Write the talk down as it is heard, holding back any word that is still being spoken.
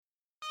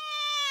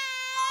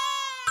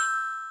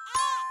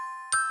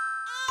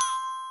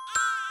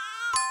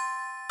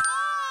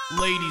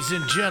Ladies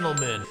and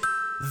gentlemen,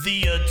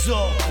 the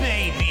Adult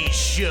Baby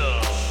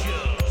Show.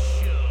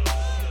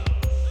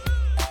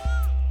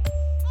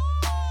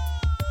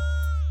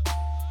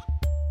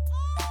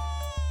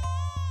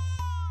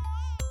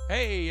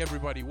 Hey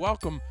everybody,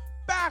 welcome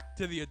back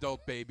to the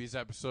Adult Babies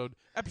episode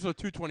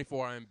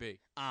 224 IMB.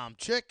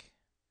 Chick.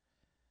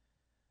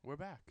 We're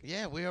back.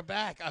 Yeah, we are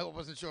back. I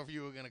wasn't sure if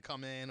you were gonna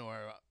come in or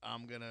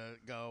I'm gonna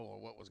go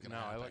or what was gonna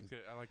happen.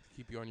 I like to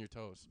keep you on your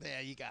toes. Yeah,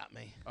 you got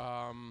me.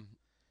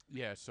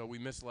 Yeah, so we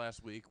missed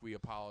last week. We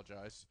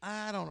apologize.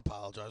 I don't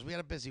apologize. We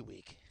had a busy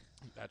week.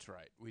 That's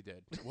right, we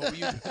did.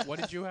 What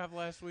did you have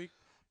last week?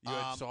 You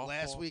had softball?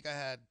 Last week I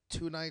had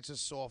 2 nights of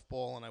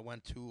softball, and I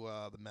went to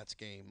the Mets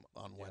game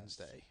on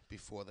Wednesday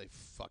before they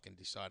fucking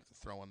decided to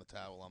throw in the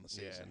towel on the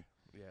season.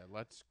 Yeah,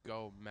 let's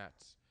go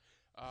Mets.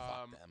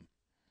 Fuck them.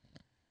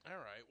 All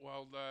right,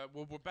 well,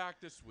 we're back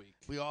this week.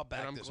 We are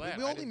back I'm this glad.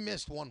 week. We only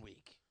missed 1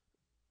 week.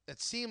 It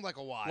seemed like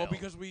a while. Well,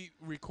 because we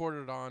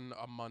recorded on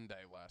a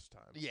Monday last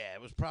time. Yeah, it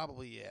was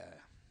probably,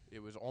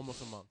 It was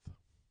almost a month.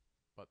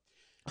 But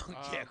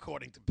yeah,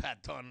 according to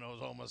Pat Dunn, it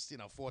was almost,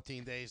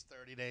 14 days,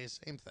 30 days,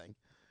 same thing.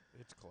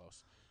 It's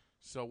close.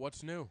 So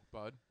what's new,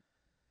 bud?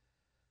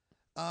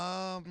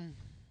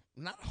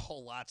 Not a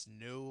whole lot's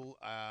new.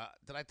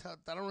 Did I tell?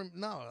 I don't.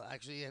 No,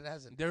 actually, it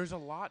hasn't. There's a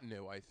lot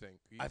new, I think.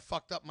 I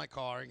fucked up my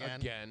car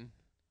again. Again.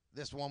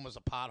 This one was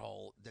a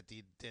pothole that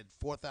did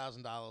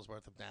 $4,000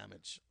 worth of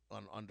damage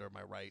under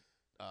my right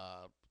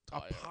tire.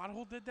 A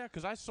pothole did that?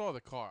 Because I saw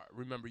the car.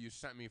 Remember, you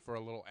sent me for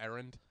a little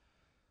errand?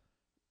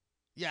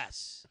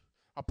 Yes.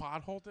 A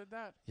pothole did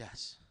that?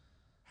 Yes.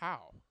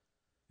 How?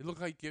 It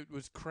looked like it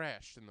was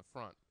crashed in the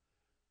front.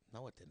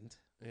 No, it didn't.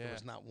 Yeah. There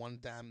was not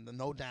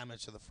no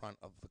damage to the front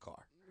of the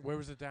car. Where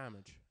was the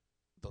damage?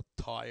 The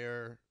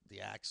tire,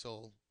 the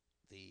axle,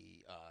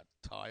 the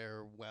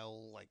tire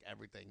well, like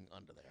everything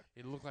under there.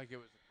 It looked like it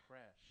was a crash.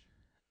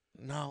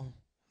 No,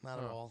 not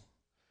at all.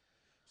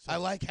 So I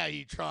like how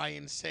you try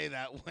and say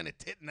that when it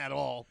didn't at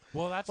all.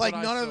 Well, that's like what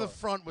I none saw. of the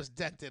front was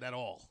dented at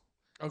all.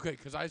 Okay,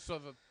 because I saw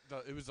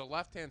it was the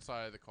left-hand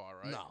side of the car,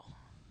 right? No.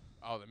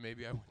 Oh, then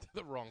maybe I went to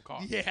the wrong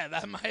car. Yeah,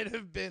 that might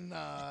have been.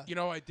 I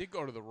did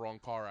go to the wrong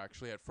car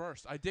actually at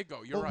first. I did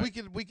go. You're well,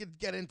 right. we could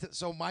get into.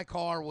 So my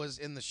car was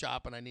in the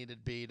shop, and I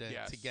needed B to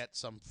Yes. get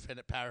some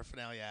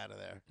paraphernalia out of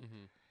there.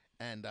 Mm-hmm.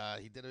 And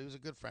he did. He was a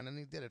good friend, and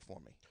he did it for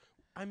me.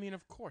 I mean,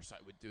 of course I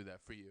would do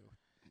that for you.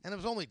 And it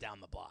was only down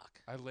the block.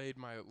 I laid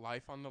my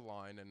life on the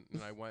line, and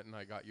I went and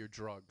I got your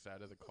drugs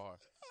out of the car.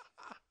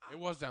 It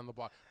was down the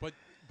block, but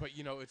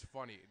it's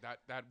funny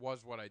that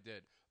was what I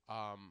did.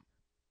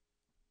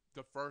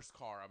 The first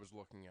car I was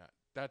looking at.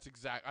 That's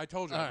exact. I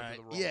told you I went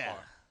to the wrong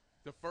car.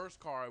 The first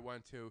car I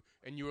went to,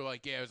 and you were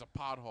like, "Yeah, it was a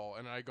pothole."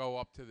 And I go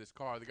up to this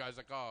car. The guy's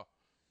like, "Oh,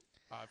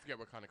 I forget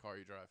what kind of car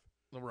you drive."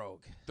 The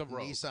Rogue. The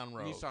Rogue. Nissan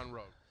Rogue. Nissan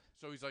Rogue.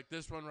 So he's like,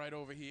 "This one right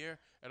over here,"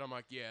 and I'm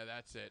like, "Yeah,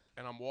 that's it."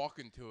 And I'm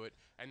walking to it,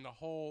 and the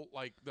whole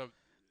the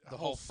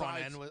whole front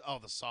sides- end was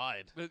the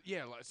side.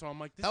 So I'm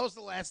like, That was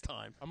the last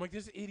time. I'm like,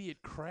 this idiot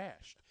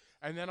crashed.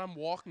 And then I'm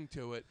walking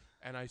to it,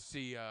 and I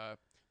see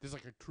there's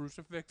like a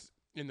crucifix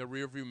in the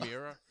rearview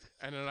mirror.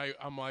 And then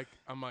I'm like,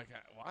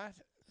 what?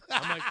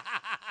 I'm like,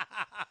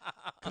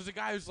 because the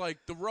guy was like,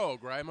 the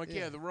Rogue, right? I'm like,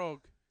 yeah, the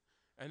Rogue.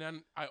 And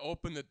then I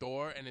open the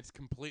door, and it's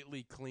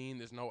completely clean.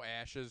 There's no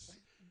ashes.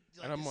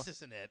 And I'm this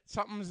isn't it.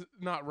 Something's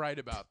not right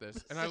about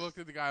this. And I looked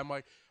at the guy. I'm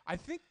like, I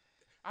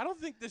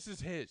don't think this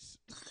is his.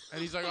 And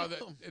he's like,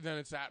 and then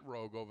it's that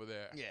Rogue over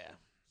there. Yeah.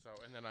 So,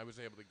 and then I was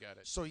able to get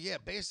it. So, yeah,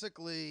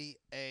 basically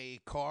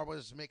a car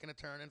was making a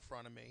turn in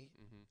front of me,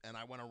 and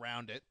I went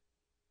around it.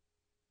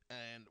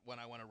 And when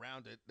I went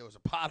around it, there was a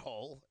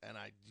pothole, and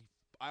I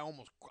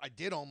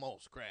did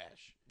almost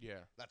crash. Yeah.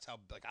 That's how,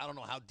 I don't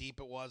know how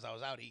deep it was. I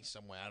was out east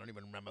somewhere. I don't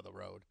even remember the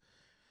road.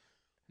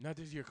 Now,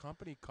 does your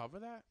company cover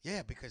that?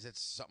 Yeah, because it's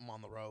something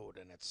on the road,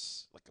 and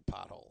it's like a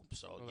pothole.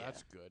 So, Well,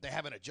 that's good. They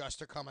have an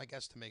adjuster come, I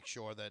guess, to make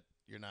sure that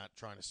you're not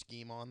trying to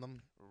scheme on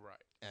them. Right.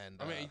 And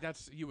I mean,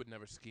 you would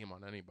never scheme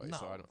on anybody, no,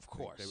 so I don't of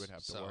course. think they would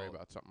have to worry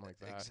about something like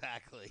that.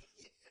 Exactly.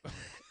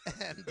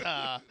 And,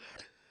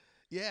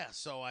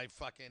 so I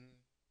fucking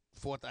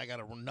thought I got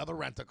another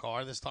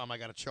rent-a-car. This time I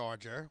got a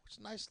Charger, which is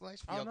nice Oh,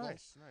 vehicle.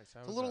 nice. It's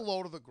a little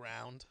low to the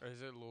ground. Or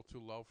is it a little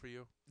too low for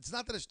you? It's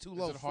not that it's too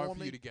low Is it hard for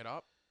me. you to get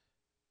up?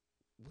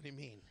 What do you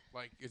mean?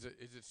 Like, is it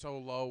so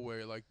low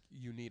where like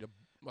you need a?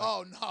 Like,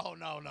 Oh,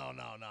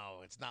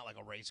 no. It's not like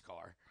a race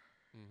car.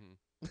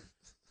 Mm-hmm.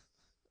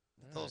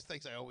 Those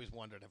things I always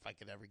wondered if I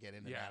could ever get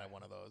in and out of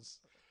one of those.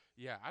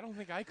 Yeah, I don't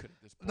think I could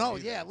at this point. No,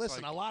 either. yeah, It's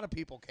listen, like, a lot of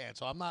people can,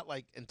 so I'm not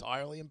like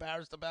entirely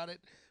embarrassed about it,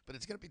 but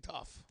it's going to be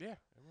tough. Yeah.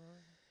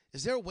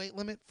 Is there a weight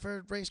limit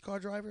for race car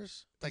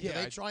drivers? Like, Yeah,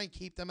 do they try and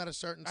keep them at a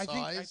certain size?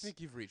 I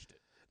think you've reached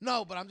it.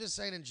 No, but I'm just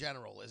saying in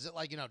general. Is it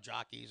like,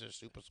 jockeys are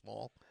super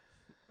small?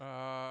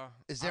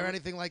 Is there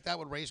anything like that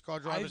with race car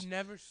drivers? I've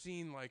never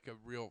seen like a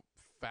real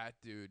fat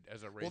dude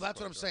as a race. Well, that's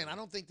car what I'm saying. driver. I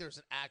don't think there's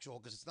an actual,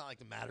 because it's not like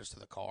it matters to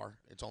the car.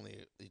 It's only,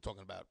 you're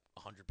talking about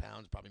 100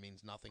 pounds, probably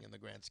means nothing in the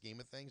grand scheme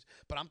of things.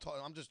 But I'm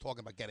just talking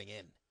about getting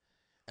in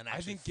and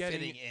actually think getting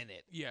fitting in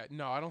it. Yeah,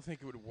 no, I don't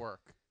think it would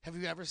work. Have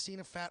you ever seen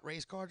a fat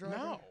race car driver?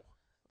 No.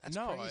 That's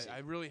no, crazy. I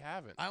really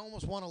haven't. I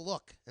almost want to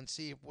look and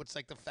see what's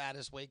like the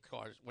fattest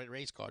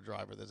race car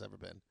driver there's ever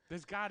been.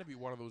 There's got to be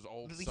one of those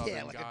old Southern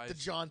Yeah, like guys. the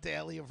John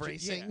Daly of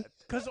racing.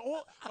 Because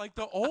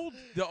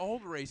the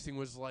old racing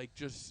was like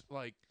just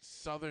like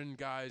Southern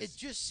guys. It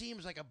just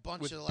seems like a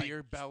bunch with of like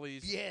beer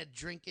bellies. Yeah,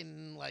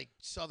 drinking like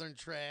Southern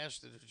trash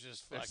that are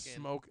just They're fucking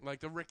smoking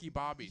like the Ricky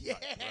Bobby Yeah,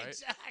 type, right?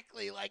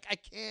 exactly. Like I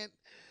can't.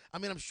 I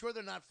mean, I'm sure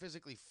they're not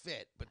physically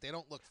fit, but they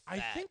don't look fat. I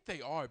think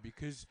they are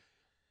because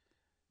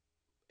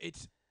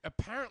it's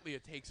apparently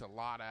it takes a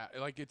lot out.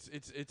 Like it's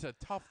a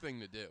tough thing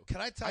to do. Can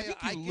I tell I you?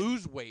 think you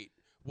lose weight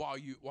while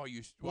you Well,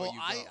 you go.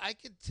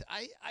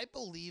 I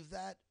believe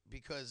that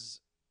because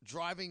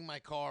driving my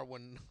car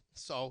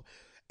so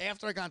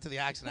after I got into the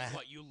accident,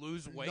 What, you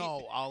lose weight?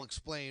 No, I'll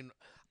explain.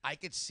 I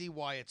could see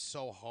why it's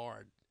so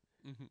hard.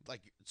 Mhm.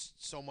 Like it's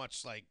so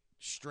much like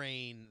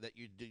strain that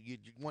you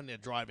when they're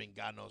driving,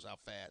 God knows how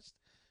fast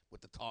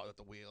with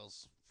the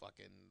wheels,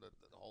 fucking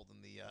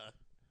holding the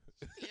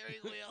steering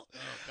wheel. Oh,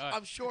 God.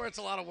 I'm sure it's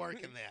a lot of work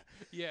in there.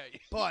 Yeah.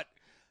 But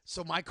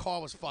so my car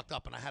was fucked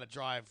up, and I had to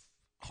drive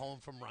home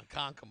from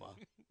Ronkonkoma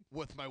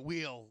with my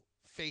wheel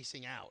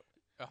facing out,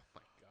 Oh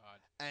my God.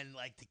 and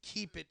like to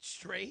keep it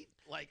straight.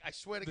 Like I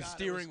swear to The God,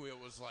 steering wheel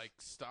was like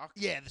stuck.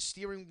 Yeah, the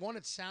steering one.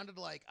 It sounded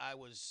like I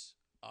was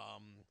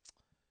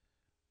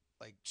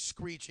like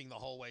screeching the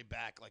whole way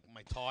back, like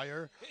my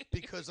tire,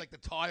 because like the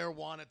tire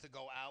wanted to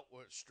go out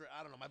or straight.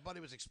 I don't know. My buddy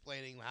was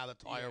explaining how the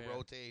tire Yeah.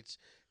 rotates,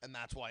 and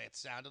that's why it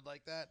sounded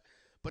like that.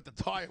 But the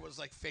tire was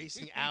like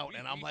facing out,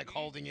 and I'm like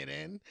holding it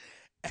in,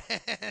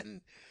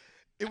 and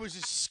it was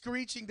just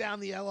screeching down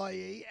the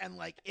LIE, and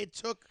like it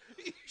took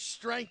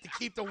strength to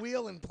keep the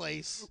wheel in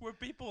place. Were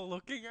people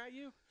looking at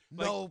you?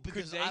 No, Like,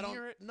 because could they I don't.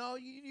 hear it? No,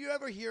 you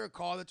ever hear a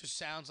car that just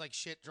sounds like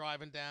shit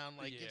driving down?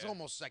 Like it's Yeah.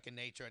 almost second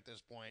nature at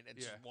this point.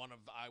 It's Yeah.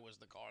 I was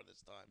the car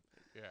this time.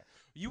 Yeah.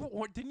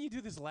 Didn't you do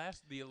this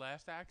the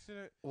last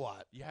accident?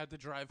 What? You had to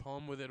drive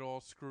home with it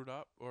all screwed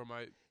up, or am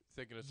I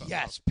thinking of something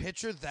Yes, else?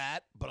 picture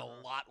that, but a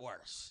lot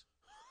worse.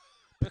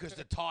 Because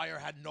the tire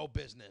had no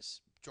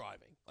business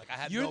driving. Like I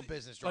had You're no th-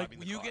 business driving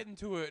Like the you car. get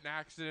into an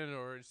accident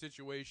or a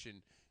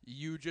situation,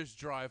 you just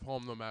drive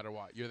home no matter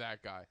what. You're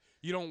that guy.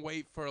 You don't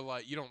wait for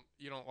like you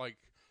don't like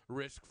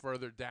risk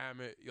further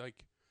damage.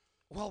 Like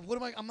Well, what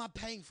am I? I'm not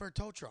paying for a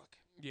tow truck.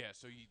 yeah,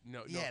 so you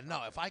no. Yeah,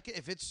 no.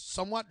 If it's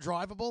somewhat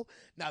drivable.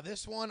 Now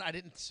this one I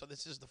didn't. So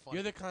this is the fun.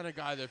 You're the kind of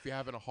guy that if you're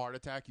having a heart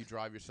attack, you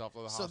drive yourself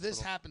to the So hospital.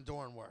 this happened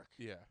during work.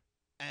 Yeah.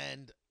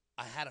 And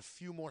I had a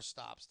few more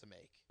stops to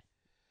make.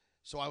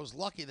 So I was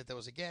lucky that there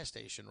was a gas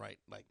station right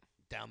like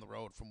down the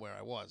road from where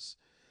I was.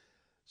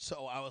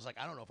 So I was like,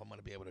 I don't know if I'm going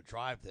to be able to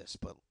drive this,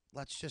 but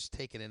let's just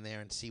take it in there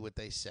and see what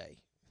they say.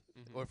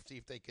 Mhm. Or see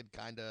if they could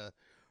kind of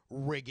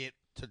rig it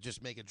to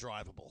just make it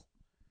drivable.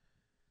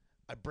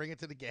 I bring it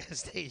to the gas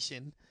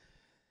station.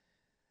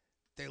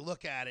 They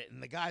look at it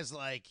and the guy's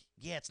like,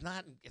 "Yeah, it's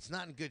not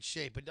in good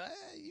shape, but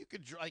you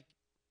could Right.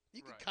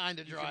 kind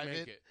of You can drive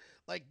make it.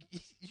 Like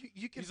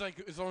you can." He's like,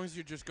 as long as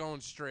you're just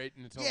going straight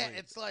and it's yeah, only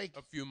it's like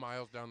a few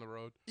miles down the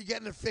road. you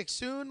getting it fixed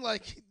soon?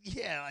 Like,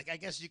 yeah, like I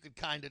guess you could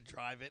kind of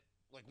drive it.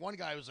 Like one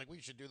guy was like, "We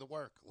should do the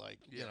work." Like,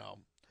 you Yeah. know.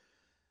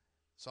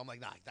 So I'm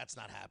like, "Nah, that's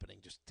not happening.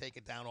 Just take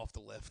it down off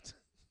the lift.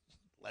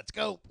 Let's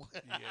go."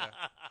 Yeah.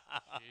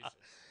 Jesus.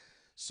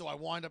 So I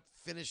wind up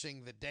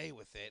finishing the day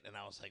with it, and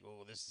I was like,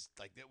 "Oh, this is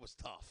like it was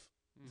tough,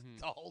 Mhm.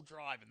 the whole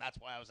drive." And that's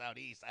why I was out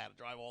east. I had to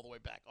drive all the way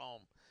back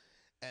home,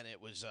 and it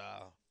was,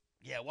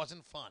 yeah, it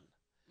wasn't fun.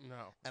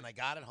 No. And I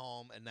got it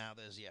home, and now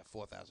there's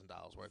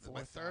 $4,000 worth.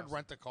 My third 4,000.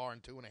 rent a car in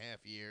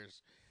 2.5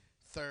 years.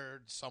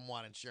 Third,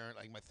 somewhat insurance,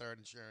 like my third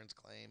insurance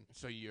claim.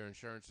 So your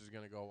insurance is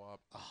gonna go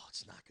up. Oh,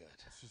 it's not good.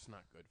 It's just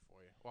not good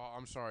for you. Well,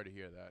 I'm sorry to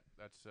hear that.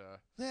 That's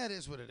That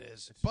is what it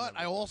is. It's But never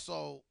I good.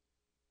 also,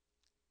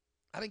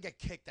 I didn't get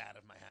kicked out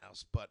of my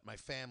house, but my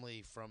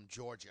family from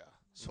Georgia.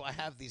 So I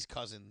have these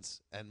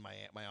cousins and my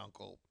aunt, my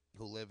uncle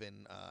who live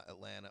in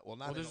Atlanta. Well,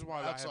 not well. This in, is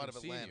why I outside haven't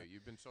of seen Atlanta. you.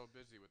 You've been so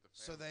busy with the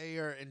family. So they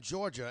are in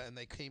Georgia, and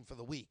they came for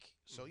the week.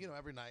 So, Mm-hmm. you know,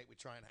 every night we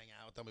try and hang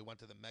out with them. We went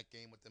to the Met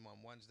game with them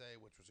on Wednesday,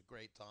 which was a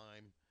great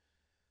time.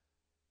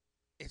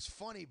 It's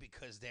funny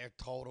because they're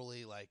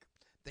totally like,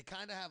 they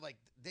kind of have like,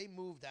 they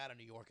moved out of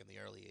New York in the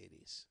early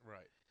 80s.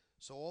 right.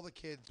 So all the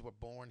kids were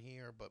born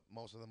here, but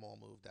most of them all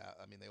moved out.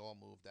 I mean, they all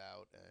moved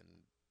out,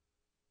 and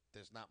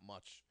there's not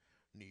much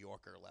New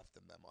Yorker left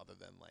in them other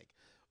than like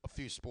a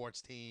few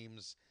sports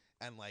teams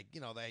and like, you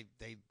know,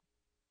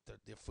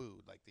 their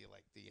food, like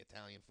the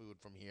Italian food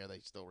from here, they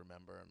still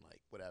remember and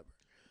like whatever.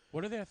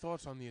 What are their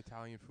thoughts on the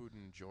Italian food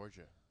in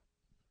Georgia?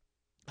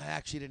 I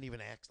actually didn't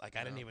even ask. Like,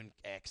 I didn't No. even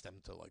ask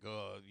them to like,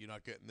 oh, you're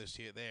not getting this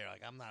here, there.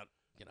 Like, I'm not.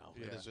 You know,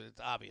 Yeah. it's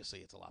obviously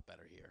it's a lot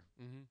better here.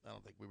 Mm-hmm. I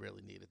don't think we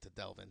really needed to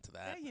delve into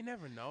Yeah, that. you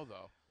never know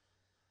though.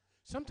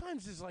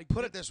 Sometimes it's like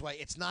Put it this way: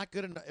 it's not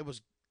good enough. It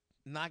was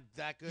not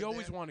that good. you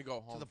always there, want to go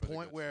home to the for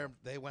point good where stuff.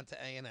 they went to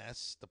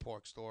A&S, the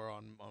pork store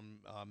on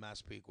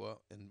Massapequa,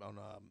 and on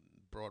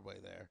Broadway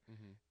there,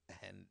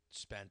 Mm-hmm. and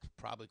spent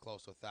probably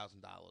close to $1,000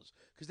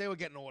 because they were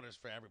getting orders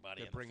for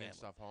everybody. They're in the bringing family.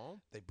 stuff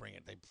home. They bring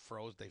it. They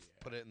froze. They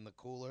put it in the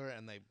cooler,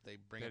 and they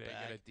bring Did it they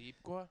back. get a deep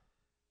qua?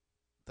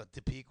 The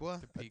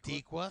Tepiqua?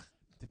 Tepiqua?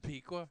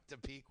 Tepiqua?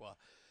 Tepiqua.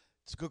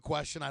 It's a good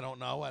question. I don't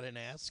know. I didn't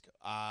ask.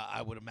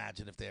 I would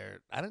imagine if they're.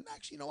 I didn't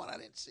actually. You know what? I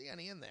didn't see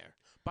any in there.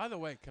 By the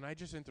way, can I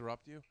just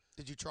interrupt you?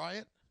 Did you try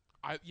it?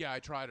 I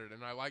tried it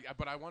and I like,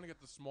 but I want to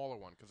get the smaller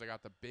one because I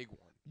got the big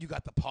one. You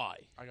got the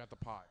pie. I got the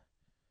pie.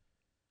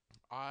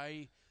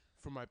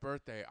 For my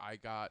birthday, I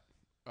got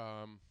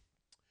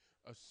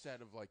a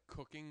set of like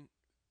cooking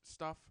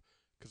stuff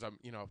because I'm,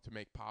 to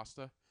make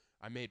pasta.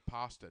 I made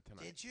pasta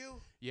tonight. Did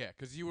you? Yeah,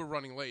 because you were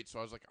running late, so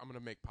I was like, I'm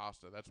gonna make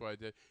pasta. That's what I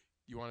did.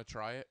 You want to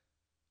try it?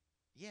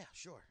 Yeah,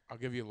 sure. I'll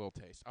give you a little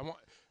taste.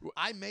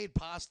 I made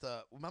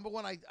pasta. Remember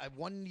when I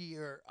one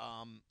year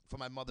for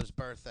my mother's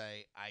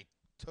birthday, I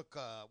took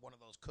one of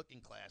those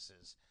cooking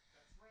classes.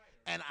 That's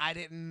right. And I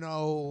didn't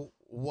know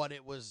what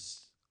it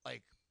was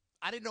like.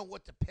 I didn't know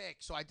what to pick,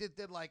 so I did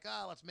like,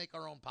 let's make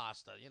our own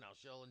pasta.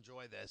 She'll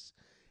enjoy this.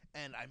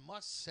 And I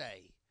must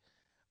say,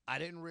 I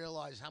didn't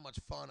realize how much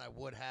fun I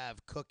would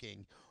have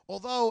cooking.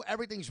 Although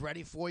everything's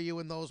ready for you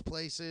in those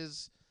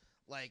places,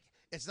 like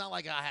it's not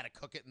like I had to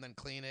cook it and then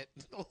clean it.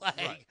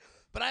 Right.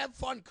 But I have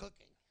fun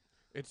cooking.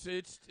 It's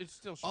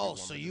still. Oh,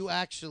 so you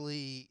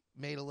actually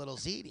made a little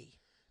ziti?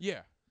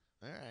 Yeah.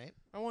 All right.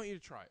 I want you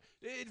to try it.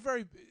 It's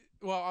very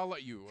well. I'll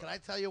let you. Can I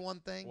tell you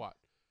one thing? What?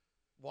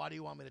 Why do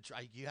you want me to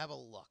try? You have a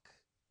look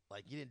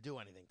like you didn't do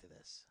anything to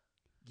this.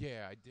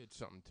 Yeah, I did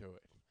something to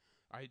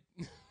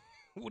it.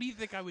 What do you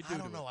think I would do? I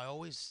don't to know. It? I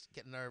always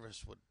get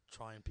nervous with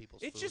trying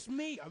people's It's food. just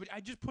me. I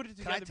just put it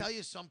Can together. I tell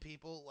you, some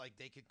people like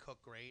they could cook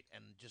great,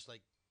 and just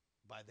like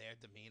by their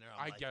demeanor,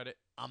 I'm like, get it.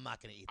 I'm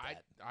not gonna eat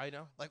that. I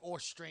know. Like, or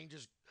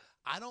strangers.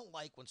 I don't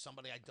like when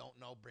somebody I don't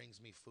know brings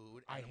me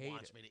food and I hate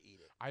wants it. me to eat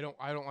it. I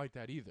don't like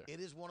that either. It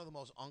is one of the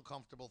most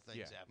uncomfortable things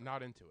yeah, ever.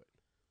 not into it.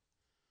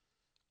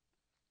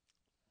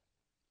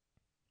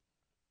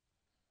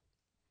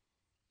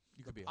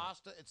 You could be.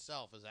 Pasta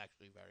itself is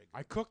actually very good.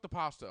 I cooked the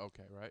pasta.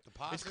 Okay, right. The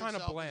pasta It's kind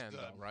of itself is bland, good.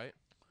 though, right?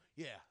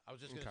 Yeah, I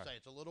was just gonna Okay. say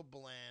it's a little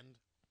bland,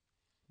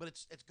 but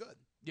it's good.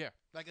 Yeah.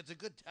 Like it's a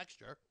good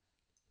texture.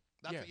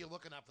 That's Yeah. what you're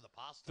looking at for the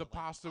pasta. The Like,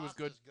 pasta was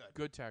good. pasta's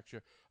Good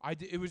texture.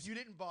 It was. You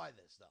didn't buy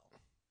this though.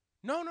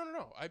 No.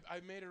 I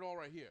made it all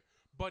right here,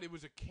 but it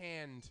was a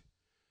canned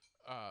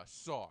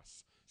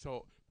sauce,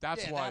 so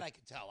that's Yeah, why. that I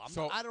can tell.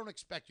 So- I don't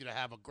expect you to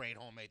have a great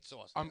homemade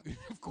sauce. I'm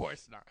of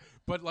course not.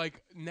 But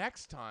like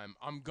next time,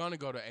 I'm gonna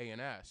go to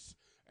A&S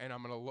and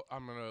I'm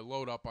gonna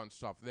load up on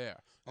stuff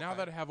there. Now Okay.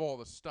 that I have all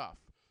the stuff,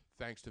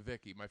 thanks to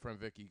Vicky, my friend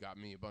Vicky got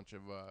me a bunch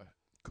of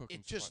cooking.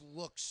 It just supplies.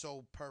 looks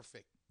so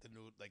perfect. The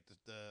new like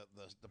the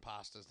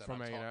pastas that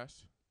From I'm talking.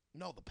 A&S.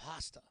 No, the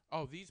pasta.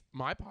 Oh,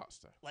 my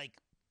pasta.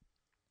 Like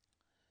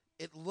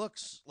it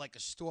looks like a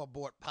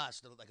store-bought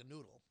pasta, like a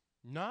noodle.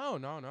 No.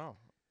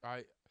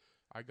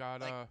 I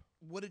got Like,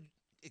 what did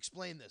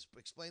explain this?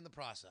 Explain the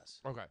process.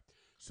 okay.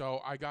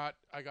 So I got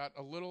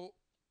a little.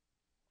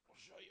 I'll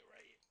show you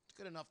right here. It's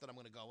good enough that I'm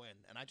going to go in,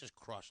 and I just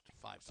crushed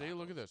 5. See,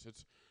 look at tacos.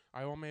 this.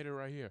 I all made it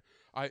right here.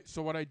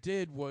 So what I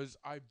did was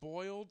I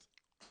boiled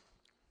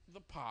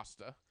the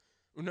pasta.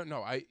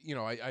 No. I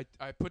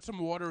put some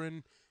water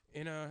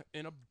in a.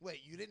 Wait,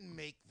 you didn't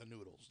make the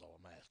noodles, though.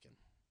 I'm asking.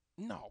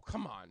 No,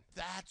 come on.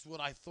 That's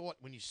what I thought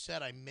when you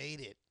said I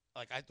made it.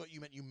 Like I thought you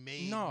meant you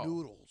made No.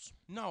 noodles.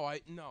 No.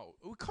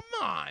 Oh, come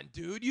on,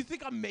 dude. You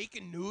think I'm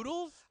making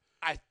noodles?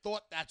 I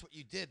thought that's what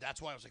you did.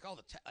 That's why I was like, oh,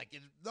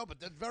 no, but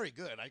that's very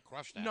good. I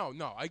crushed that.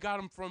 No. I got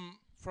them from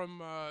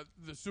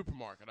the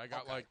supermarket. I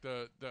got Okay. like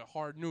the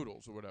hard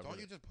noodles or whatever. Don't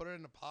you just put it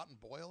in a pot and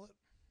boil it?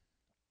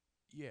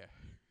 Yeah.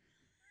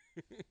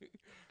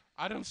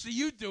 I don't see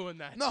you doing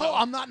that. No, though.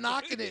 I'm not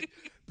knocking it.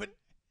 But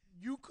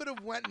you could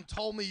have went and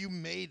told me you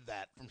made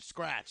that from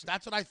scratch.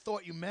 That's what I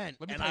thought you meant.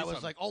 Let me And tell I you was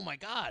something. like, oh, my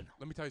God.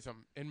 Let me tell you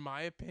something. In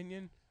my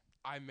opinion,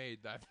 I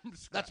made that from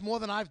scratch. That's more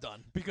than I've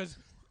done. because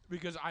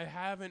I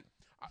haven't.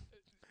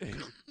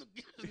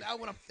 Now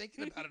when I'm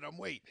thinking about it,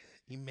 wait.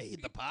 He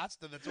made the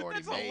pasta that's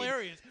already That's made.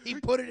 hilarious. He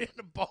put it in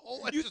a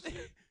bowl and You just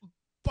think-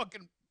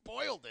 fucking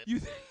boiled it. You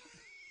think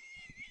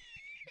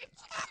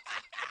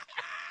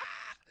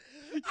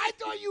I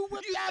thought you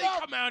whipped you that think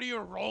up. I'm out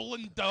here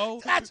rolling dough?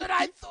 That's what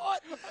I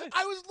thought.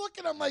 I was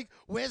looking. I'm like,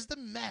 where's the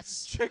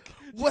mess? Chick.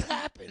 What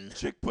happened?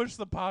 Chick pushed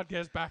the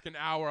podcast back an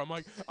hour. I'm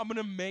like, I'm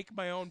gonna make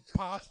my own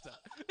pasta.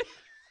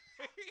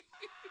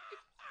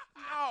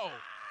 No.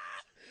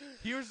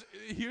 Here's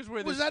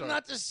where Was this that started.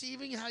 not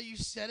deceiving how you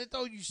said it,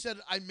 though? You said,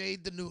 I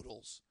made the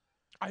noodles,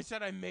 I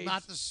said I made.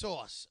 not the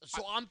sauce.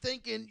 So I'm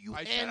thinking you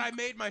I said I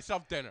made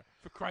myself dinner.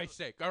 For Christ's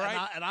sake, all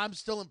right. and I'm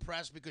still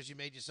impressed because you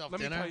made yourself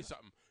Let dinner. me tell you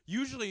something.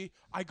 Usually,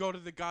 I go to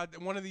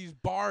one of these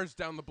bars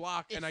down the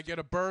block and I get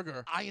a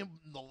burger. I am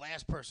the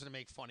last person to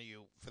make fun of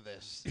you for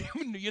this.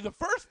 You're the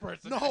first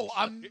person. No, actually.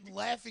 I'm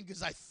laughing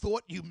because I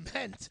thought you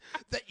meant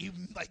that you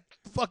like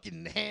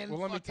fucking hand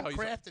Well, let me fucking tell you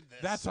crafted something.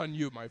 this. That's on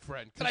you, my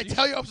friend. Did I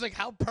tell you? I was like,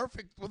 how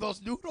perfect were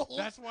those noodles?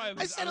 That's why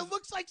I said it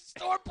looks like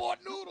store-bought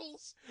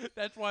noodles.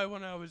 That's why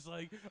when I was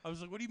like,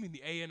 what do you mean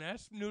the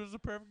A&S noodles are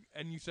perfect?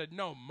 And you said,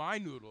 no, my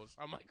noodles.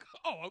 I'm like,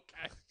 oh,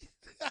 okay.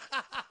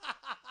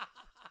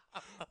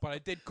 But I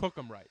did cook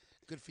them right.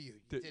 Good for you.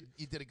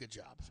 You did a good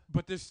job.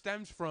 But this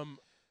stems from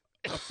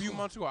a few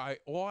months ago.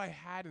 All I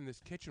had in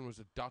this kitchen was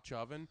a Dutch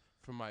oven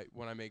for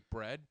when I make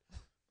bread,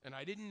 and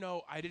I didn't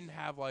know I didn't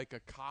have like a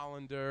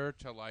colander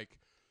to like.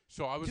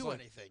 So I was do like,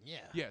 anything, yeah.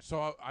 Yeah.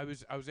 So I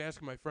was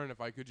asking my friend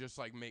if I could just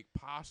like make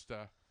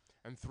pasta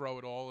and throw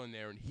it all in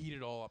there and heat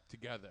it all up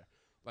together,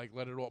 like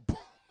let it all.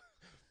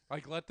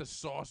 Like, let the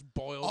sauce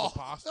boil the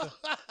pasta.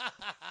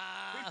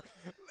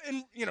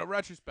 In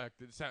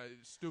retrospect, it's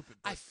stupid.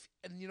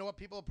 And you know what?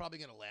 People are probably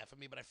going to laugh at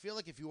me, but I feel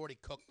like if you already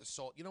cooked the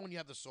sauce, you know when you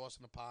have the sauce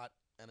in the pot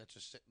and it's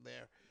just sitting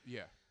there?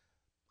 Yeah.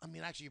 I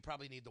mean, actually, you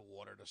probably need the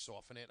water to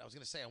soften it. I was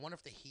going to say, I wonder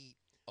if the heat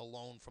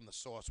alone from the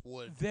sauce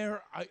would.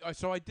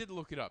 So I did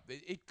look it up.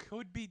 It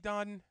could be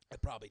done.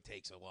 It probably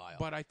takes a while.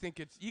 But I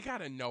think you got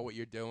to know what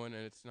you're doing,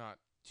 and it's not.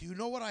 Do you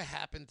know what I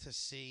happened to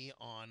see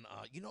on,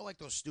 like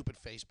those stupid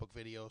Facebook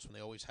videos when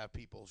they always have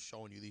people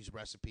showing you these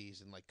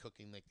recipes and like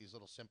cooking like these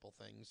little simple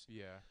things?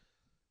 Yeah.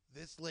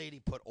 This lady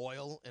put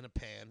oil in a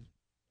pan,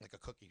 like a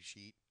cookie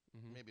sheet.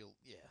 Mm-hmm. Maybe,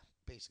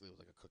 basically it was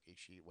like a cookie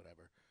sheet,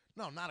 whatever.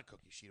 No, not a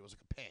cookie sheet. It was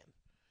like a pan.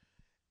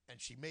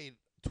 And she made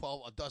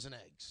a dozen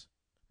eggs.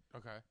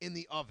 Okay. In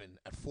the oven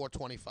at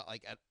 425.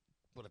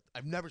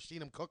 I've never seen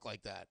them cook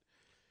like that.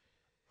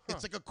 Huh.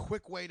 It's like a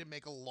quick way to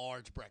make a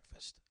large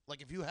breakfast.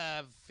 Like if you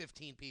have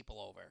 15 people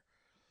over,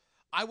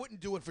 I wouldn't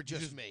do it for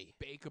just me.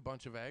 Bake a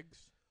bunch of eggs?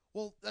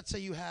 Well, let's say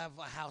you have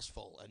a house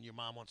full and your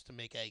mom wants to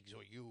make eggs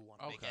or you want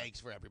to make eggs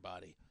for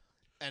everybody.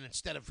 And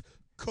instead of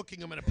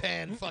cooking them in a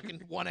pan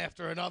fucking one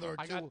after another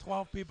I got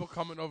 12 people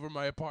coming over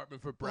my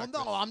apartment for breakfast.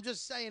 Well, no, I'm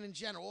just saying in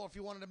general. Or if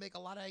you wanted to make a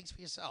lot of eggs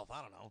for yourself,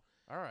 I don't know.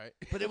 All right.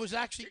 But it was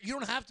actually, you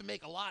don't have to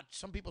make a lot.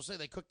 Some people say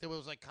they cook, there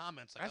was like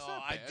comments like, That's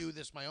not I bad. do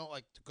this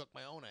to cook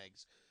my own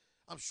eggs.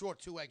 I'm sure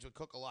 2 eggs would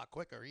cook a lot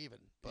quicker even.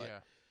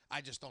 But I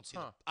just don't see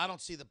I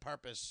don't see the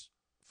purpose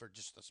for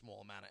just a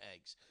small amount of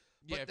eggs.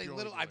 But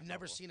I've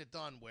never seen it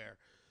done where.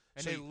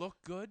 And they look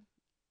good?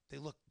 They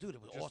look, dude,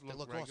 it was awesome. They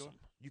look awesome.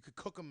 You could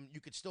cook them.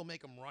 You could still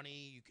make them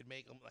runny. You could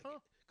make them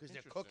because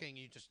they're cooking.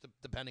 You just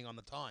depending on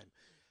the time.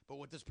 But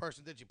what this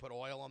person did, she put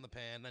oil on the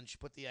pan, then she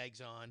put the eggs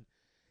on,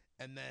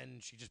 and then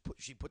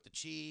she put the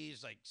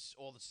cheese, like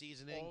all the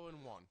seasoning, all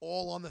in one,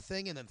 all on the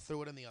thing, and then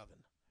threw it in the oven.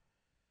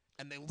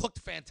 And they looked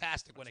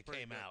fantastic when it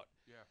came out.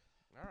 Yeah.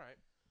 All right.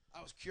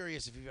 I was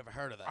curious if you've ever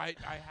heard of that.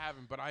 I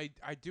haven't, but I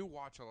do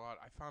watch a lot.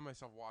 I find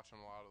myself watching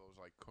a lot of those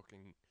like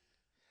cooking.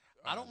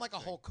 I don't like a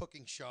whole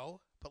cooking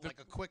show, but like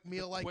a quick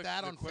meal like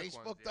that on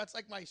Facebook, ones, that's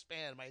like my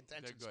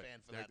attention span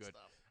for that good.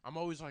 stuff. I'm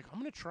always like, I'm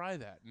going to try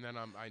that, and then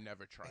I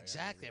never try it.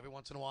 Exactly. Every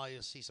once in a while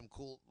you'll see some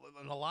cool,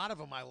 and a lot of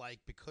them I like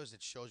because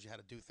it shows you how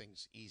to do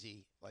things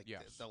easy, like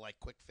they're like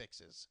quick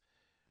fixes,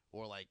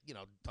 or like,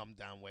 dumbed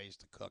down ways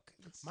to cook.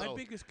 My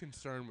biggest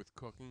concern with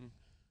cooking,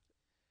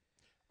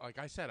 like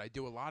I said, I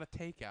do a lot of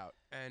takeout,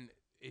 and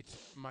it's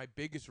my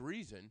biggest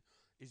reason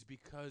is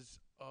because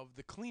of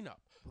the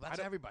cleanup. Well, that's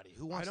everybody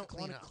who wants to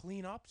clean up. I don't want to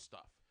clean up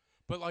stuff.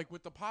 But like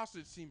with the pasta,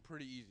 it seemed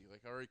pretty easy.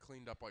 Like I already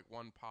cleaned up like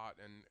one pot,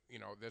 and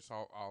this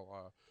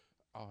I'll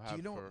have. Do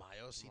you know what my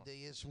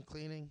OCD is from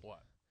cleaning?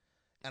 What?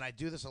 And I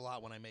do this a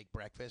lot when I make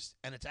breakfast,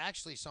 and it's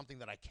actually something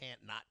that I can't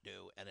not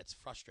do, and it's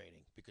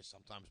frustrating because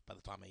sometimes by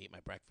the time I eat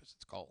my breakfast,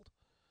 it's cold.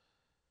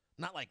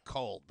 Not like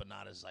cold, but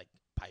not as like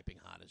piping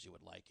hot as you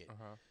would like it.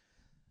 Uh-huh.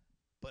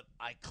 But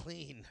I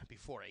clean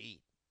before I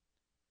eat.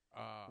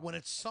 When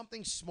it's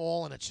something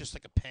small and it's just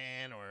like a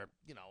pan or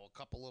a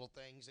couple little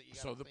things that you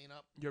got to clean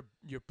up.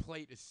 Your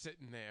plate is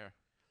sitting there.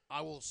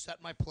 I will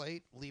set my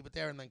plate, leave it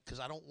there, and then because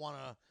I don't want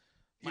to.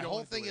 My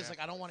whole thing is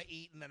like I don't want to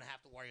eat and then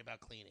have to worry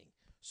about cleaning.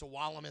 So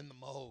while I'm in the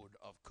mode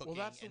of cooking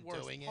that's the and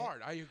worst doing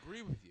part. I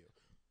agree with you.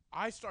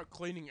 I start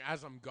cleaning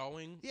as I'm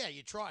going. Yeah,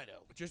 you try to.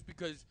 Just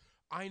because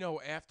I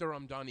know after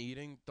I'm done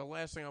eating, the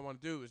last thing I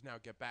want to do is now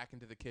get back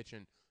into the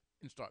kitchen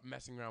and start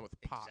messing around with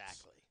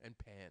pots and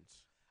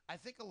pans. I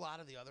think a lot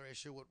of the other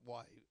issue with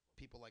why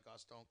people like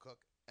us don't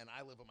cook, and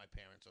I live with my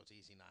parents, so it's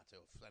easy not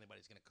to. If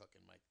anybody's going to cook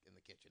in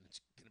the kitchen,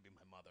 it's going to be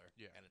my mother,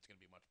 and it's going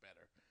to be much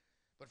better.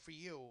 But for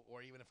you,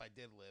 or even if I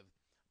did live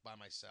by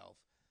myself,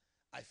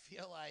 I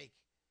feel like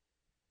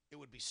it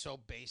would be so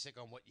basic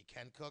on what you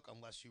can cook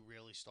unless you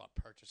really start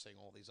purchasing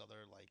all these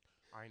other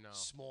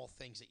small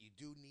things that you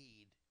do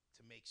need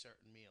to make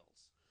certain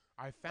meals.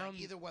 I found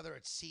either whether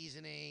it's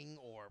seasoning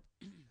or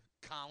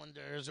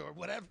colanders or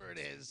whatever it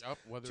is,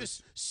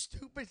 just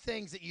stupid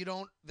things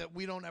that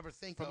we don't ever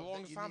think of. For the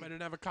longest time, I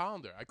didn't have a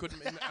colander. I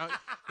couldn't. Now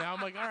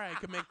I'm like, all right, I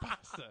can make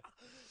pasta.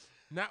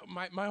 Now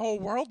my whole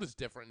world is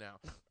different now.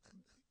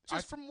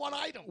 Just from one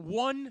item.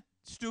 One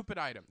stupid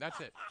item. That's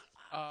it.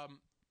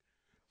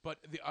 But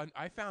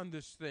I found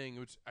this thing,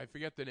 which I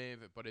forget the name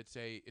of it, but it's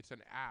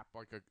an app,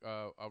 like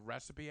a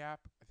recipe app.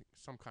 I think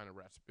some kind of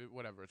recipe,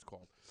 whatever it's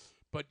called.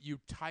 But you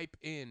type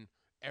in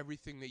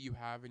everything that you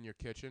have in your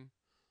kitchen,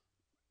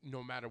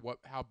 no matter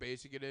how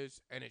basic it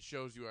is, and it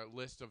shows you a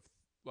list of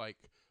like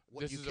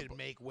What you can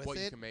make with what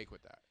it? you can make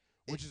with that.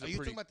 Which is Are you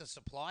talking about the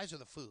supplies or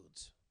the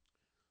foods?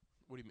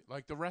 What do you mean?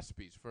 Like the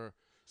recipes for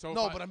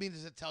No, but I mean,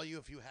 does it tell you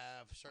if you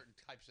have certain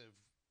types of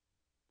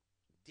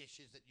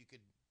dishes that you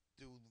could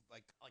do,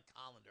 like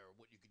colander, or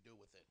what you could do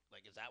with it?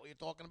 Like, is that what you're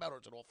talking about, or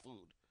is it all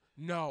food?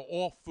 No,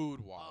 all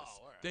food wise.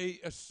 Oh, all right. They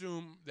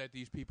assume that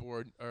these people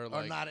are Or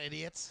like not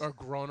idiots? are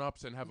grown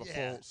ups and have a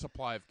Yeah. full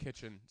supply of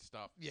kitchen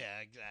stuff. Yeah,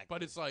 exactly.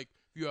 But it's like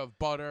you have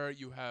butter,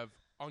 you have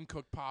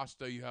uncooked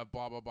pasta, you have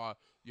blah blah blah.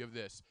 You have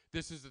this.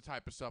 This is the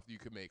type of stuff that you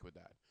can make with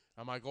that.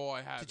 I'm like, oh,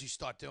 I have. Did you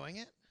start doing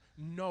it?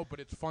 No, but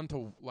it's fun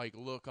to like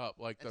look up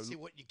like And the see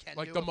what you can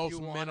like do the if most you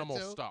wanted minimal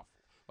to? stuff,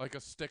 like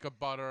a stick of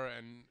butter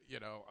and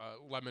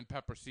lemon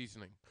pepper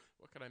seasoning.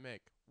 What can I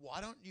make?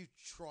 Why don't you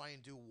try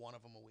and do one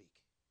of them a week?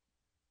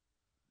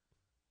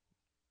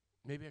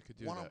 Maybe I could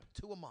do One that.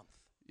 two a month.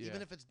 Yeah.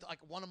 Even if it's like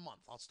one a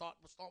month. We'll start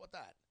with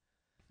that.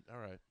 All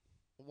right.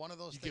 One of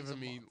those You things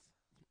giving a me month.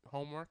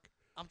 homework?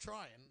 I'm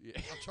trying. Yeah.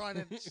 I'm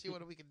trying to see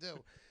what we can do.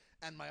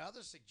 And my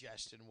other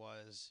suggestion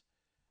was,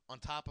 on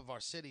top of our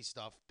city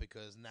stuff,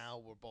 because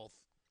now we're both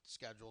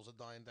schedules are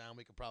dying down,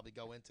 we could probably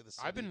go into the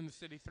city. I've been in the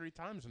city 3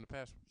 times in the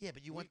past. Yeah,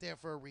 but you went there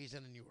for a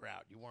reason and you were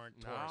out. You weren't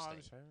No, touristing. I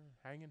was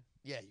hanging.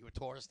 Yeah, you were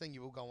touristing.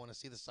 You were going to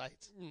see the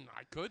sights.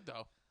 I could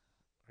though.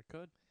 I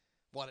could.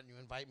 Why didn't you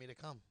invite me to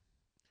come?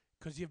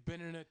 Because you've been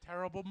in a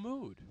terrible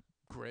mood,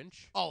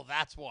 Grinch. Oh,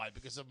 that's why,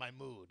 because of my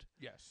mood.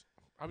 Yes.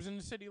 I was in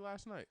the city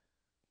last night.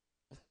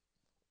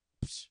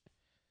 Psh.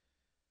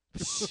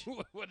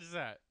 Psh. What is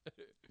that?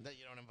 That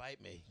you don't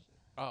invite me.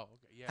 Oh,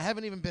 okay. Yeah. I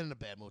haven't even been in a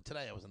bad mood.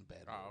 Today I was in a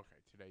bad mood. Oh,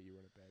 okay. Today you were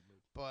in a bad mood.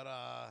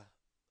 But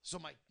so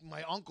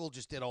my uncle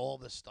just did all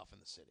this stuff in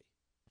the city.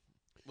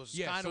 Was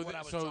Yeah, kind so of what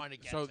I was trying to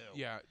get to.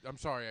 Yeah, I'm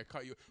sorry I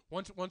cut you.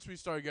 Once we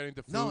started getting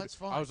to food, No, it's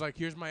fine. I was like,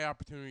 here's my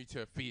opportunity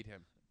to feed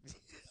him.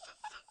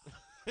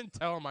 And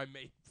tell him I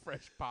made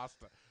fresh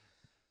pasta.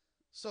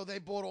 So they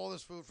bought all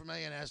this food from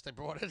A&S. They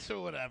brought it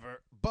to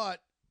whatever.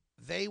 But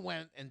they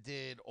went and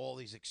did all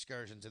these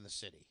excursions in the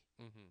city.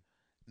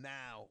 Mm-hmm.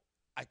 Now,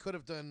 I could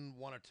have done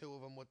one or two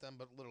of them with them,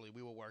 but literally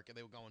we were working.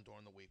 They were going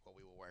during the week while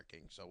we were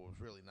working, so it was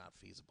really not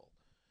feasible.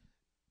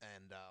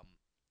 And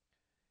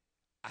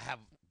I have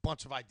a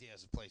bunch of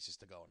ideas of places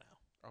to go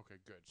now. Okay,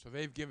 good. So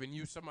they've given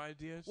you some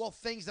ideas? Well,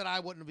 things that I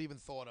wouldn't have even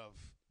thought of.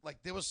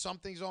 Like, there was some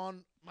things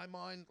on my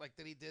mind, like,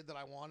 that he did that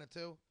I wanted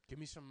to. Give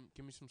me some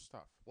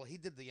stuff. Well, he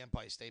did the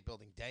Empire State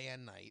Building day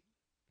and night.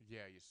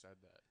 Yeah, you said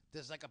that.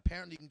 There's, like,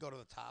 apparently you can go to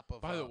the top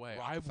of By the way,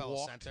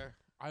 Rockefeller Center.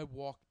 I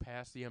walked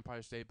past the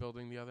Empire State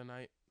Building the other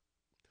night,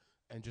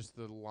 and just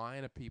the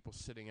line of people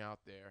sitting out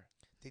there.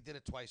 They did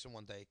it twice in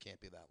one day. It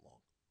can't be that long.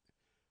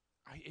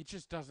 It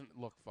just doesn't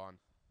look fun.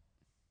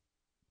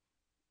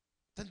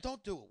 Then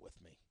don't do it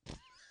with me.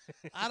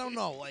 I don't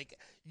know. Like,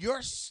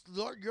 you're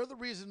the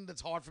reason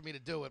that's hard for me to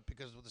do it,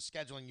 because with the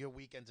scheduling, your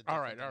weekends are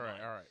different than mine.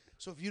 All right.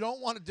 So if you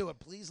don't want to do it,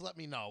 please let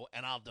me know,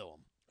 and I'll do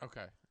them.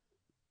 Okay.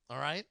 All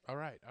right? All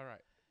right.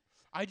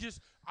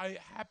 I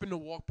happened to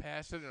walk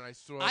past it, and I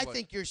saw. I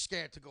think you're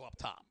scared to go up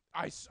top.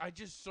 I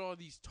just saw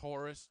these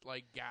tourists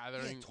like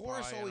gathering. Yeah,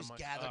 tourists by, always and I'm like,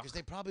 gather because "Ugh."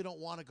 they probably don't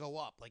want to go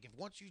up. Like, if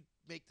once you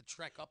make the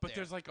trek up But there.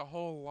 there's like a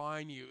whole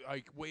line. You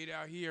like wait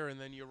out here, and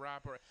then you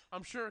wrap around.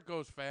 I'm sure it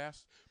goes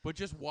fast, but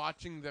just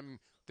watching them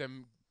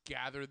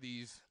gather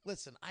these.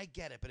 Listen, I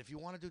get it, but if you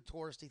want to do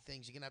touristy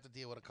things, you're gonna have to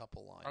deal with a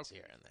couple lines Okay,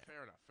 here and there.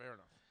 Fair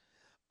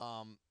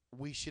enough.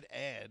 We should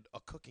add a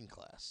cooking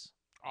class.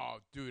 Oh,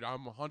 dude,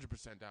 I'm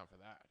 100% down for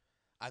that.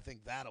 I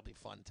think that'll be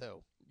fun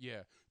too.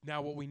 Yeah.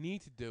 Now, what we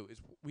need to do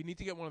is we need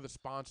to get one of the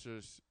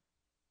sponsors,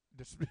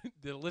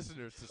 the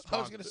listeners to sponsor. I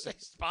was gonna say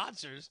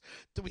sponsors.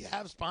 Do we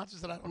have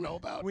sponsors that I don't know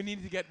about? We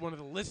need to get one of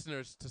the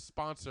listeners to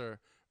sponsor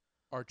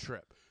our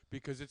trip,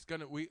 because it's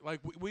gonna we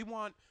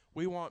want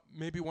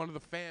maybe one of the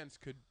fans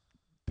could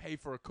pay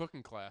for a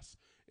cooking class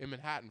in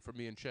Manhattan for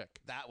me and Chick.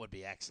 That would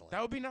be excellent.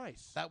 That would be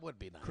nice. That would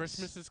be nice.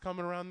 Christmas is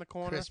coming around the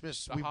corner.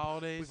 Christmas, the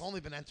holidays. We've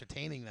only been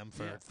entertaining them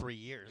for Yeah. 3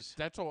 years.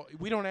 That's all.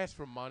 We don't ask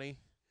for money.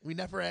 We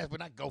never ask. We're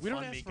not We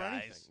don't ask GoFundMe for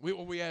guys.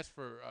 anything. We ask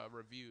for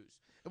reviews.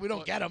 We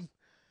don't get them.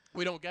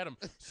 We don't get them.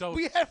 So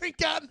We haven't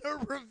gotten a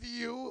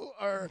review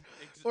or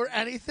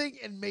anything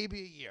in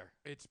maybe a year.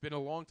 It's been a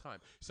long time.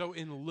 So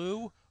in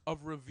lieu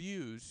of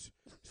reviews,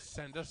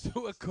 send us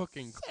to a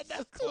cooking Send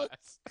us to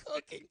class. a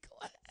cooking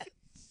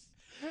class.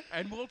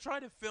 And we'll try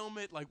to film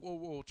it. Like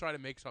we'll try to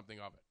make something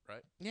of it,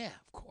 right? Yeah,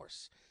 of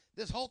course.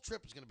 This whole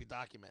trip is going to be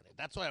documented.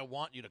 That's why I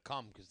want you to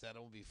come, because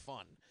that'll be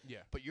fun. Yeah.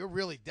 But you're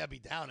really Debbie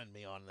Downing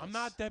me on this. I'm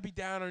not Debbie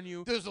down on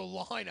you. There's a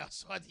line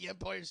outside the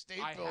Empire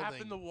State I Building.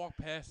 happened to walk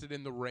past it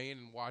in the rain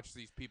and watch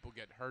these people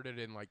get herded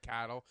in like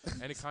cattle,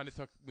 and it kind of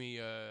took me.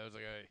 I was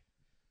like, hey.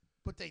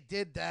 But they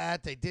did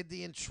that. They did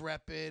the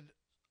Intrepid.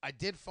 I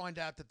did find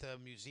out that the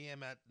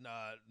museum at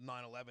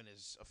 9/11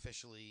 is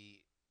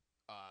officially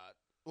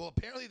Well,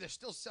 apparently they're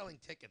still selling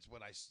tickets,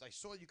 but I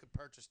saw you could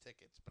purchase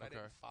tickets, but I Okay.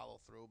 didn't follow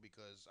through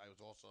because I was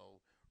also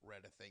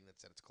read a thing that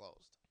said it's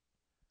closed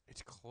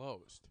It's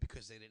closed.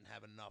 because they didn't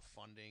have enough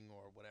funding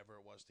or whatever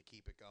it was to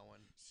keep it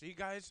going. See,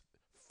 guys,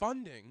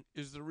 funding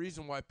is the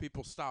reason why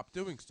people stop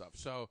doing stuff.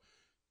 So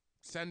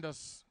send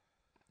us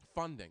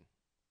funding.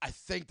 I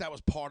think that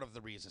was part of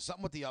the reason.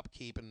 Something with the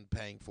upkeep and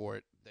paying for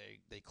it,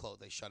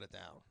 they shut it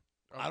down.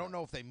 I don't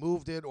know if they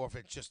moved it or if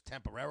it's just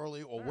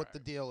temporarily or what the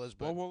deal is,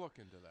 but Well, we'll look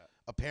into that.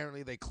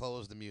 apparently they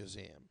closed the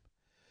museum.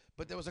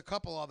 But there was a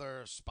couple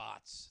other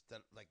spots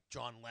that, like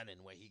John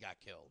Lennon, where he got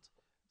killed.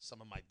 Some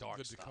of my dark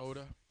The stuff.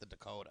 Dakota? The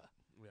Dakota.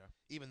 Yeah.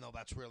 Even though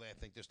that's really, I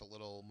think, just a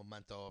little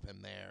memento of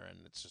him there,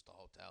 and it's just a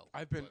hotel.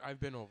 I've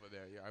been over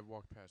there. Yeah, I've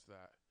walked past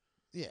that.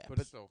 Yeah, But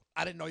but still,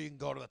 I didn't know you can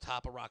go to the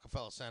top of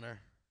Rockefeller Center.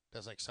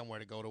 There's like somewhere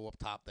to go to up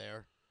top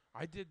there.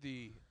 I did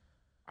the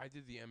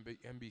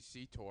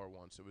NBC tour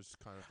once. It was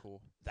kind of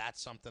cool.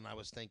 That's something I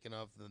was thinking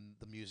of.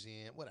 The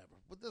museum, whatever.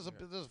 But there's a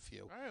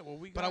few. All right. Well,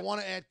 we. But I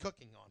want to add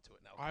cooking onto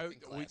it now. Cooking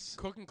class.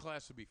 Cooking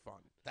class would be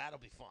fun. That'll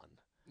be fun.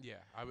 Yeah,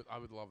 I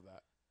would love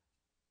that.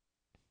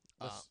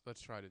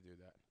 Let's try to do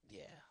that.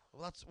 Yeah.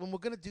 Well, that's when we're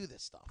gonna do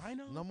this stuff. I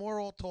know. No more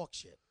all talk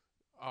shit.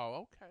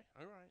 Oh, okay.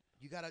 All right.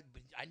 You gotta.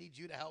 I need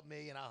you to help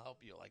me, and I'll help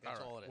you. Like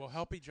that's all it is. We'll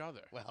help each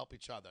other. We'll help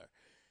each other.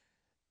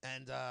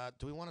 And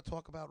do we want to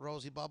talk about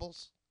Rosie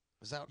Bubbles?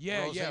 Is that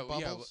Yeah, Rosie yeah,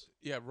 Bubbles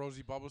yeah.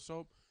 Rosie Bubble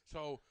Soap.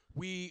 So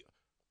we,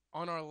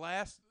 on our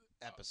last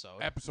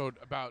episode?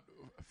 about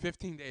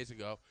 15 days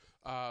ago,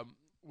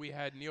 we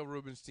had Neil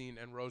Rubenstein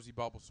and Rosie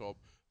Bubble Soap.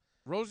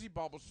 Rosie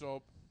Bubble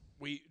Soap,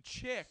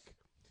 Chick.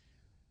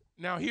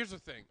 Now here's the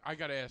thing. I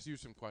got to ask you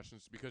some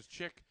questions because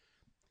Chick.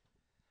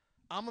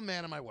 I'm a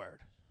man of my word.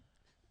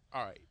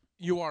 All right,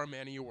 you are a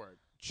man of your word.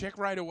 Chick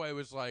right away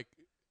was like,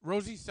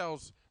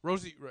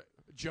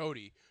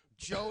 Jody.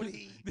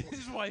 Jody. This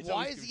is why.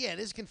 It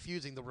is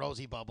confusing, the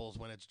Rosie Bubbles,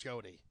 when it's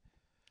Jody.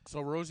 So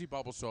Rosie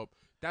Bubble Soap,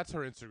 that's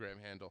her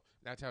Instagram handle.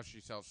 That's how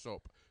she sells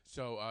soap.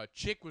 So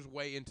Chick was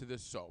way into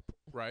this soap,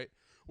 right?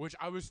 Which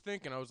I was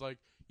thinking, I was like,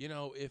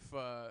 if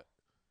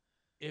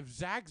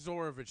Zach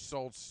Zorovich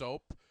sold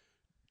soap,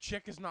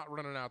 Chick is not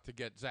running out to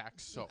get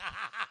Zach's soap.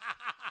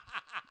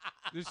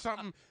 There's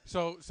something.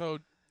 So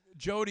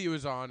Jody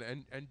was on,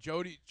 and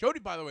Jody,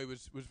 by the way,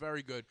 was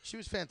very good. She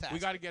was fantastic. We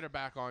got to get her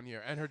back on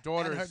here, and her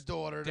daughter's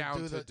daughter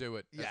down to do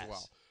it yes. as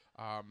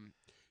well.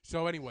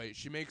 So anyway,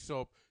 she makes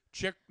soap.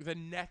 Chick the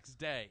next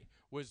day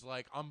was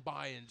like, "I'm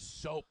buying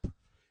soap."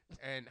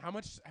 And how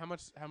much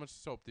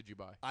soap did you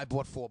buy? I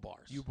bought 4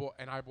 bars. You bought,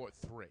 and I bought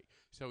 3.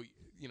 So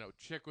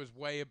Chick was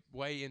way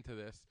into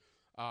this.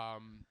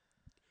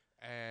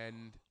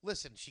 And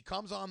listen, she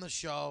comes on the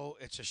show.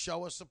 It's a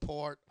show of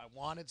support. I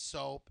wanted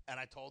soap, and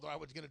I told her I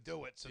was going to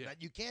do it. So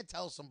that you can't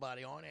tell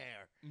somebody on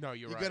air. No,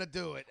 you're right. You're going to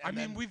do it. I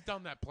mean, we've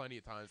done that plenty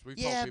of times. We've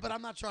yeah, told people, but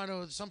I'm not trying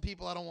to. Some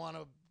people I don't want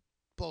to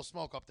blow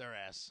smoke up their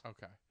ass.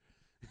 Okay.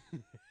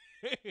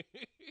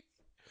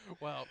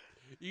 Well,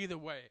 either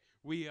way,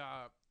 we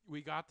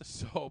got the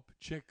soap.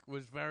 Chick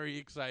was very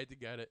excited to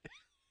get it.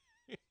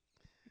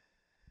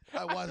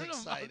 I was don't know,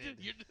 excited.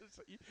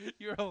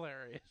 You're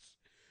hilarious.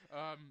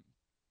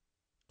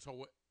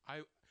 So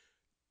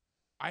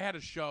I had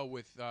a show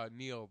with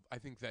Neil. I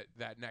think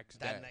that next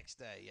day. That next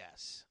day,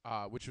 yes.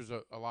 Which was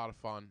a lot of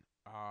fun.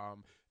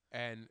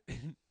 And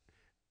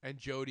and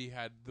Jody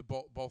had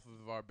both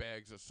of our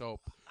bags of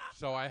soap.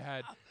 So I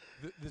had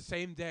the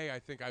same day. I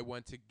think I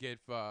went to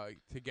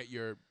get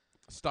your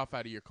stuff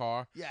out of your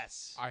car.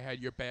 Yes. I had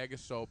your bag of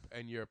soap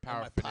and your my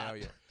pot.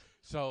 paraphernalia.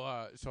 So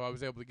I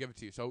was able to give it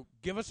to you. So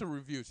give us a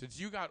review since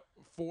you got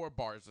 4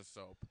 bars of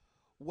soap.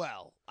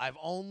 Well, I've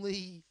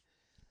only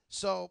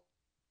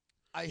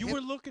You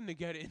were looking to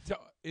get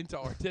into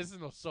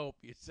artisanal soap.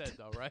 You said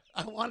though, right?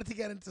 I wanted to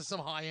get into some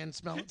high-end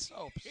smelling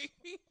soaps.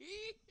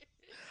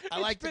 I It's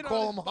like to been on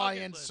call his them bucket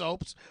high-end list.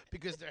 soaps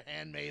because they're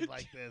handmade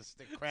like this.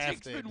 They're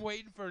Chick's crafted. been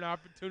waiting for an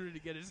opportunity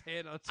to get his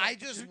hand on something. I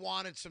just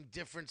wanted some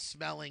different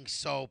smelling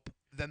soap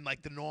than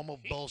like the normal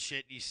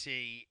bullshit you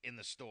see in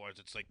the stores.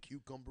 It's like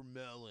cucumber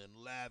melon,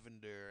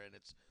 lavender, and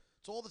it's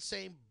all the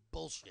same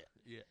bullshit.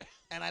 Yeah.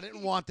 And I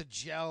didn't want the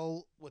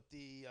gel with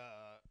the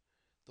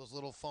those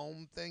little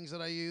foam things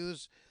that I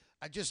use.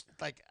 I just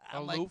like A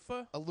I'm like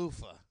loofah? a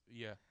loofah.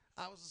 Yeah.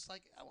 I was just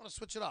like, I want to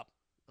switch it up.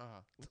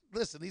 Uh-huh.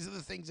 Listen, these are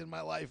the things in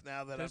my life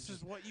now that This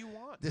is what you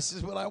want. This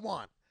is what I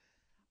want.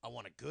 I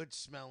want a good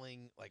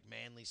smelling, like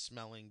manly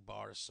smelling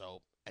bar of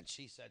soap, and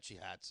she said she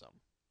had some.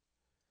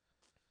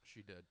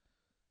 She did.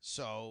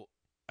 So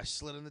I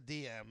slid in the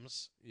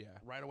DMs Yeah.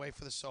 right away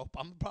for the soap.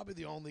 I'm probably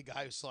the only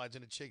guy who slides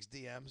into chicks'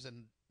 DMs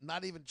and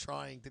not even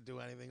trying to do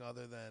anything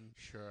other than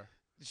Sure.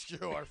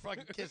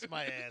 fucking kiss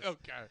my ass.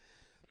 Okay.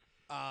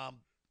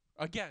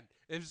 Again,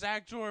 if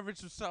Zach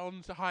Jorovich was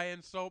selling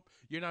high-end soap,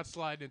 you're not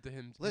sliding into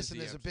him. Listen,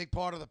 his there's a DMs. big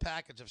part of the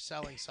package of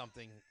selling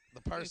something.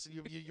 The person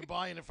you're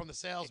buying it from the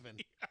salesman.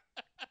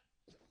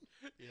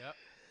 Yep.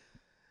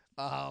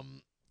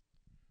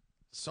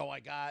 So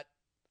I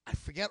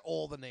forget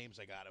all the names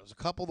I got. It was a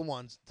couple of the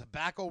ones.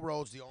 Tobacco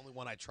Road's the only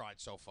one I tried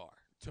so far.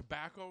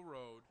 Tobacco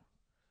Road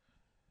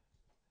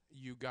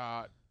You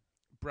got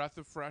Breath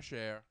of Fresh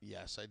Air,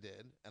 Yes, I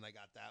did, and I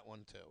got that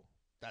one too.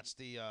 That's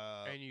the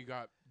and you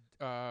got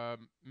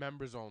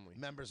Members Only.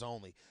 members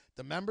only.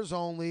 The members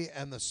only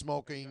and the You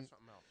smoking, got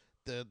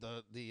something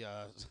else. the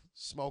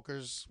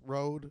smokers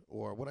road,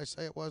 or what I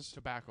say it was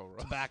Tobacco Road.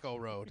 Tobacco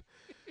Road,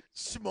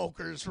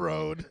 Smokers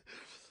Road,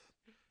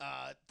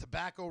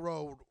 Tobacco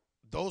Road.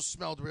 Those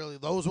smelled really.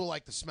 Those were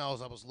like the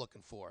smells I was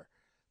looking for.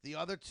 The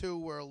other two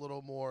were a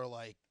little more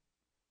like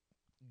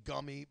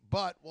gummy,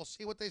 but we'll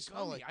see what they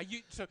smell Gummy.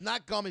 like. So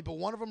Not gummy, but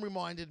one of them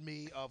reminded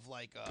me of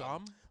like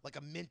gum. like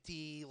a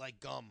minty, like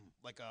gum,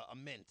 like a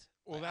mint.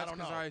 Well, I that's don't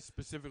know. because I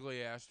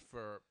specifically asked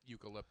for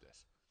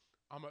eucalyptus.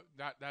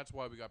 That's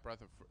why we got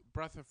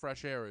Breath of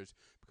Fresh Air is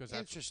because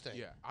that's Interesting.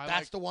 Yeah,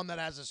 That's the one that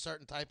has a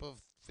certain type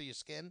of for your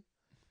skin.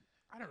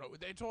 I don't know.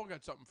 It's all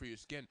got something for your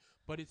skin,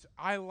 but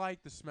I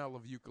like the smell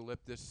of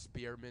eucalyptus,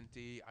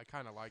 spearminty. I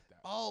kind of like that.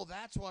 Oh,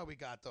 that's why we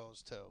got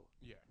those too.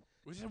 Yeah.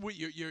 Was it what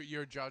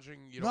you're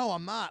judging? You No,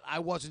 I'm not. I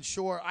wasn't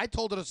sure. I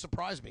told her to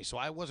surprise me, so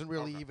I wasn't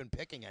really even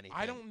picking anything.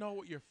 I don't know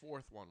what your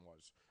fourth one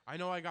was. I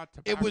know I got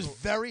tobacco. It was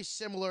very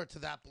similar to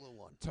that blue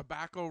one.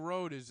 Tobacco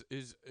Road is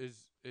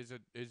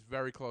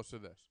very close to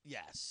this.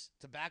 Yes,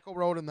 Tobacco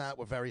Road and that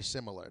were very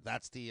similar.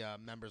 That's the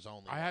members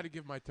only. I had to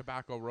give my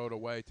Tobacco Road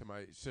away to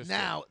my sister.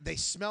 Now they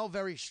smell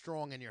very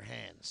strong in your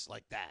hands,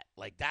 like that.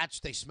 Like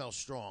they smell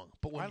strong.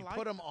 But when I you like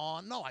put them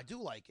on, no, I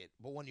do like it.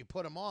 But when you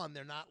put them on,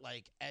 they're not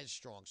like as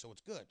strong, so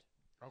it's good.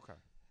 Okay.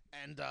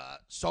 And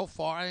so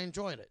far, I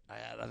enjoyed it. I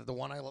had the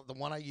one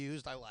I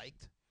used, I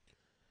liked.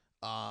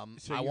 So I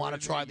you're want in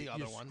to try there, the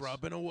other ones.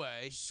 Scrubbing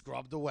away,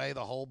 Scrubbed away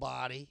the whole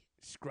body.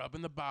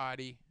 scrubbing the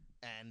body.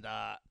 And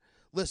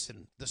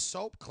listen, the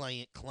soap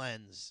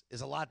cleanse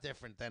is a lot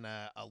different than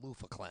a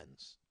loofah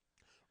cleanse.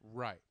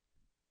 Right.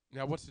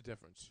 Now, what's the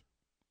difference?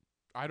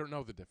 I don't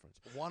know the difference.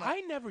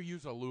 I never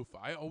use a loofah.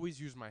 I always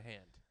use my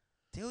hand.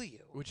 Do you?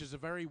 Which is a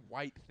very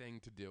white thing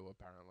to do,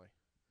 apparently.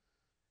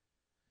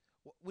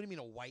 What do you mean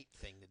a white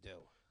thing to do?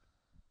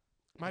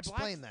 My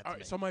Explain that to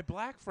me. So my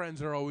black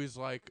friends are always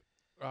like,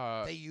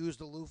 They use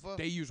the loofah?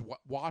 they use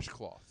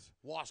washcloths.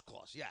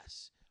 Washcloths,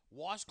 yes.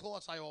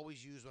 Washcloths I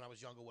always used when I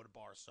was younger with a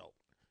bar of soap.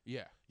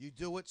 Yeah. You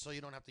do it so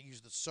you don't have to use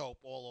the soap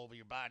all over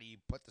your body. You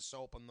put the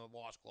soap on the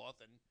washcloth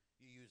and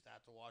you use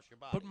that to wash your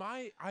body.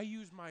 But I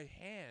use my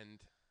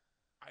hand,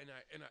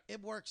 and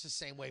it works the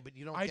same way, but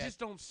you don't I get just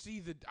don't see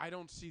the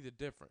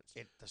difference.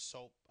 the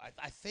soap.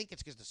 I think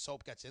it's because the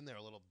soap gets in there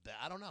a little bit.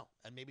 I don't know.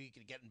 And maybe you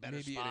can get in better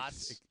Maybe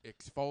spots. it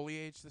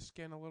exfoliates the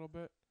skin a little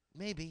bit.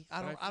 Maybe. But I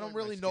I feel don't like my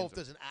really know if skin's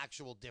there's an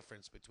actual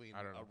difference between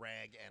I don't know. a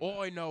rag and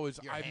All I know is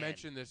your I hand.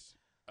 mentioned this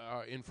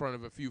in front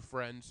of a few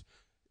friends,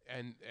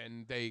 and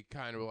they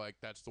kind of were like,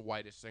 that's the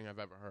whitest thing I've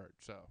ever heard.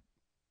 So,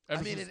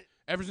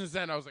 ever since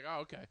then, I was like, oh,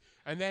 okay.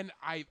 And then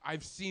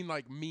I've seen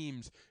like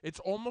memes. It's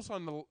almost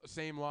on the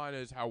same line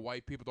as how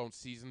white people don't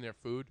season their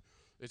food.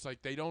 It's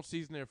like they don't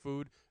season their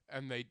food,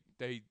 and they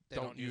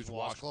don't use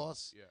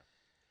washcloths. Yeah,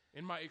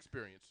 in my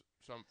experience,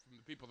 from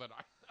the people that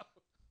I know.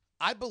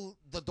 I believe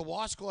the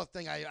washcloth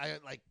thing.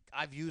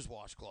 I've used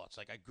washcloths.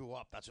 Like I grew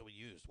up, that's what we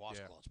used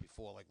washcloths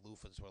before. Like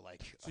loofahs were like.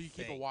 So you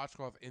keep a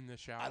washcloth in the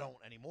shower? I don't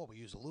anymore. We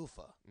use a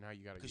loofah. Now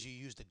you got to because you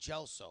use the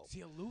gel soap.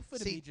 See, a loofah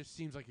to me just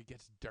seems like it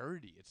gets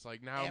dirty. It's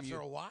like now after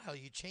a while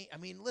you change. I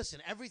mean,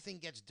 listen, everything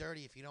gets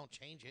dirty if you don't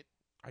change it.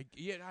 I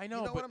know. You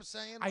know but what I'm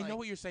saying? I know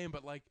what you're saying,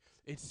 but like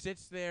it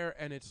sits there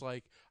and it's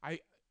like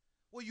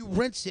Well, you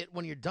rinse it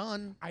when you're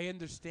done. I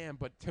understand,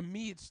 but to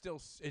me, it's still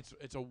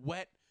it's a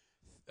wet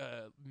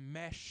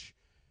mesh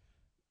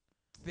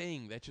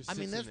thing that just. I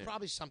mean, there's there.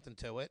 probably something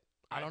to it.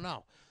 I don't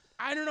know.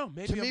 I don't know.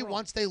 Maybe to me, I'm wrong.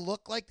 once they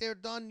look like they're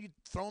done, you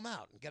throw them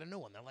out and get a new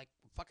one. They're like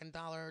fucking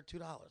 $1 or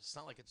 $2. It's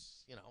not like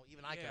it's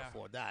even I can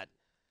afford that.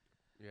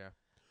 Yeah.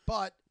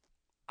 But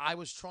I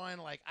was trying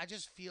to I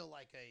just feel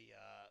like a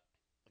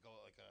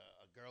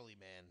girly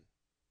man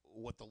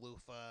with the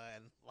loofah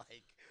and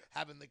like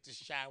having like the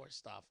shower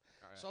stuff.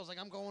 Right. So I was like,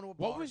 I'm going to a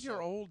bar. What was your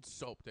soap. old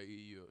soap that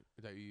you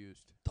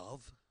used?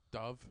 Dove?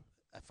 Dove.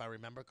 If I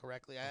remember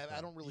correctly, Okay.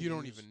 I don't really. You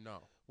don't even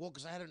know. Well,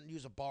 because I hadn't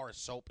used a bar of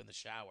soap in the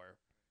shower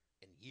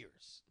in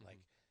years. Mm-hmm. Like,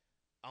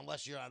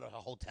 unless you're at a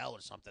hotel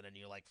or something and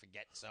you like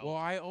forget soap. Well,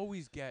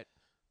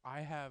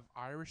 I have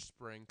Irish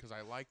Spring because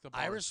I like the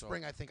bar Irish soap.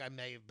 Spring, I think I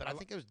may have, but I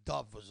think it was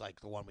Dove was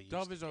like the one we used.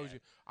 Dove to is always.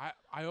 get.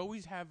 I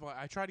always have.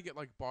 I try to get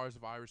like bars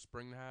of Irish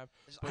Spring to have.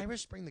 Is but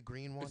Irish Spring the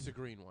green one? It's the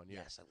green one. Yeah.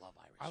 Yes, I love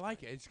Irish. I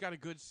like it. It's got a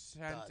good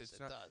scent. It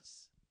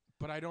does.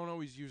 But I don't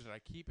always use it. I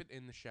keep it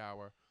in the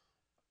shower.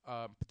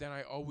 But then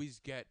I always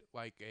get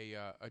like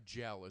a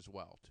gel as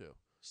well too.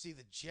 See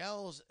the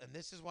gels, and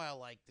this is why I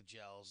like the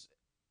gels.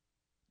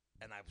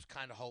 And I was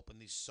kind of hoping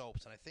these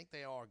soaps, and I think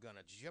they are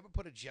gonna. Did you ever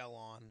put a gel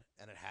on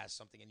and it has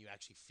something, and you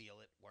actually feel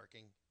it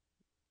working?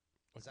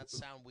 Does that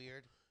sound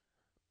weird?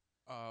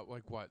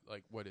 Like what?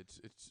 Like what? It's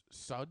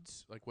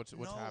suds. Like what's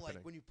happening?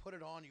 Like when you put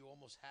it on, you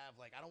almost have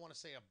like I don't want to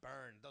say a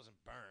burn. It doesn't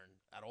burn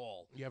at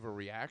all. You have a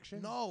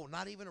reaction? No,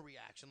 not even a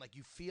reaction. Like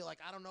you feel like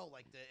I don't know.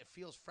 Like it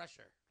feels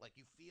fresher. Like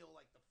you feel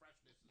like the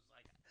freshness is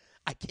like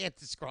I can't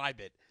describe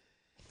it.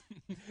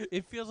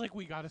 It feels like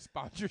we got a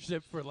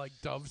sponsorship for like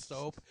Dove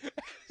soap,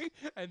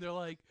 and they're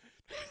like,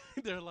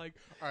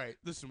 all right,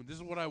 listen, this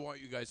is what I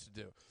want you guys to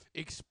do.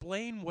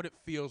 Explain what it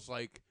feels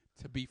like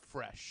to be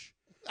fresh.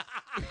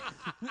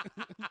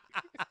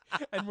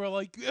 And we're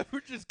like, you ever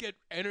just get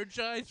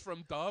energized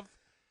from Dove?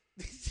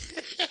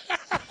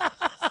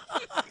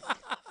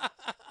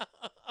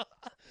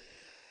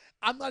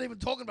 I'm not even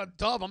talking about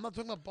Dove. I'm not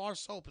talking about bar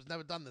soap. It's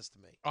never done this to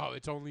me. Oh,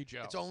 it's only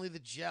gel. It's only the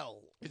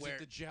gel. Is it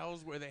the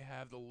gels where they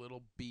have the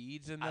little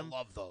beads in them? I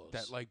love those.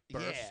 That like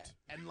burst.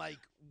 Yeah, and like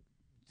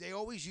they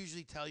always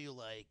usually tell you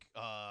like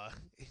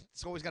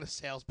it's always got a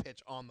sales pitch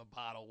on the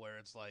bottle where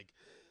it's like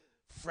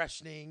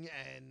freshening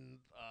and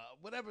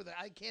whatever that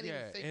I can't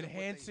even think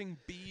enhancing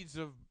beads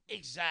of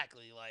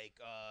exactly like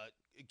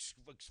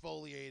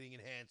exfoliating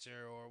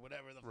enhancer or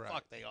whatever the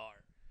fuck they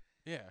are.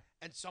 Yeah.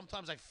 And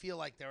sometimes I feel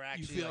like they're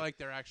actually You feel like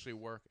they're actually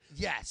working.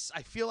 Yes,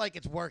 I feel like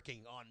it's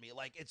working on me.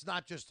 Like it's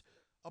not just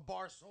a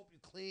bar soap you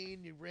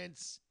clean, you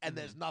rinse, and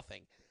there's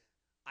nothing.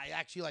 I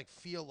actually like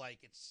feel like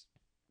it's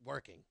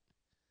working.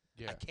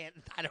 Yeah.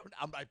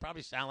 I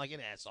probably sound like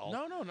an asshole.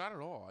 No, not at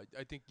all.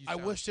 I think you I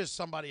sound, wish there's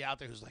somebody out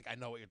there who's like, I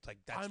know what you're like.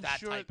 That's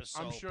type of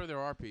soap. I'm sure there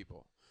are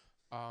people.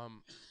 I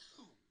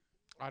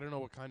don't know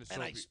what kind of soap.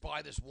 And I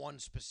buy this one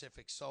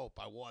specific soap.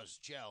 I was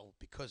gel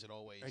because it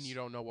always. And you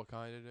don't know what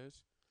kind it is?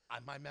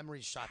 My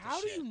memory's shot to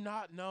How shit. do you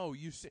not know?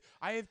 You see,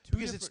 I have two.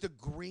 Because it's the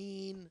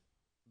green,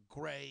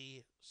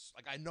 gray.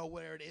 Like I know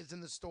where it is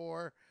in the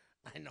store.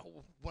 I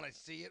know when I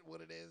see it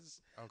what it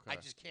is. Okay. I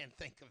just can't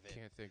think of it.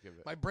 Can't think of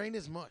it. My brain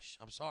is mush.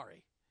 I'm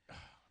sorry.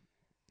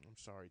 I'm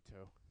sorry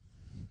too.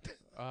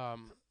 All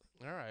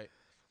right.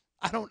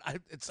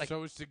 It's like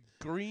so. It's the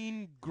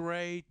green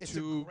gray it's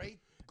tube, a great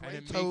and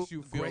it tube, makes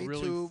you feel gray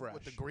really tube fresh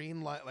with the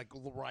green light, like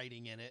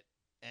writing in it,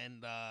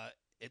 and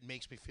it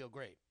makes me feel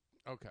great.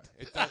 Okay.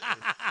 It does,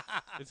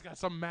 it's got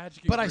some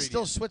magic. But I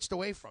still ingredient. switched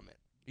away from it.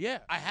 Yeah.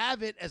 I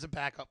have it as a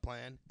backup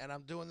plan, and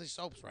I'm doing the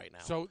soaps right now.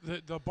 So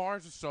the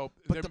bars of soap.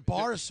 But the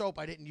bar of soap,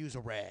 I didn't use a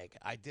rag.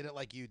 I did it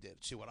like you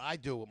did. See, what I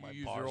do with my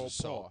use bars your of old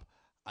soap, paw.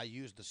 I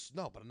use the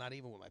no, but not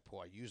even with my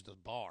paw. I use the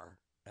bar,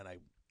 and I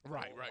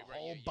Right. the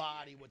whole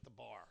body with the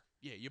bar.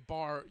 Yeah, you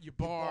bar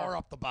Bar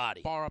up the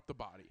body, bar up the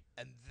body.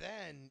 and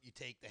then you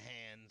take the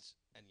hands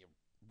and you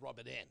rub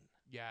it in.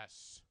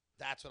 Yes.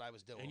 That's what I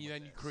was doing. And with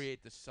then you this.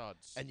 create the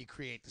suds. and you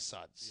create the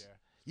suds. Yeah.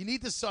 You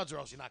need the suds, or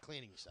else you're not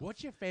cleaning yourself.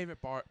 What's your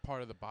favorite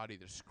part of the body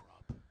to scrub?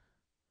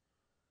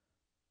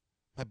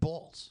 My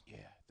balls. Yeah,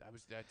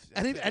 that's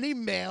Any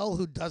male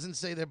who doesn't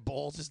say their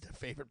balls is their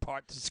favorite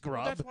part to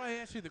scrub. That's why I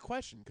asked you the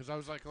question, because I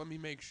was like, let me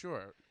make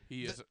sure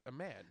he is a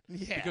man.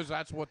 Yeah. Because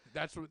that's what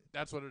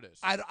it is.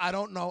 I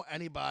don't know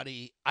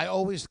anybody. I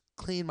always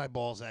clean my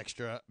balls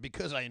extra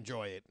because I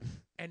enjoy it.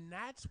 And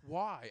that's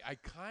why I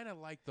kind of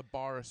like the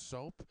bar of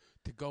soap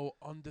to go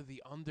under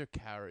the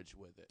undercarriage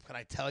with it. Can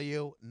I tell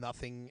you,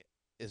 nothing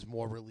is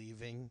more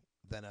relieving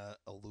than a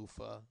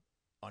loofah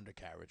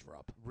undercarriage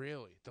rub.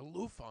 Really, the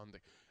loofah under.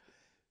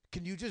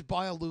 Can you just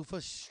buy a loofah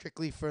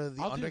strictly for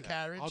the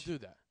undercarriage? I'll do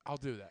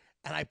that.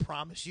 And I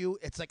promise you,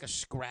 it's like a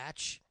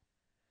scratch,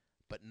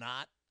 but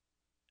not.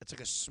 It's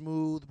like a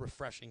smooth,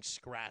 refreshing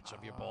scratch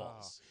of your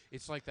balls.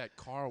 It's like that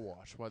car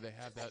wash where they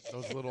have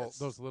those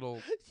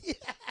little Yeah.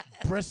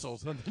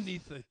 bristles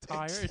underneath the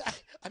tires.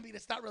 I mean,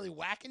 it's not really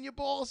whacking your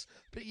balls,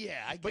 but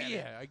yeah, I get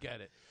it. I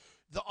get it.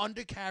 The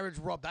undercarriage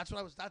rub. That's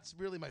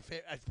really my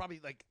favorite. I probably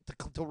like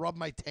to rub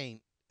my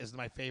taint is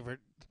my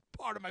favorite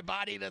part of my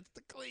body. That's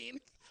to clean.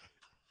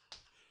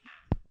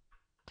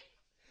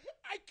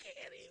 I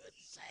can't even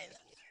say that.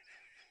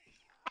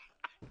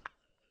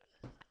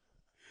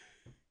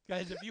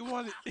 Guys, if you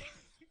want it.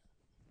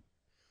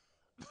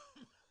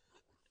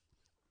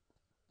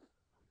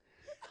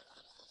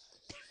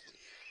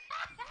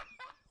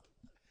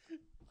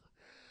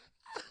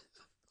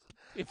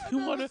 If you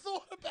I want never to.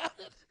 thought about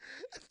it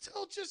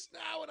until just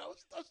now, and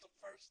that's the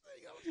first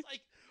thing. I was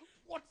like,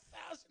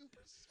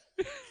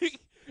 1,000%.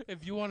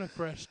 If you want a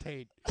fresh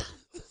taint,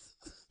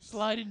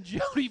 slide in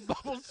Jody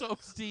Bubble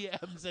Soap's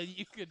DMs and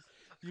you can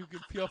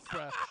feel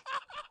fresh.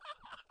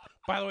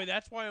 By the way,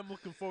 that's why I'm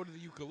looking forward to the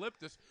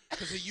eucalyptus,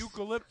 because the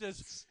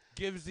eucalyptus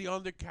gives the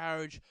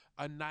undercarriage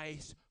a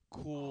nice,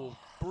 cool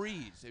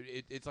breeze.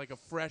 It's like a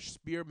fresh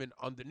spearmint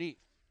underneath,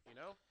 you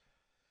know?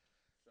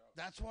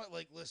 That's why,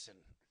 like, listen,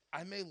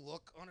 I may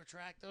look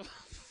unattractive,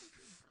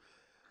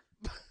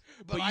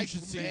 but you I,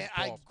 should see man,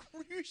 his balls.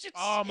 you should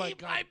Oh see my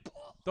God. my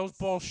balls. Those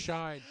balls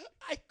shine.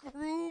 I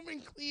groom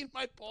and clean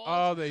my balls.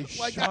 Oh, they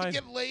like shine. I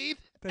get laid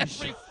They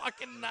every shine.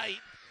 fucking night,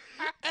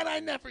 and I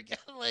never get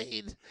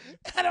laid.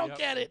 I don't Yep.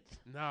 get it.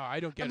 No,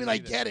 I don't get it. I mean, I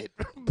either. get it,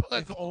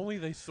 but If only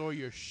they saw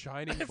your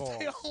shining if balls.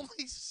 they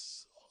only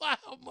saw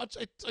how much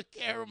I took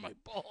care of my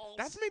balls.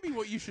 That's maybe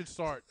what you should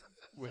start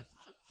with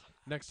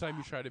next time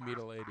you try to meet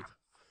a lady.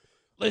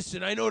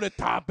 Listen, I know the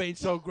top ain't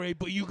so great,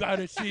 but you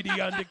gotta see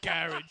the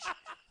undercarriage.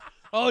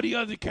 Oh, the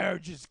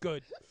undercarriage is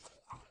good.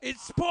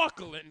 It's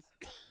sparkling.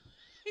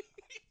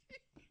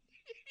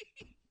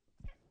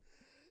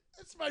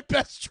 It's my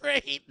best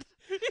trait,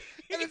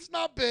 and it's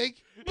not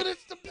big, but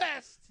it's the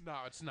best. No,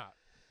 it's not.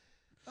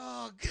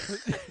 Oh,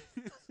 God.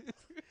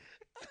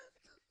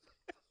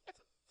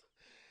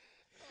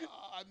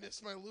 Oh, I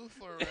missed my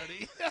loofah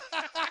already.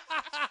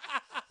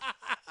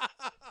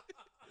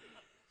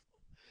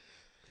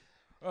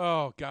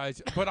 Oh,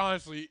 guys, but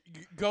honestly,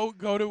 go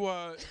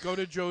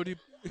to Jody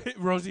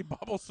Rosie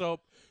Bubble Soap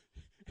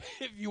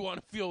if you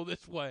want to feel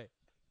this way.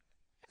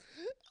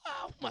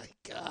 Oh, my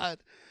God.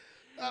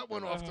 That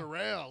went off the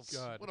rails.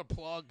 God. What a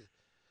plug.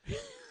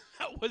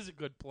 That was a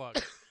good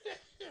plug.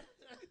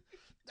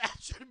 That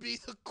should be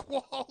the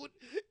quote.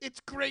 It's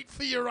great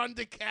for your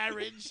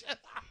undercarriage.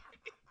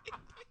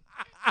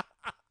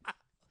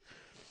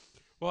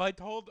 Well, I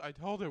told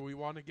her we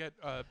want to get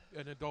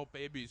an adult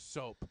baby's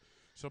soap,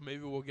 so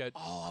maybe we'll get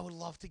Oh, I would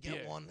love to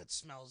get Yeah. one that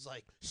smells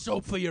like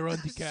soap for your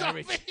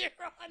undercarriage. Soap for your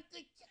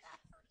undercarriage.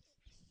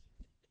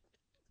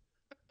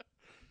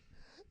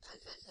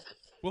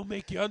 We'll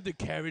make your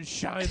undercarriage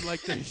shine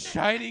like the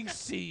shining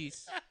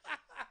seas.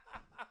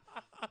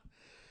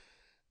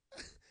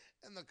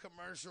 And the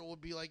commercial would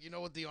be like, you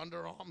know what, the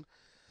underarm,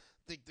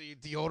 the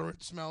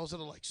deodorant smells that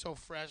are like so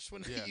fresh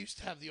when Yeah. they used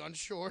to have the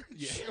Unsure.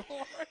 Yeah.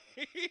 Sure.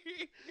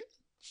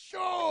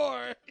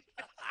 Sure.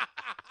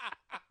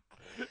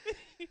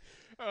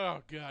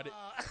 Oh God!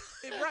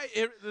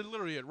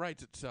 It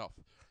writes itself.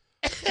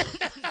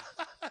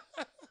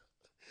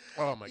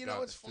 Oh my God! You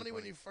know, it's that's too funny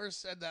when you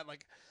first said that.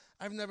 Like,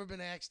 I've never been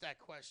asked that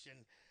question.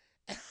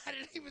 And I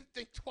didn't even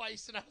think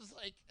twice, and I was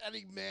like,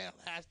 any male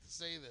has to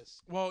say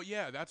this. Well,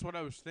 yeah, that's what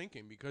I was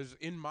thinking because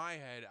in my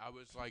head I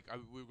was like,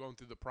 we were going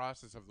through the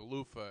process of the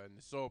loofah and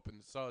the soap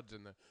and the suds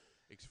and the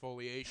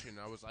exfoliation.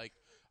 I was like,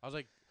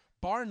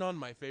 bar none,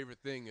 my favorite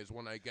thing is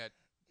when I get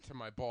to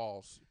my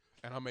balls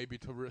and I'm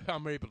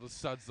able to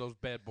suds those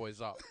bad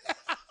boys up.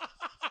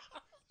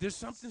 There's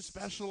something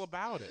special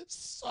about it.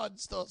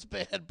 Suds those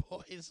bad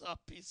boys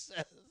up, he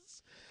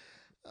says.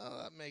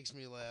 Oh, that makes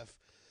me laugh.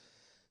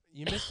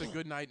 You missed a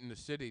good night in the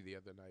city the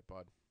other night,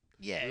 bud.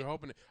 Yeah. We were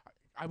hoping.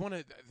 I want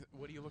to.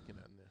 What are you looking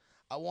at in there?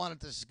 I wanted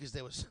this because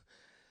there was.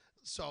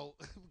 So,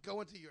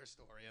 go into your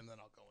story, and then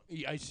I'll go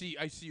into. Yeah, I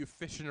see you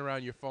fishing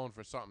around your phone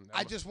for something.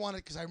 I just wanted,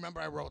 because I remember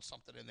I wrote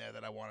something in there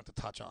that I wanted to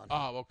touch on.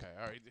 Oh, okay.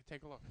 All right.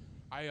 Take a look.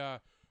 I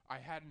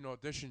had an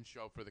audition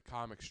show for the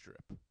comic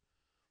strip.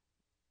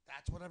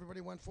 That's what everybody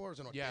went for? It was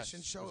an audition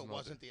Yes, show? it was It an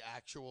wasn't the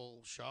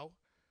actual show?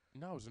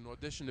 No, it was an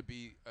audition to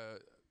be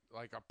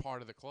like a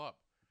part of the club,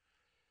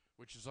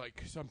 which is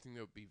like something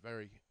that would be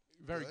very,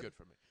 very good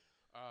for me.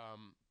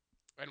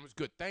 And it was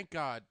good. Thank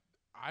God.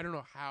 I don't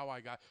know how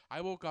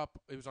I woke up.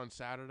 It was on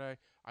Saturday.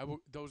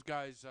 Those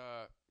guys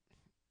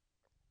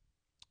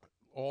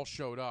all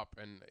showed up,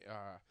 and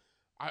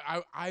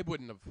I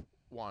wouldn't have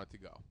wanted to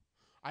go.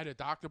 I had a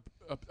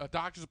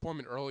doctor's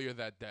appointment earlier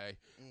that day,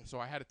 so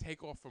I had to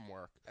take off from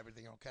work.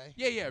 Everything okay?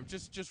 Yeah,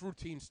 just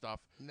routine stuff.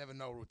 Never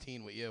know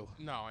routine with you.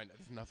 No,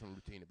 there's nothing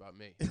routine about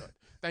me. But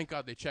thank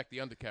God they checked the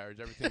undercarriage.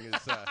 Everything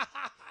is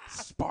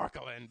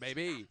sparkling,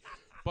 baby.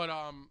 But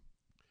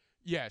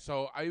yeah.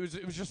 So it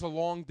was just a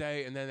long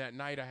day, and then that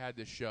night I had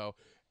this show,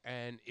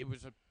 and it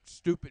was a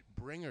stupid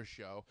bringer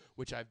show,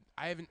 which I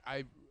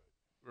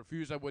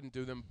refused. I wouldn't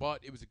do them,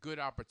 but it was a good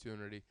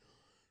opportunity.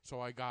 So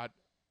I got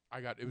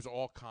it was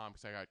all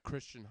comics. I got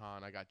Christian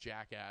Hahn. I got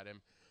Jack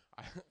Adam.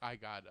 I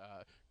got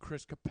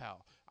Chris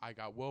Capel. I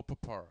got Will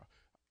Papura.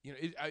 You know,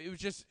 it was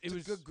just it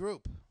was a good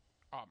group.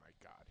 Oh my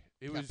God!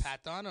 It You was got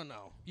Pat Dunn or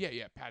no?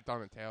 Yeah, Pat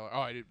Dunn and Taylor.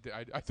 Oh, I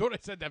thought I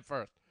said that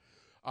first.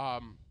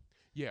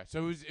 Yeah.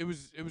 So it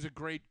was a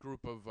great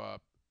group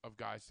of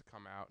guys to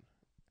come out,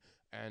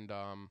 and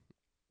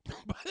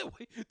by the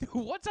way, dude,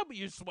 what's up with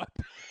your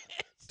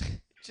sweatpants?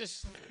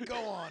 Just go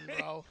on,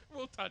 bro.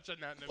 We'll touch on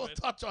that in a We'll minute.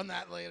 touch on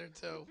that later,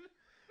 too.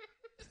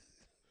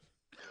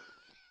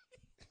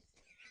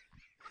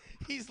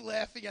 He's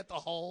laughing at the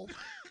hole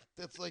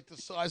that's like the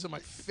size of my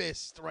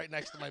fist right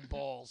next to my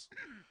balls.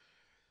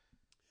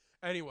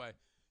 Anyway,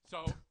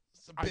 so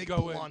It's a big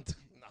go in. blunt.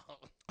 No.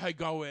 I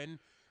go in,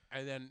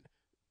 and then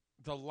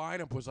the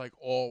lineup was like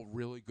all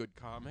really good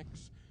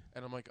comics,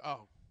 and I'm like,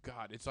 oh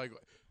God, it's like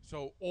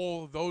so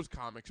all of those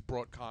comics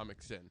brought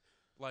comics in,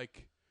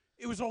 like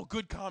it was all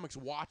good comics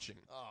watching.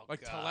 Oh,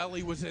 like God.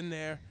 Taleli was in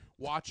there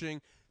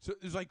watching, so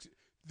it was like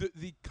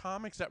the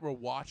comics that were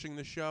watching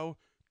the show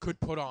could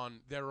put on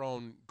their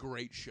own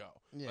great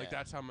show. Yeah. Like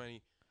that's how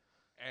many,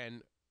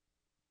 and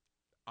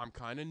I'm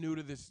kind of new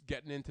to this,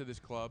 getting into this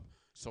club,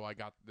 so I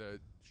got the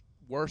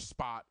worst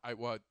spot. It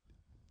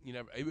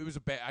was a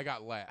bad. I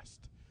got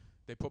last.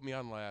 They put me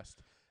on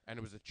last, and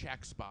it was a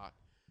check spot,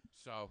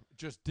 so it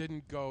just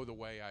didn't go the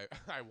way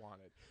I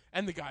wanted.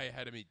 And the guy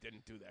ahead of me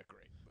didn't do that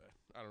great, but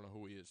I don't know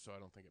who he is, so I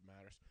don't think it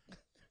matters.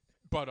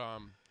 But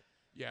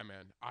yeah,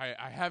 man,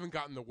 I haven't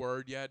gotten the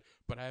word yet,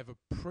 but I have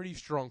a pretty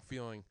strong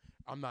feeling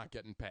I'm not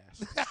getting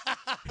past.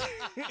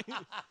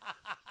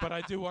 But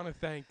I do want to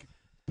thank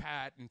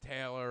Pat and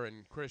Taylor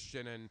and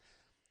Christian and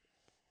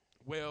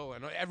Will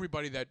and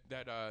everybody that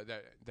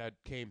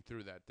came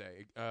through that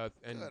day.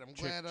 And Good, I'm Chick,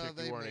 glad, Chick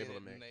they you weren't made able it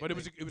to make. and they But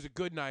it was a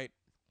good night.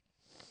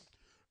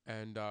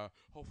 and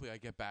hopefully I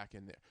get back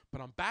in there.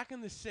 But I'm back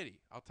in the city.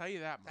 I'll tell you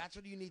that much. That's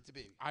what you need to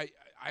be. I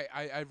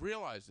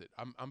realized it.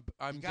 I'm You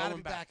gotta going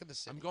be back in the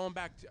city. I'm going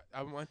back.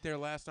 I went there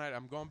last night.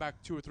 I'm going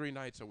back 2 or 3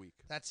 nights a week.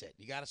 That's it.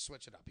 You got to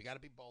switch it up. You got to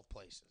be both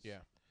places. Yeah.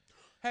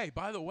 Hey,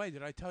 by the way,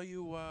 did I tell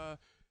you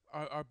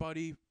our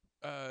buddy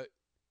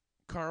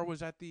Kerr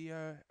was at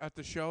the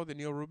show, the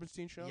Neil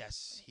Rubenstein show?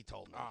 Yes, he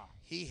told me. Ah.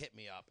 He hit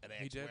me up and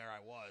He asked did? where I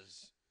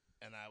was,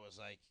 and I was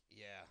like,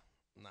 "Yeah,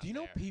 I'm not Do you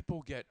know there."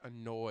 people get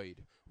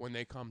annoyed when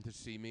they come to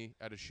see me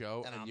at a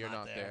show And and I'm you're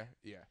not not there. there?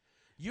 Yeah.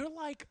 You're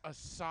like a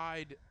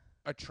side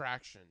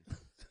attraction.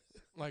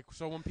 Like,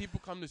 so when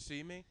people come to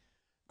see me,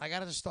 I got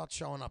to just start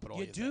showing up at all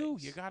you your do.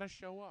 things. You got to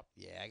show up.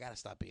 Yeah, I got to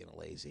stop being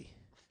lazy.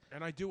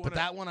 And I do want But to.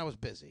 that one I was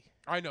busy.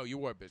 I know you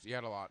were busy. You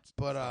had a lot.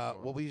 But stuff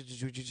going. what were you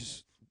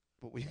just?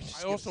 What were you just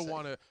I gonna also say?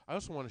 want to. I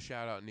also want to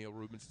shout out Neil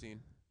Rubenstein.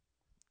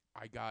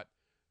 I got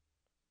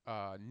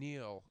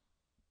Neil.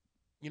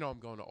 You know, I'm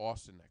going to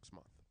Austin next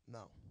month.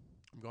 No.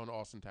 I'm going to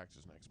Austin,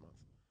 Texas next month.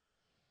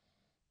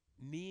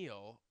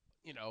 Neil,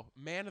 you know,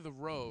 man of the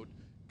road,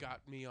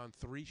 got me on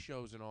 3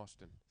 shows in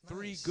Austin.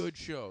 3 Nice. good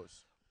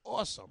shows.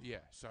 Awesome. Yeah,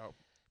 so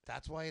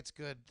That's why it's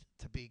good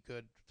to be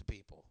good to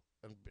people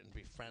and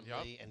be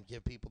friendly and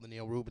give people the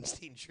Neil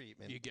Rubenstein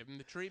treatment. you give him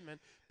the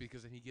treatment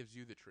because then he gives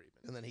you the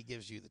treatment. And then he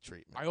gives you the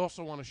treatment. I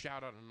also want to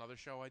shout out another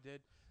show I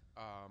did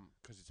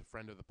because it's a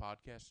friend of the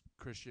podcast,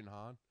 Christian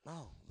Hahn.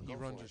 Oh, He go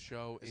runs for a it.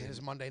 show. Is it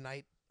his Monday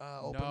night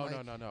open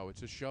mic? No.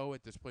 It's a show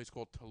at this place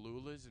called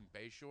Tallulah's in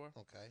Bayshore.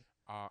 Okay.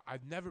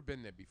 I've never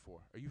been there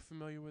before. Are you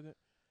familiar with it?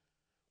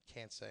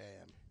 Can't say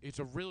I am. It's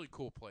a really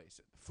cool place.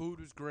 The food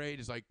was great.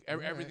 It's like All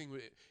right. everything.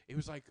 It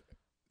was like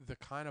the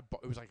kind of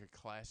it was like a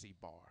classy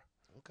bar,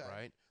 Okay.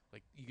 right?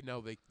 Like you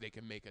know they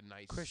can make a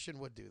nice Christian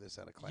would do this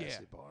at a classy yeah,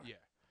 bar. Yeah,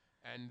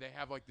 and they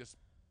have like this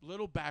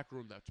little back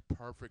room that's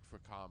perfect for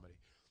comedy,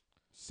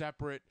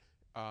 separate.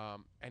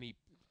 And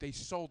they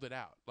sold it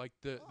out. Like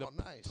the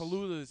nice.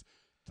 Tallulah's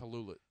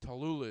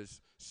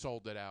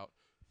sold it out.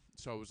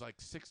 So it was like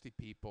 60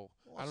 people.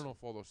 I don't know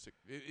if all those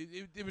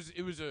it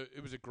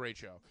was a great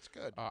show. It's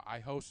good. I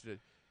hosted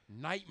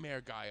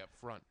Nightmare Guy up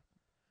front.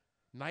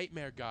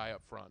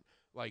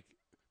 Like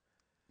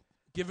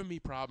giving me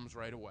problems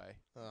right away.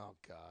 Oh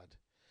God,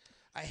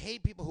 I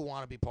hate people who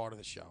want to be part of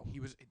the show.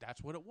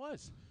 That's what it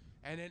was.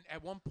 And then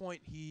at one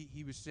point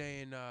he was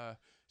saying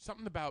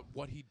something about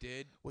what he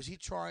did. Was he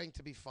trying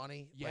to be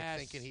funny? Yes.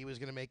 Like thinking he was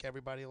going to make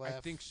everybody laugh?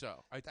 I think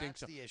so.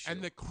 That's the issue.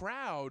 And the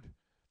crowd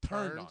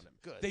turned on him.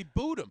 Good. They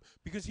booed him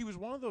because he was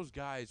one of those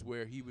guys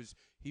where he was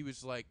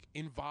like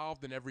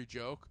involved in every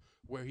joke,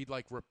 where he'd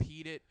like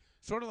repeat it,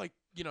 sort of like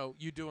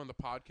you do on the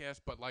podcast,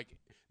 but like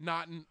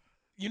not in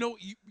you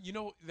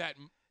know that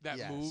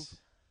Yes. move.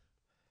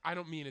 I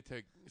don't mean it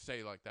to say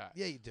it like that.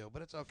 Yeah, you do,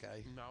 but it's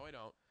okay. No, I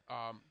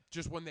don't.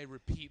 Just when they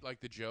repeat like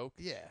the joke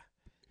Yeah.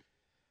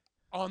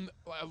 on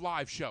a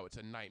live show, it's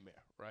a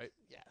nightmare, right?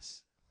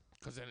 Yes.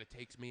 Because then it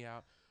takes me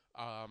out.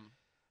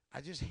 I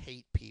just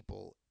hate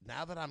people.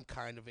 Now that I'm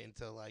kind of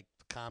into like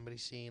the comedy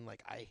scene,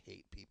 like I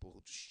hate people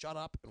who just shut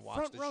up and watch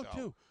Front the row show.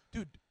 too,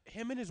 dude.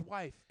 Him and his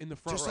wife in the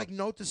front Just row. like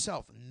note to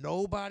self,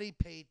 nobody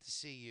paid to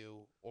see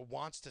you or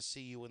wants to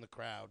see you in the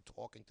crowd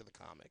talking to the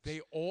comics.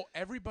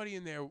 Everybody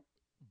in there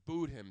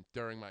booed him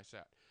during my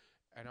set,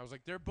 and I was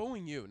like, they're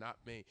booing you, not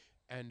me.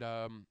 And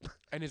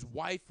his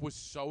wife was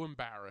so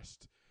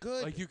embarrassed.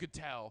 Good. Like you could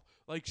tell.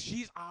 Like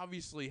she's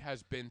obviously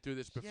has been through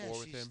this before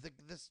with him.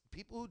 This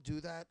people who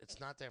do that, it's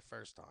not their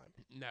first time.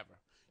 Never.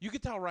 You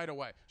could tell right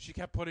away. She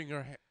kept putting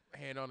her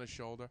hand on his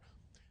shoulder.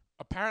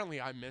 Apparently,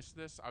 I missed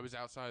this. I was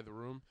outside of the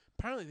room.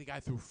 Apparently, the guy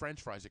threw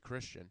French fries at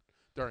Christian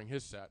during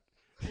his set,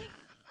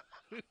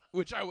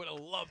 which I would have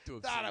loved to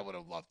have That seen. I would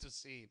have loved to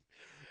see.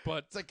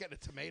 But It's like getting a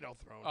tomato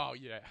thrown. oh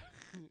yeah,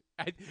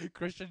 and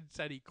Christian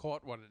said he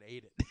caught one and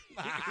ate it.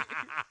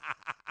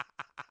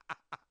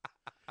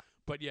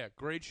 But yeah,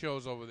 great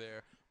shows over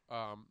there.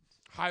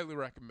 Highly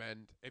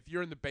recommend. If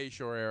you're in the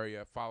Bayshore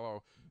area,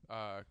 follow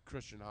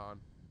Christian Hahn,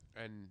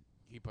 and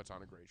he puts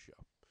on a great show.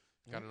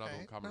 Got another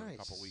one coming in a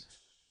couple nice. weeks.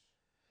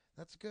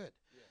 That's good.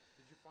 Yeah.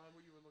 Did you find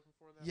what you were looking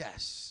for there?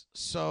 Yes.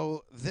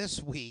 So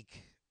this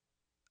week,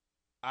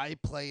 I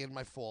play in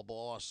my fall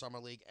ball. Our summer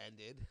league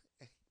ended,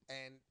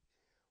 and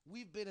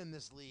we've been in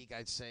this league,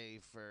 I'd say,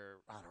 for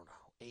I don't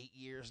know, 8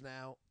 years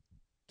now,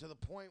 to the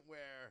point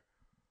where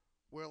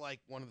we're like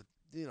one of the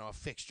a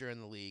fixture in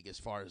the league as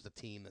far as the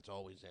team that's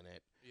always in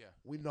it. Yeah.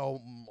 We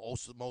know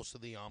most of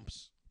the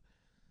umps,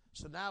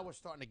 so now we're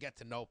starting to get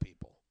to know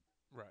people.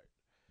 Right.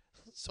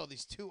 So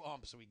these 2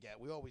 umps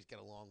we always get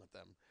along with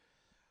them.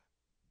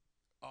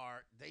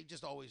 They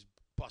just always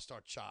bust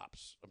our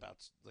chops about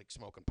like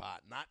smoking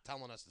pot, not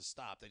telling us to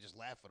stop. They just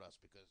laugh at us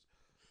because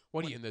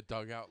What are you in the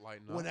dugout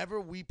lighting up? whenever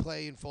we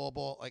play in full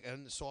ball, like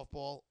in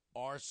softball,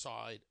 our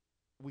side,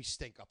 we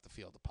stink up the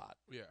field of pot.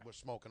 Yeah. We're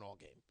smoking all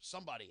game.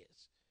 Somebody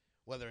is.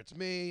 Whether it's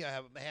me, I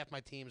have half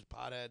my team's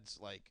potheads.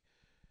 Like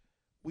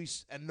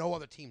and no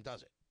other team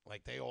does it.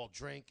 Like they all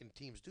drink and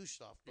teams do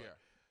stuff, but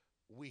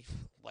we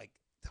like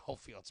the whole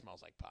field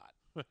smells like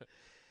pot.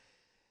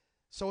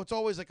 So it's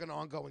always like an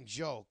ongoing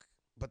joke.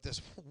 But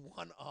this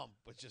one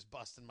was just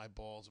busting my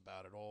balls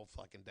about it all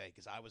fucking day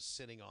because I was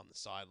sitting on the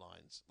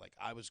sidelines, like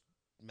I was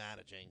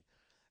managing,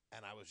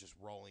 and I was just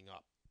rolling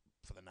up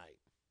for the night.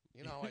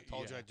 You know, I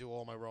told you I do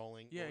all my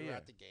rolling. Yeah, we were yeah.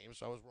 at the game,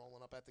 so I was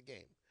rolling up at the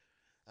game,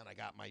 and I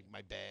got my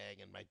bag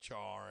and my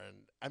char, and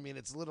I mean,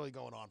 it's literally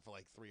going on for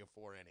like 3 or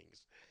 4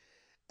 innings.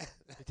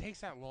 It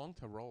takes that long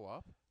to roll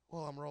up?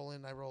 Well,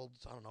 I rolled,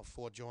 I don't know,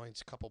 4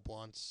 joints, a couple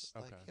blunts.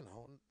 Okay. Like, you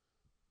know,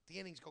 the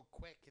innings go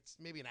quick. It's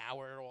maybe an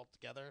hour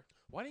altogether.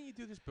 Why didn't you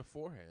do this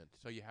beforehand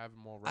so you have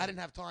them all ready? I didn't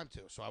have time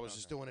to, so I was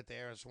just Okay. doing it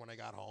there. So when I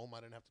got home, I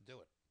didn't have to do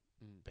it,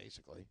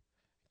 basically.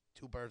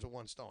 2 birds with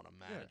 1 stone. I'm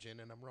managing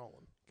and I'm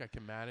rolling. I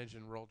can manage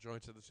and roll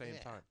joints at the same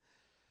Yeah. time.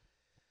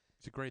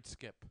 It's a great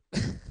skip.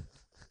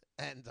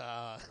 And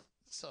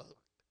so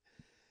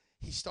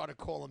he started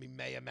calling me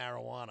Mayor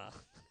Marijuana.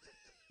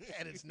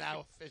 And it's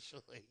now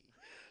officially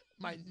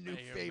my new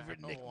Mayor favorite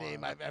nickname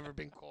Marijuana. I've ever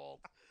been called.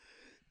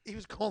 He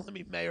was calling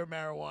me Mayor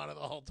Marijuana the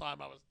whole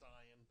time I was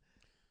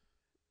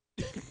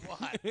dying.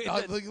 What?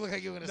 No, look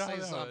like you were going to say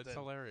It's something.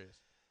 hilarious.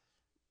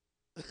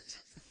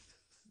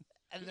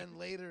 And then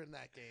later in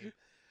that game,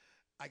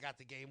 I got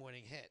the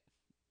game-winning hit.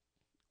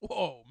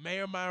 Whoa,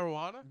 Mayor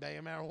Marijuana?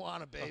 Mayor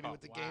Marijuana, baby, Oh,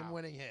 with the wow.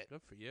 game-winning hit.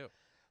 Good for you.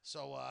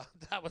 So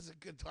that was a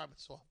good time at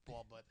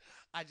softball, but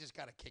I just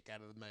got a kick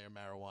out of the Mayor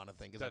Marijuana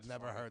thing because I've That's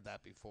never funny. heard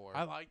that before.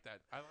 I like that.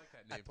 I like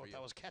that I name for thought you.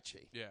 that was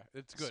catchy. Yeah,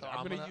 it's good. So I'm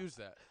I'm going to gonna- use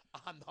that.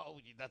 I'm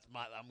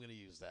going to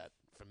use that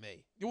for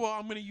me. Well,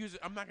 I'm going to use it.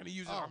 I'm not going to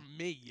use it Oh. on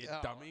me, you Oh,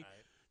 dummy. all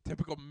right.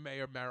 Typical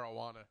Mayor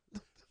Marijuana.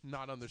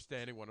 Not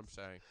understanding what I'm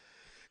saying.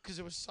 Because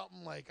it was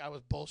something like I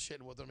was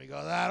bullshitting with him. He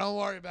goes, don't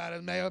worry about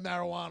it. Mayor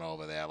Marijuana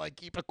over there. Like,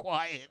 keep it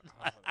quiet.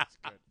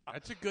 Oh,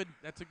 that's good.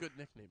 That's a good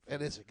nickname. For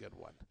It you. is a good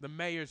one. The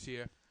mayor's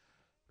here.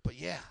 But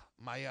yeah,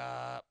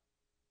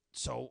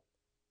 so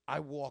I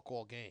walk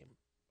all game.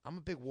 I'm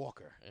a big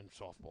walker in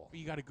softball.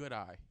 You got a good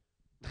eye.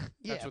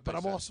 Yeah, what but they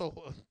I'm say.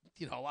 also,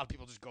 a lot of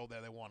people just go there.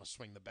 They want to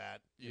swing the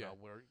bat. You Yeah. know,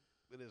 where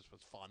it is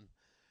what's fun.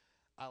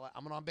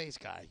 I'm an on base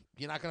guy.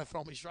 You're not gonna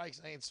throw me strikes.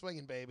 I ain't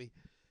swinging, baby.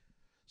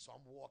 So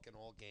I'm walking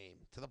all game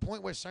to the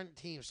point where certain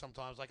teams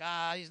sometimes like,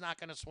 he's not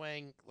gonna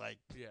swing. Like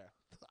Yeah.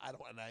 I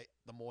don't. And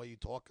the more you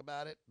talk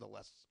about it, the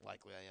less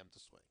likely I am to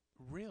swing.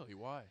 Really?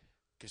 Why?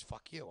 Because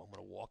fuck you, I'm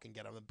gonna walk and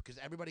get on them. Because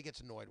everybody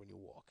gets annoyed when you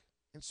walk.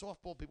 In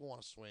softball, people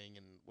want to swing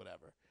and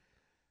whatever.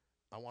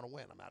 I want to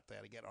win. I'm out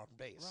there to get on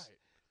base.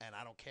 Right. And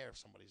I don't care if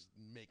somebody's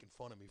making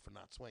fun of me for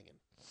not swinging.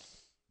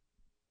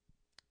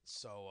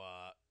 So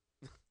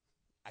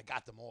I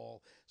got them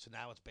all. So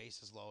now it's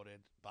bases loaded,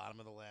 bottom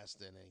of the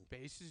last inning,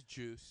 Base is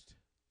juiced.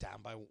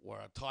 down by we're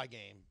a tie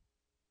game,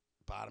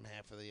 bottom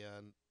half of the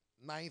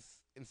ninth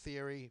in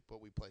theory,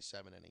 but we play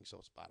 7 innings, so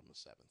it's bottom of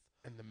the 7th.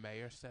 And the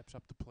mayor steps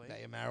up to plate.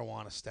 Mayor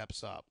Marijuana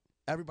steps up.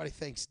 Everybody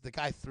thinks the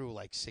guy threw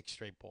like 6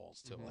 straight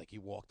balls too. Mhm. Like he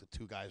walked the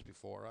 2 guys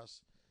before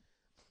us.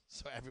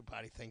 So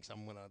everybody thinks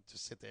I'm gonna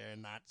just sit there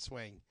and not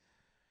swing.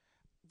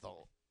 The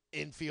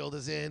infield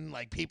is in.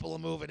 Like people are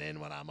moving in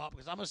when I'm up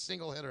because I'm a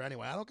single hitter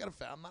anyway. I don't get a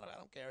foul. I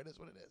don't care. It is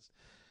what it is.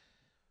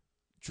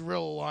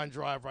 Drill a line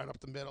drive right up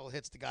the middle.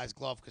 Hits the guy's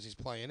glove because he's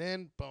playing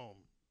in. Boom.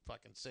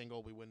 Fucking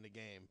single. We win the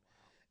game.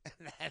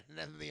 And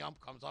then the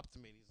ump comes up to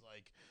me and he's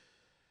like,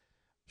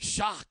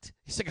 shocked.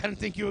 He's like, I didn't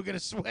think you were going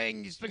to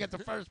swing. You swing at the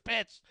first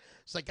pitch.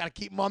 It's like, got to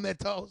keep them on their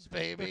toes,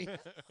 baby.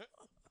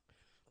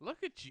 Look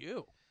at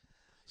you.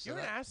 So You're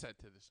an that- asset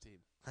to this team.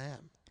 I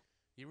am.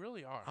 You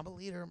really are. I'm a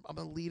leader. I'm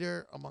a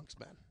leader amongst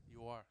men.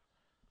 You are.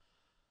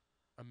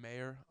 A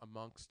mayor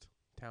amongst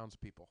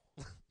townspeople.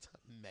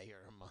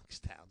 Mayor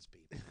amongst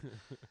townspeople.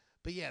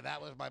 But yeah,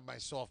 that was my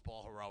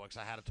softball heroics.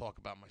 I had to talk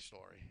about my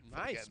story. for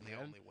Nice, getting the man.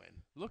 only win.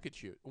 Look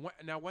at you.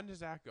 Now, when does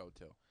that go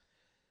to?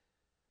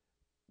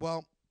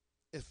 Well,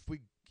 if we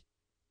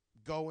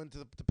go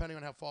into depending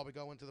on how far we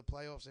go into the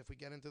playoffs, if we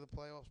get into the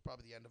playoffs,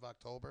 probably the end of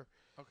October.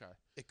 Okay.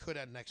 It could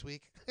end next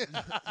week.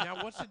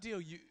 Now, what's the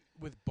deal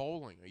with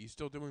bowling? Are you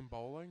still doing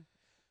bowling?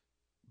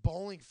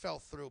 Bowling fell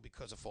through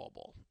because of fall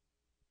ball.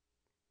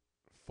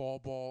 Fall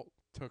ball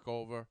took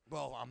over.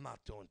 Well, I'm not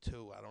doing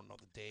 2. I don't know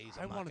the days.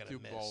 I I'm not wanna gonna do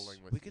miss.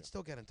 bowling with we you. could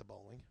still get into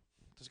bowling.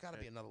 There's got to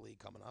be Okay. another league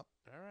coming up.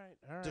 All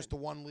right. Just the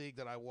one league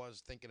that I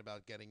was thinking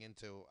about getting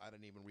into. I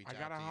didn't even reach I out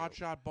got a to hot you.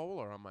 shot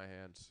bowler on my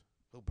hands.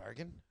 Who,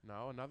 Bergen?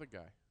 No, another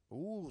guy.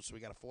 Ooh, so we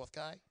got a 4th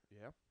guy?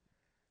 Yeah. All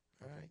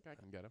I right. think I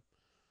can get him.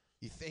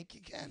 You think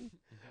you can?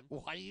 Mm-hmm.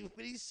 Why you? What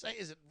do you say?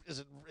 Is it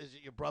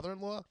your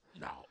brother-in-law?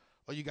 No.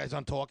 Are you guys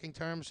on talking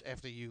terms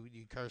after you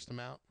cursed him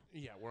out?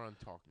 Yeah, we're on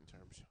talking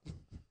terms.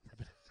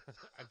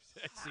 I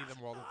see them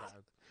all the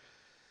time.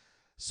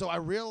 So I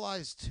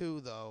realized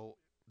too, though,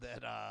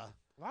 that A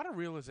lot of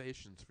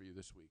realizations for you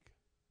this week.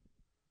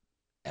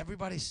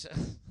 everybody said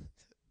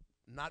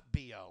not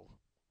bo,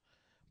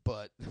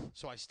 but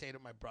so I stayed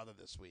with my brother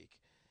this week.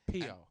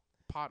 P.O.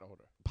 Pot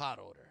odor. Pot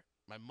odor.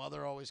 My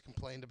mother always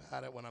complained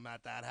about it when I'm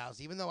at that house,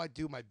 even though I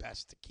do my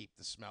best to keep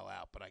the smell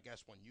out. But I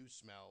guess when you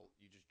smell,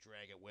 you just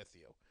drag it with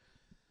you.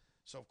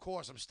 So, of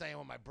course, I'm staying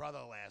with my brother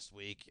last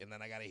week, and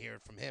then I got to hear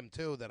it from him,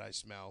 too, that I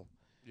smell.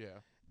 Yeah.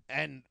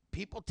 And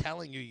people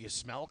telling you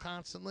smell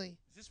constantly.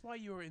 Is this why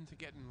you were into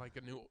getting like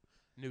a new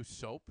new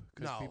soap?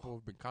 Because No. people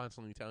have been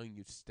constantly telling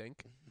you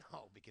stink.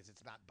 No, because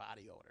it's not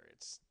body odor.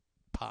 It's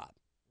pot.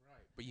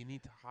 Right. But you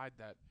need to hide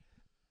that.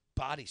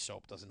 Body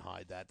soap doesn't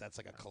hide that. That's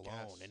like a I cologne,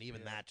 guess, and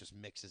even yeah. that just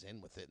mixes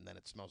in with it, and then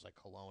it smells like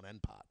cologne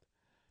and pot.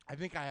 I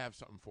think I have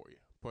something for you,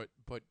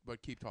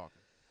 but keep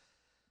talking.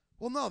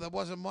 Well, no, that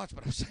wasn't much,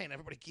 but I'm saying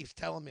everybody keeps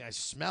telling me I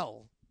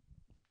smell,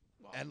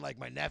 Well, and like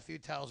my nephew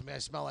tells me I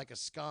smell like a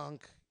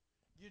skunk,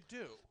 you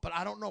do. but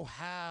I don't know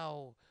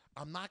how.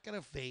 I'm not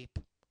gonna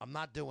vape. I'm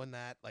not doing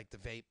that, like the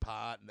vape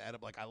pot and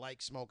edible. Like I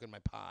like smoking my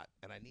pot,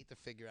 and I need to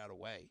figure out a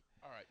way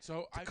All right.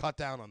 So to cut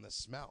down on the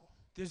smell.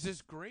 there's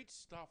this great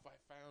stuff I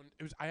found.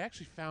 I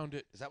actually found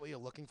it. Is that what you're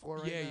looking for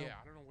right Yeah, now? yeah.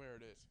 I don't know where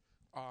it is.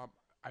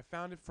 I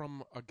found it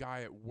from a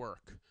guy at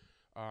work.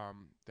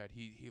 That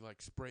he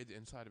like sprayed the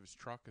inside of his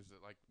truck because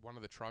like one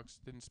of the trucks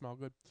didn't smell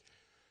good.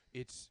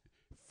 It's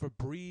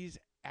Febreze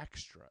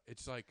Extra.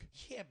 It's like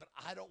Yeah, but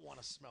I don't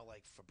want to smell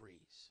like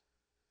Febreze.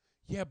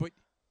 yeah, but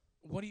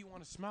what do you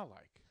want to smell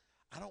like?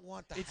 I don't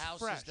want the It's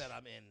houses fresh. that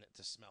I'm in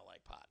to smell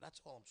like pot. That's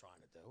all I'm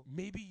trying to do.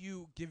 Maybe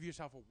you give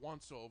yourself a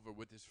once over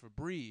with this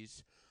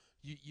Febreze.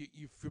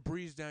 You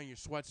Febreze down your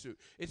sweatsuit.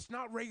 It's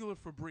not regular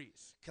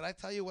Febreze. Can I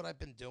tell you what I've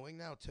been doing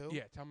now too?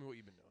 Yeah, tell me what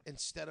you've been doing.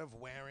 Instead of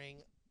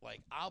wearing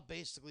like I'll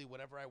basically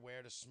whatever I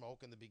wear to smoke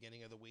in the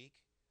beginning of the week,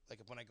 like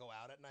if when I go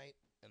out at night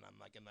and I'm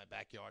like in my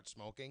backyard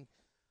smoking,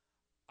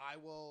 I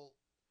will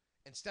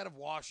instead of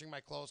washing my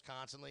clothes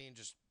constantly and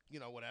just,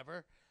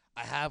 whatever,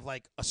 I have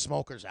like a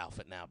smoker's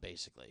outfit now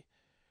basically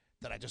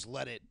that I just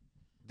let it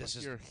this Like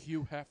is your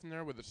Hugh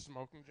Hefner with a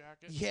smoking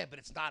jacket. Yeah, but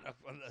it's not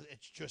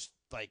it's just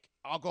like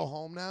I'll go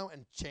home now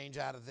and change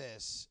out of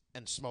this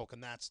and smoke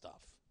in that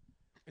stuff.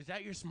 Is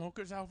that your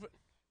smoker's outfit?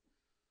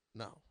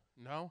 No.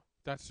 No,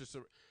 that's just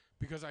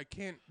because I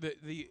can't the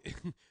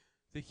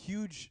the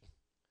huge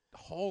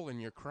hole in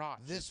your crotch.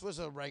 This was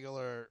a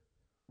regular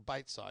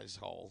bite-sized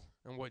hole.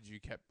 And what you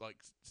kept like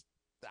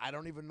I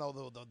don't even know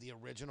the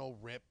original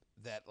rip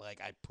that like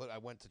I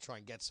went to try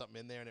and get something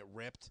in there and it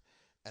ripped,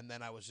 and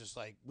then I was just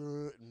like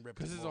and ripped.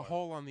 because it there's a more.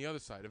 hole on the other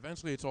side.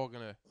 Eventually, it's all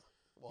gonna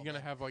Well, you're gonna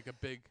then have like a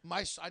big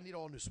I need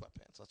all new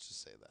sweatpants. Let's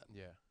just say that.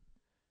 yeah.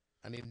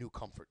 I need new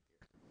comfort.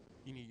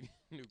 You need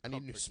new. I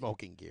need new comfort.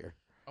 smoking gear.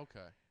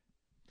 Okay.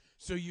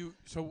 So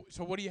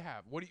what do you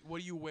have? What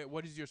do you wear?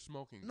 What is your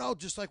smoking? No,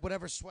 just like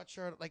whatever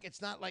sweatshirt. Like it's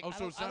not like Oh, I so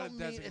don't, it's I not a don't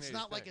mean it's designated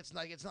not like thing.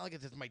 it's not like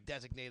it's my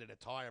designated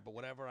attire. But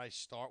whatever I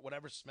start,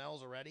 whatever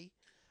smells already,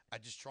 I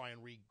just try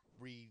and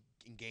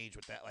re-engage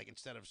with that. Like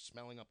instead of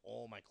smelling up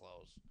all my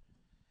clothes.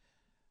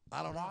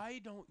 I don't know.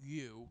 Why don't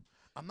you?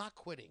 I'm not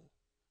quitting.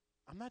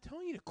 I'm not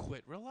telling you to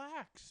quit.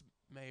 Relax,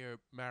 Mayor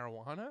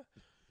Marijuana.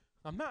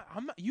 I'm not.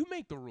 You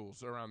make the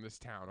rules around this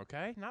town,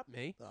 okay? Not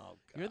me. Oh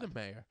God. You're the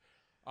mayor.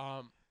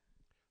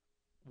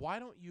 Why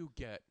don't you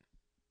get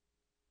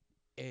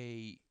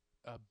a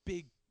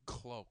big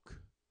cloak,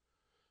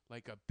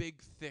 like a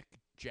big thick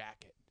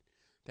jacket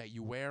that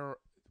you wear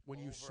when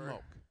you Over.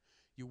 smoke?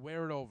 You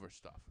wear it over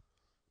stuff,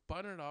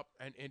 button it up,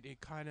 and it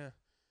kind of,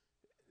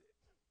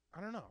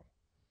 I don't know,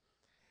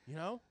 you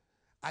know?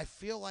 I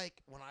feel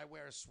like when I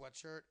wear a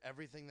sweatshirt,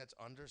 everything that's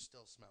under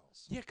still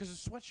smells. Yeah, because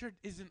a sweatshirt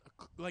isn't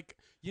like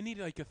you need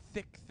like a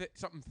thick,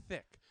 something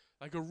thick,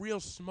 like a real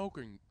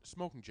smoking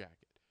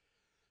jacket,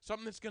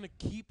 something that's gonna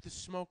keep the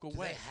smoke Do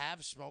away. they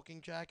have smoking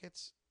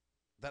jackets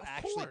that Of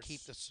actually course.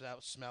 keep the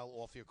smell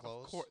off your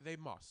clothes? Of course, they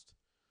must.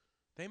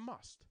 They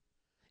must.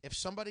 If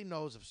somebody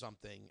knows of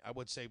something, I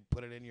would say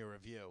put it in your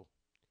review.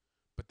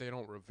 But they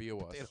don't review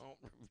us. They don't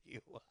review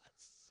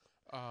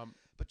us. Um,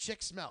 But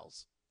chick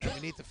smells. And we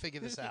need to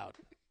figure this out.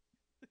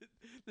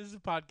 this is a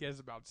podcast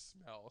about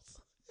smells.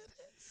 It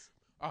is.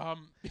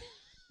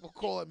 We'll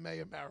call it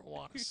Mayor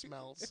Marijuana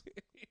Smells.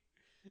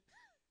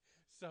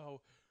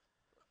 So,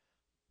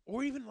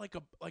 or even like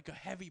a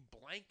heavy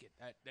blanket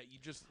that you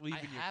just leave I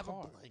in your have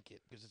car. a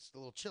blanket because it's a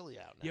little chilly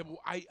out now. Yeah,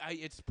 but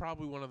it's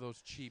probably one of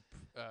those cheap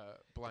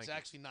blankets. It's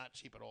actually not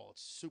cheap at all.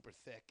 It's super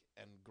thick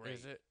and great.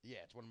 Is it? Yeah,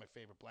 it's one of my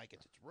favorite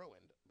blankets. It's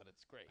ruined, but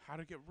it's great. How'd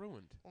it get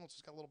ruined? Well, it's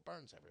just got little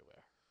burns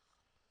everywhere.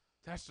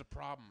 That's the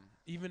problem.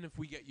 Even if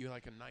we get you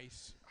like a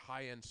nice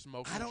high-end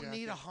smoking I don't jacket,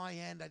 need a high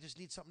end. I just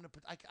need something to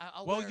put.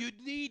 I'll well, wear,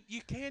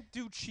 you can't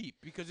do cheap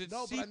because it's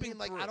no, but I seeping mean,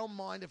 like, through. I don't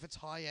mind if it's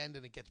high end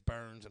and it gets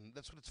burns, and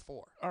that's what it's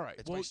for. All right.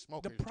 It's well, my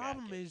smoker's the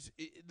problem jacket. is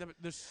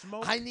the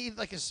smoke. I need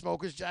like a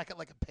smoker's jacket,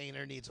 like a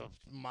painter needs a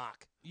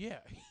smock, Yeah,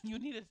 you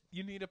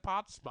need a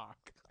pot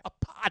smock. a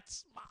pot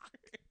smock.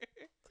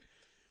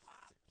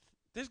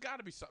 There's got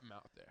to be something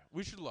out there.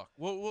 We should look.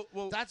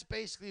 We'll That's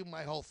basically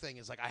my whole thing.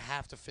 Is like I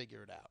have to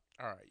figure it out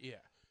all right. Yeah,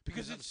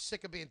 because because I'm it's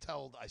sick of being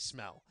told I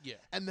smell. yeah.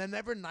 And they're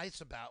never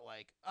nice about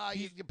like,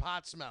 your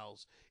pot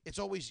smells. It's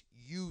always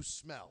you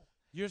smell.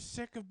 You're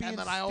sick of being. And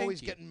then I always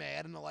stinky. get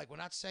mad and they're like, we're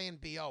not saying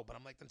BO, but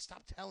I'm like, then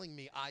stop telling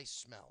me I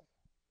smell.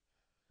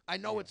 I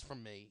know Yeah. it's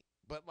from me,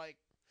 but like,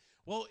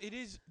 Well, it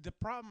is the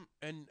problem,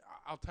 and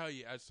I'll tell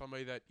you, as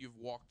somebody that you've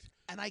walked,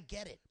 and I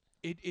get it.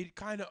 it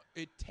kind of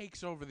it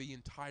takes over the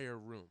entire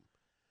room.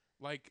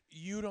 Like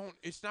you don't.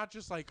 It's not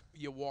just like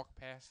you walk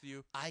past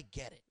you. I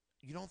get it.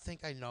 You don't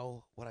think I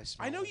know what I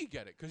smell? I know like? you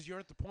get it because you're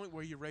at the point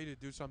where you're ready to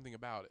do something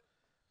about it.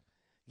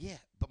 Yeah,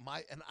 but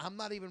I'm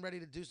not even ready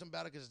to do something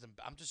about it because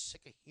I'm just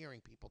sick of hearing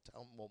people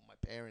tell me, well, my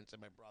parents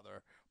and my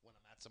brother when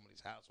I'm at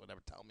somebody's house, whatever,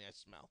 tell me I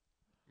smell.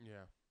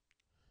 Yeah.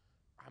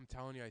 I'm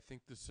telling you, I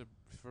think the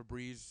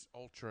Febreze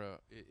Ultra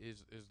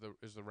is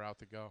the route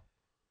to go.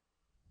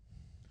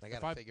 I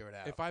gotta figure it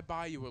out. If I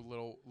buy you a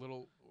little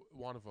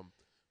one of them,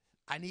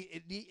 I need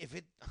it. If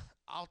it,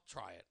 I'll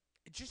try it.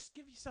 just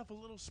give yourself a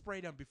little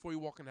spray down before you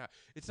walk in the house.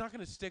 It's not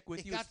going to stick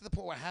with It you. got to the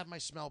point where I have my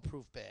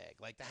smell-proof bag.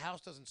 Like the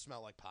house doesn't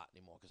smell like pot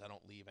anymore because I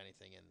don't leave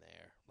anything in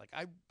there. Like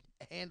I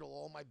handle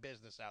all my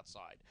business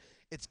outside.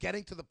 It's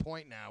getting to the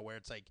point now where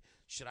it's like,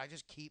 should I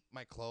just keep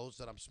my clothes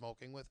that I'm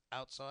smoking with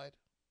outside?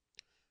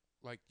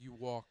 Like you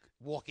walk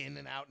In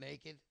and out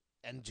naked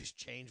and just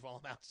change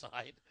while I'm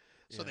outside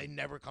so Yeah. they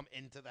never come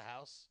into the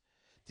house.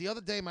 The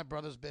other day, my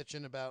brother's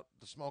bitching about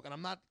the smoke, and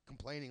I'm not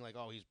complaining like,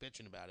 oh, he's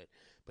bitching about it,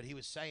 but he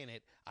was saying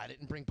it. I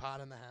didn't bring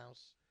pot in the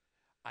house.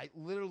 I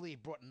literally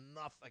brought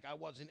nothing. Like, I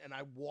wasn't, and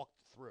I walked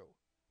through.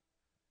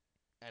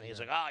 And he's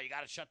Yeah. like, oh, you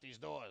got to shut these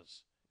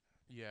doors.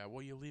 Yeah,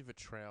 well, you leave a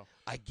trail.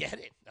 I get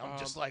it. I'm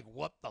just like,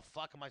 what the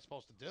fuck am I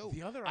supposed to do?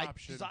 The other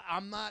option,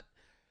 I'm not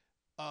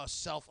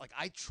like,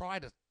 I try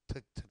to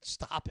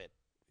stop it.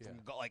 Yeah.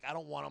 Like, I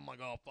don't want them like,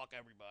 oh, fuck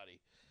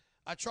everybody.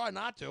 I try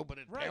not to, but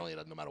apparently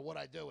no matter what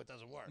I do, it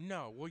doesn't work.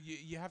 No, well,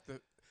 you have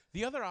to.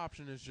 The other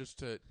option is just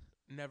to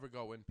never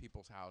go in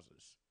people's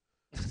houses.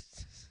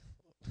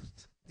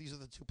 These are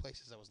the two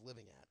places I was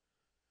living at.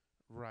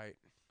 Right.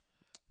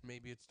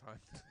 Maybe it's time.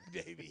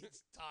 Maybe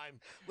it's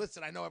time.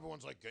 Listen, I know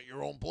everyone's like, get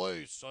your own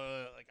place.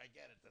 Like, I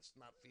get it. That's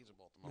not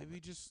feasible at the moment.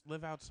 Maybe just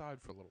live outside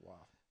for a little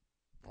while.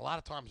 A lot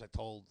of times I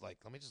told, like,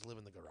 let me just live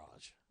in the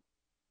garage.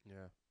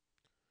 Yeah.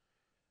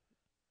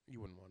 You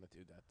wouldn't want to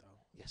do that, though.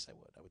 Yes, I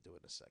would. I would do it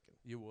in a second.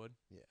 You would?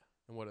 Yeah.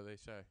 And what do they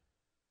say?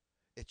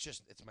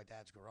 It's my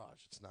dad's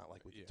garage. It's not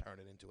like we can turn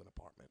it into an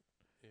apartment.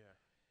 Yeah.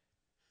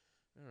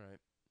 All right.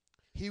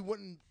 He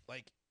wouldn't,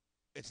 like,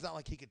 it's not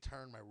like he could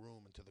turn my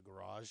room into the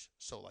garage.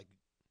 So, like,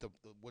 the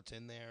what's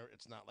in there,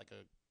 it's not like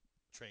a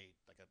trade,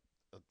 like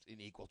an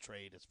equal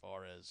trade as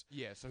far as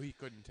Yeah, so he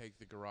couldn't take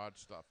the garage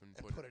stuff and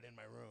put it in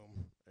my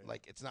room. Yeah.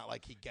 Like, it's not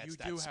like he gets you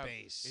that do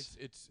space.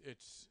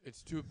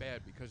 It's too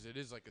bad because it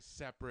is like a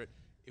separate.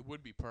 It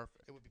would be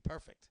perfect. It would be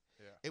perfect.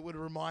 Yeah. It would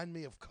remind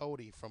me of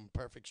Cody from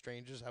Perfect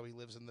Strangers, how he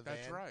lives in the van.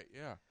 That's right.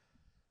 Yeah.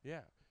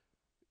 Yeah.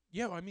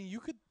 Yeah. I mean,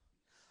 you could.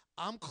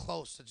 I'm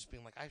close to just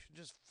being like, I should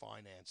just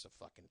finance a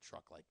fucking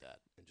truck like that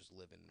and just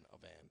live in a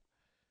van.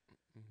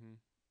 Mm-hmm.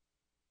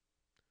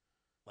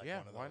 Like Yeah,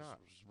 one of why those not?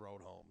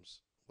 road homes.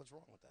 What's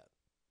wrong with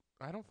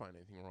that? I don't find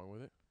anything wrong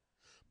with it.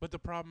 But the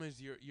problem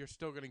is you're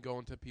still going to go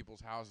into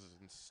people's houses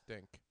and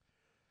stink.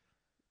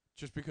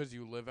 Just because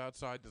you live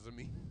outside doesn't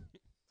mean.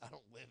 I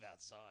don't live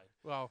outside.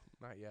 Well,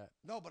 not yet.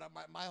 No, but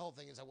my whole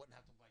thing is I wouldn't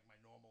have to, like, my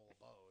normal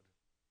abode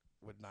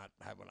would not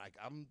have one. Like,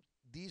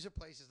 these are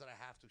places that I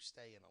have to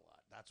stay in a lot.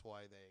 That's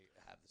why they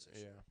have this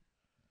issue. Yeah.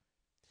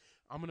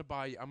 I'm gonna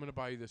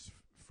buy you this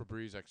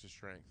Febreze Extra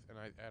Strength, and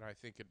I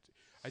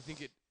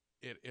think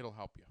it'll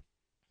help you.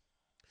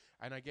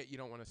 And I get you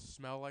don't want to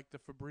smell like the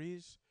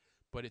Febreze,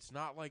 but it's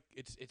not like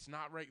it's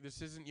not right.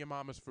 This isn't your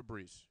mama's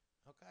Febreze.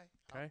 Okay.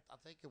 Okay. I'll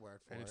take your word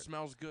for And it. it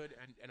smells good,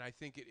 and I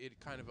think it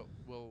kind of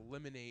will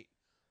eliminate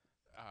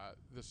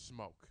the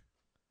smoke.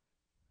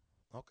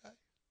 Okay.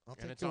 I'll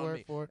And take it's your on word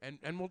me. for it.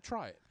 And we'll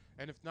try it.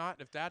 And if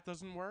that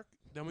doesn't work,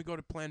 then we go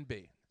to Plan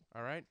B.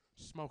 All right,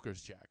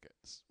 smoker's jacket,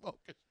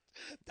 Smokers.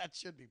 That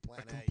should be plan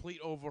a A. complete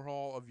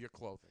overhaul of your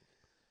clothing.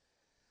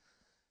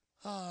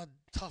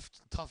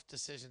 Tough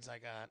decisions I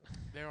got.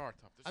 There are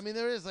tough. I mean,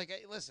 there is, like,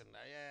 hey, listen,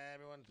 yeah,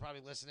 everyone's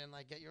probably listening,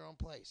 like, get your own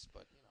place,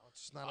 but, you know,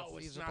 it's just not a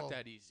it's feasible. not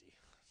that easy.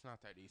 It's not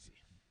that easy.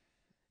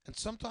 And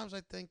sometimes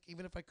I think,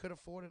 even if I could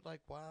afford it, like,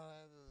 why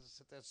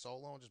sit there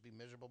solo and just be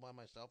miserable by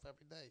myself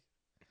every day?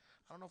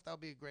 I don't know if that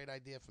would be a great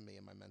idea for me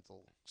in my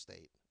mental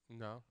state.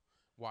 No,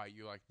 why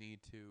you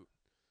need to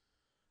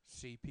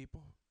see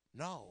people?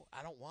 No,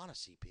 I don't want to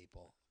see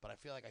people, but I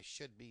feel like I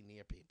should be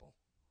near people.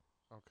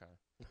 Okay.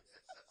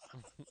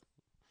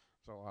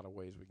 There's a lot of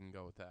ways we can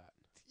go with that.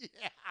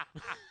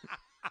 Yeah.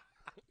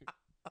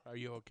 Are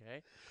you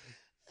okay?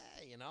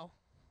 You know?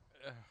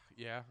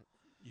 Yeah.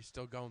 You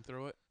still going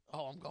through it?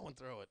 Oh, I'm going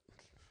through it.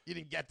 You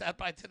didn't get that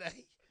by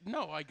today?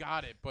 No, I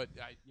got it, but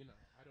I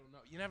don't know.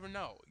 You never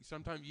know.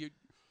 Sometimes you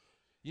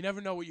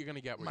never know what you're gonna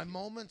get. My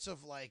moments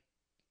of, like,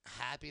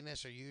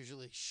 happiness are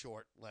usually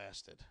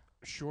short-lasted.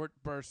 Short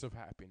bursts of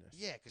happiness.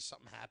 Yeah, because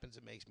something happens,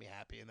 it makes me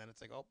happy, and then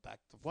it's like, oh, back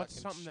to What's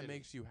fucking something that shitty.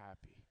 makes you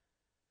happy?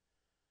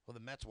 Well, the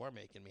Mets were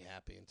making me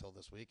happy until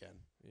this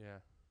weekend. Yeah.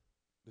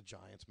 The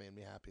Giants made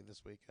me happy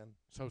this weekend.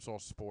 So it's all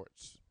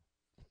sports.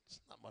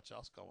 There's not much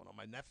else going on.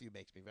 My nephew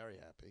makes me very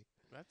happy.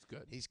 That's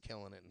good. He's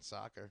killing it in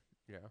soccer.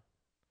 Yeah.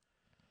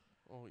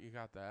 Well, you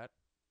got that.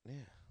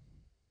 Yeah.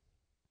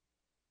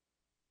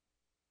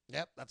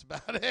 Yep, that's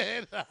about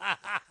it.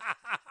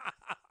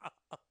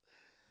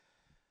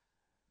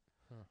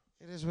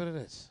 It is what it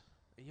is.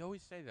 You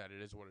always say that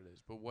it is what it is,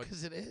 but what?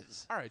 Because it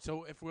is. All right,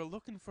 so if we're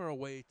looking for a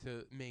way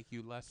to make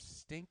you less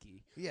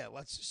stinky, Yeah,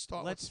 let's just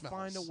start let's with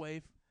find a smells.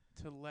 way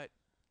to let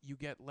you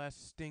get less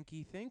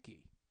stinky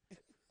thinky,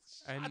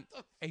 and Shut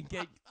the and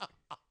get fuck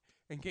up.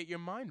 and get your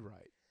mind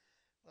right.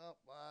 Well,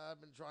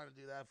 I've been trying to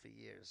do that for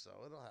years, so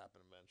it'll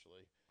happen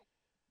eventually.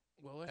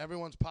 Well,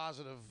 Everyone's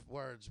positive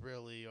words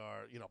really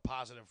are,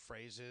 positive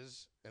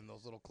phrases and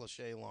those little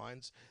cliche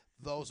lines.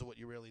 Those are what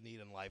you really need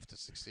in life to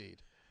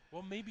succeed.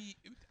 well, maybe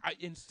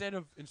instead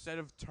of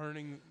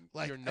turning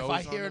Like, your if nose I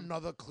on hear them,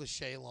 another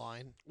cliche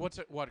line, what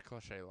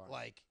cliche line?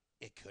 like,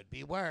 it could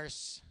be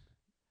worse,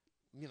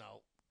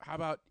 How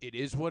about it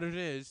is what it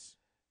is?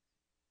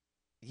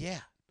 yeah,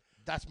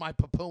 that's my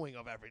poo-pooing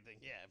of everything.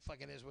 Yeah, it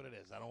fucking is what it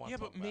is. I don't want to Yeah,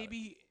 talk but about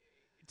maybe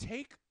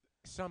take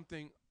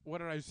something. What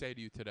did I say to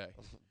you today?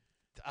 it.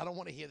 I don't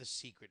want to hear the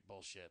secret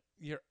bullshit.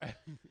 Your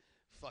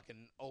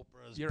Fucking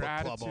Oprah's Your book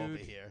club over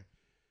attitude. here.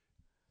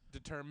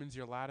 determines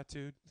your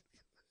latitude.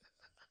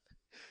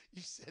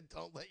 You said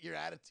don't let your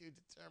attitude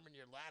determine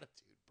your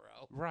latitude,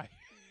 bro. Right.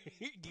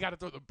 You got to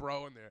throw the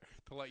bro in there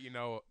to let you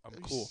know I'm Are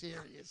you cool.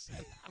 serious?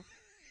 I'm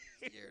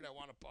scared. I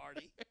want to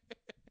party.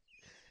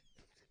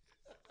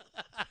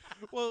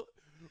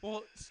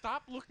 Well,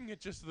 stop looking at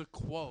just the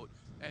quote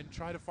and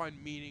try to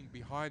find meaning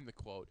behind the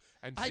quote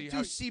and I see do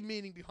how see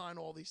meaning behind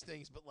all these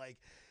things, but like,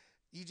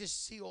 you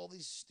just see all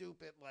these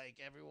stupid, like,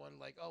 everyone,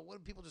 like, oh, what are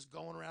people just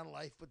going around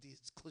life with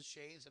these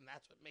cliches, and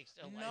that's what makes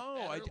their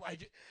No, life I better? d- I Like,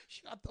 d-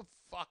 shut the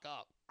fuck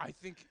up. I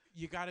think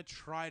you got to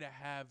try to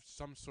have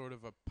some sort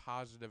of a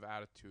positive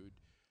attitude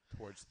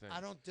towards things.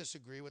 I don't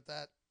disagree with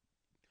that.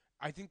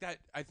 I think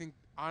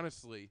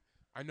honestly,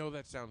 I know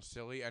that sounds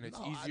silly and it's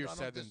No, easier I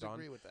said don't than done.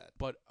 disagree with that.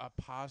 But a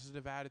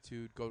positive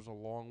attitude goes a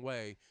long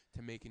way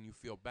to making you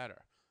feel better.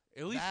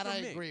 At least That for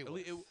I me. agree At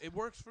with. It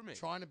works for me.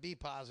 Trying to be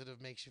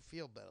positive makes you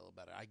feel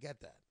better. I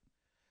get that.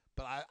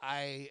 But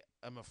I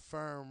am a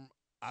firm,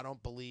 I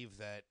don't believe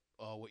that,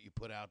 what you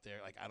put out there,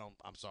 like,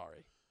 I'm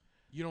sorry.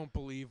 You don't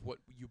believe what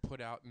you put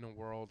out in the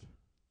world?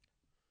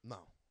 No,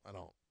 I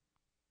don't.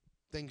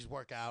 Things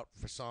work out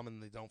for some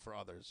and they don't for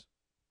others.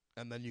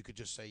 And then you could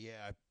just say,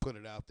 yeah, I put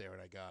it out there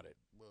and I got it.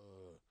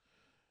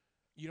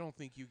 You don't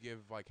think you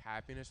give like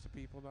happiness to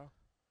people though?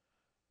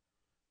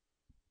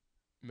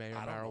 Mayor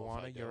I don't know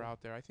if I Marijuana, you're do.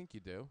 out there. I think you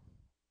do.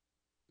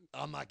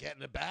 I'm not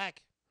getting it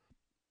back.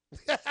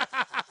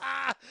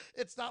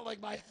 It's not like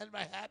my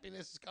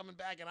happiness is coming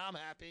back and I'm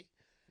happy.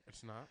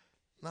 It's not.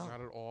 No,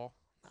 Not at all.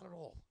 not at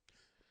all.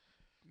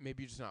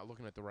 Maybe you're just not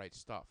looking at the right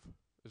stuff.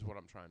 Is what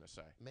I'm trying to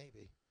say.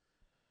 Maybe.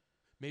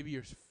 Maybe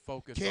you're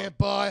focused. Can't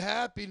buy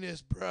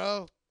happiness,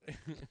 bro.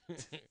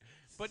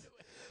 But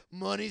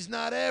Money's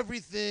not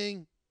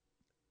everything.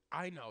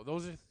 I know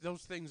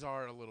those things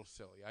are a little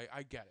silly.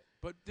 I get it.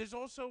 But there's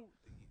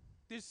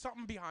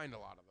something behind a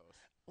lot of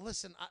those.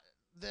 Listen,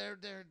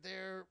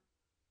 they're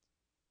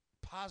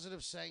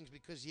positive sayings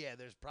because, yeah,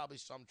 there's probably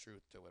some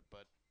truth to it,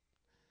 but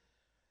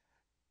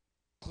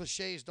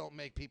cliches don't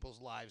make people's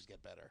lives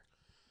get better.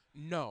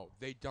 No,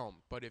 they don't.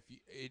 But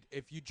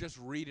if you just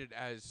read it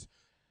as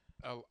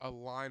a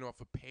line off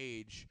a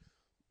page,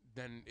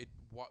 then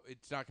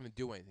it's not going to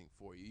do anything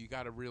for you. You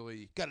got to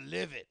really, Gotta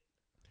live it.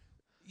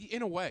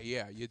 in a way,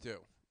 yeah, you do.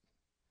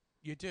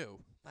 You do.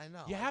 I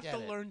know. You I have get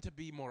to it. learn to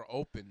be more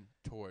open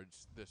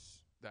towards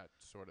that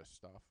sort of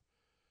stuff.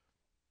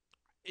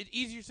 It's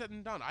easier said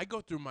than done. I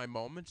go through my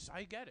moments.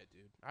 I get it,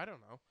 dude. I don't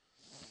know.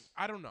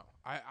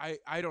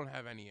 I don't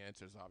have any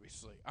answers,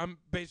 obviously. I'm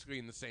basically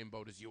in the same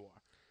boat as you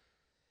are.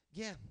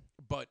 Yeah.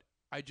 But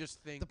I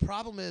just think The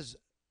problem is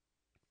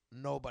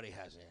nobody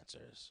has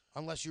answers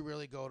unless you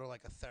really go to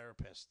like a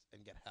therapist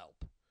and get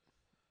help.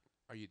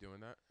 Are you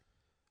doing that?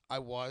 I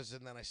was,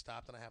 and then I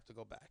stopped, and I have to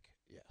go back.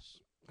 Yes.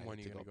 I When are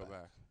need you to going to go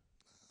back?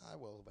 I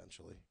will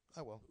eventually.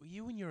 I will.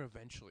 You and your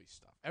eventually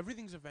stuff.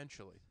 Everything's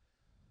eventually.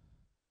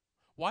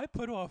 Why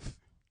put off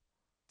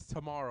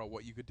tomorrow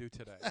what you could do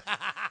today?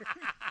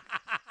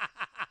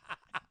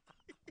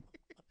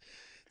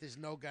 There's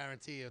no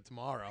guarantee of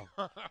tomorrow.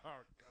 Oh,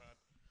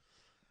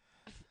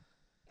 God.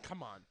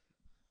 Come on.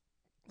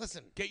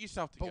 Listen, Get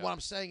yourself together. but what I'm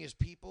saying is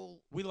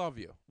people We love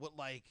you. with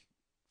like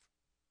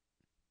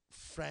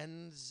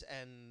friends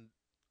and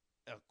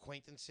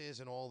acquaintances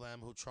and all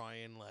them who try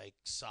and like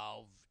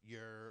solve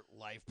your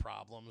life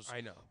problems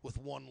I know. with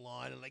one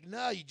line and like,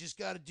 no, you just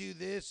got to do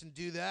this and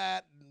do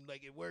that, and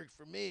like it worked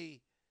for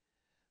me.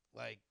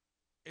 Like,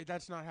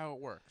 That's not how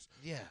it works.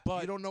 yeah,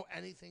 But- you don't know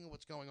anything of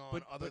what's going on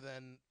but- other but-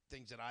 than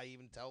things that I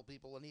even tell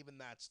people, and even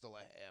that's still a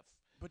half.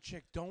 But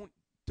chick, don't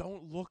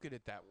look at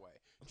it that way.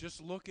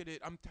 Just look at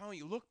it. I'm telling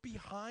you, look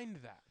behind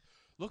that.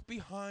 Look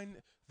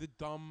behind the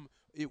dumb.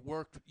 It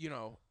worked. You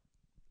know.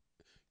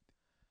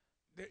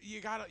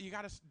 You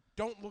gotta.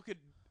 Don't look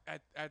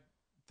at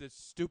the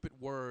stupid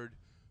word.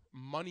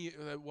 Money.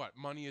 What?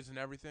 Money isn't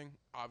everything.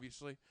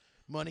 Obviously.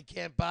 Money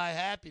can't buy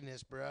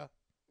happiness, bro.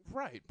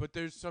 Right, but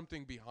there's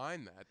something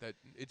behind that. That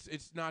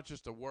it's not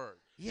just a word.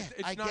 Yeah,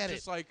 it's I not get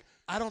just it. like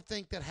I don't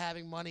think that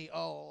having money,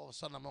 all of a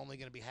sudden I'm only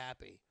going to be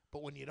happy.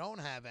 But when you don't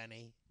have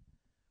any,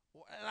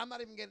 And I'm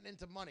not even getting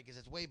into money because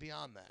it's way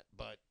beyond that.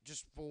 But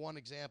just for one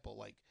example,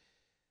 like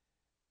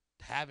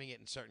having it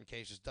in certain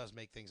cases does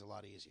make things a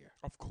lot easier.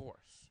 Of course.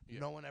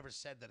 Yeah. No one ever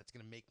said that it's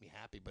going to make me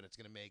happy, but it's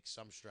going to make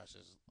some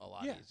stresses a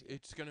lot Yeah, easier.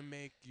 it's gonna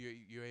make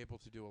you're able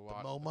to do a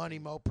lot. More of money,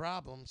 things. more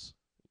problems.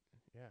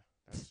 Yeah,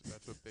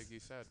 that's what Biggie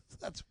said.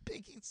 That's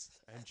Biggie's.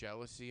 And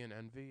jealousy and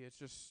envy, it's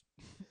just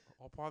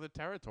all part of the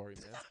territory,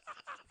 man.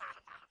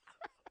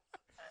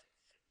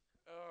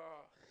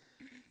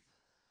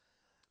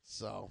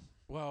 So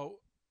Well,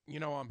 you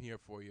know I'm here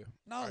for you.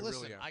 no, I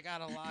listen, really am. I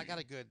got I got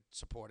a good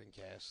supporting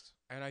cast.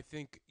 And I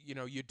think,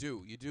 you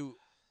do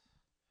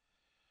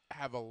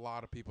have a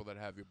lot of people that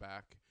have your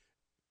back.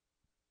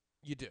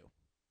 You do.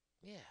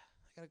 Yeah,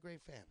 I got a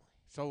great family.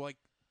 So, like,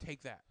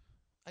 take that.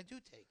 I do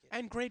take it.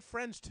 And great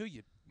friends, too,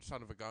 you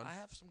son of a gun. I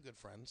have some good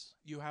friends.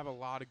 You have a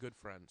lot of good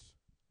friends.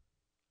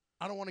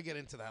 I don't want to get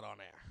into that on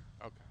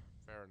air. Okay,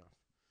 fair enough.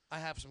 I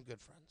have some good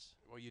friends.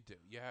 Well, you do.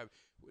 You have,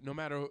 no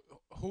matter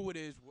who it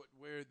is,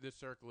 where the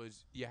circle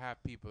is, you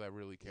have people that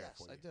really care Yes,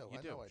 for you. I do. You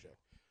I do. know I do.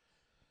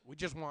 We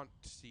just want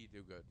to see you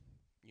do good,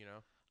 you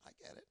know? I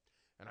get it.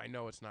 And I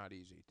know it's not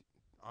easy,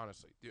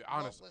 honestly. Dude, Well,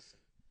 honestly. listen,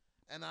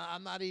 and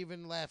I'm not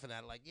even laughing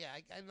at it. Like, yeah,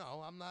 I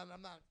know. I'm not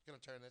gonna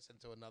turn this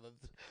into another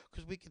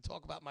because we can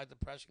talk about my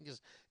depression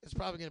because it's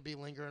probably gonna be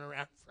lingering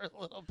around for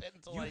a little bit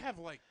until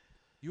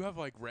You have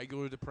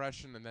regular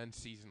depression and then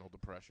seasonal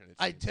depression. It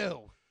I seems.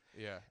 do.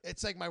 Yeah.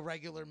 It's like my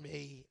regular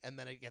me, and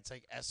then it gets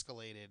like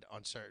escalated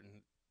on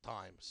certain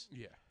times.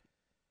 Yeah.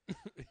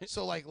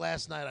 So like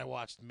last night I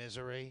watched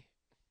Misery,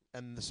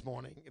 and this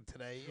morning and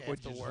today Would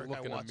after you just work look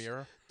I in a watched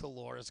mirror?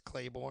 Dolores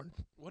Claiborne.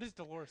 What is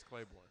Dolores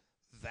Claiborne?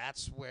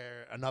 That's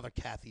where another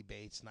Kathy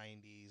Bates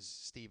 '90s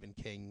Stephen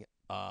King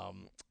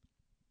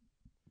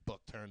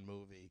book turned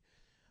movie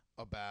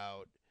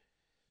about.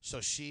 So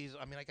she's.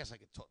 I mean, I guess I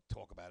could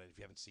talk about it if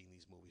you haven't seen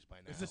these movies by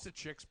now. Is this a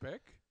chick's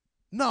pick?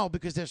 No,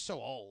 because they're so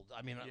old.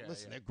 I mean, Yeah,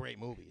 listen, yeah. they're great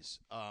movies.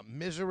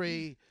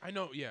 Misery. I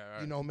know, yeah.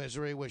 You know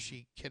Misery, where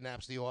she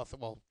kidnaps the author.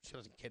 Well, she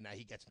doesn't kidnap.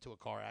 He gets into a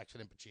car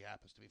accident, but she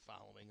happens to be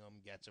following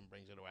him, gets him,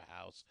 brings him to her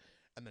house,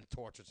 and then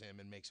tortures him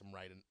and makes him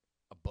write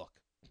a book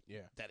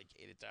Yeah.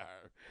 dedicated to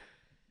her.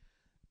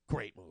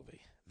 Great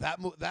movie.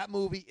 That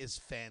movie is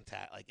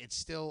fantastic. Like, it's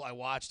still. I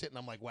watched it and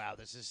I'm like, wow,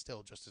 this is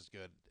still just as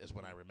good as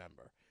when I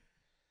remember.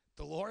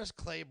 Dolores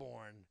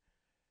Claiborne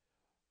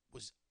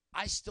was.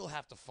 I still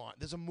have to find.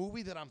 There's a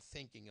movie that I'm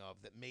thinking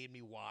of that made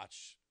me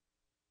watch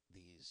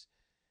these,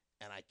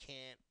 and I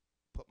can't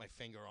put my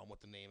finger on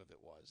what the name of it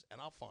was, and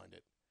I'll find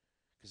it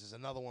because there's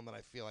another one that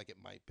I feel like it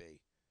might be.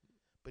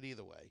 But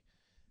either way,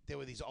 there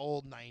were these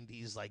old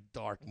 '90s like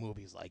dark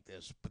movies like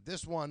this, but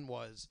this one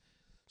was.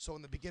 So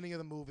in the beginning of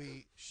the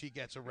movie, she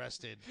gets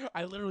arrested.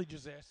 I literally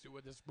just asked you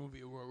what this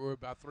movie. We're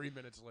about 3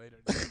 minutes later.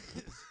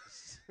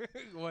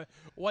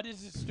 What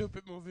is this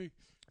stupid movie?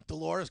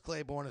 Dolores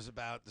Claiborne is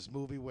about this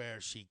movie where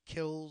she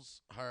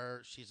kills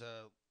her. She's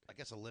I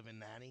guess a live-in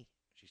nanny.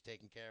 She's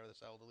taking care of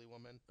this elderly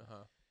woman.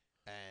 Uh-huh.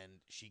 And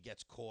she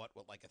gets caught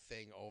with like a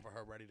thing over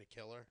her ready to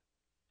kill her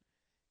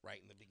right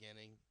in the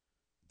beginning.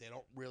 They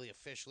don't really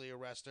officially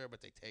arrest her,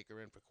 but they take her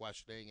in for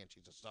questioning, and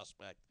she's a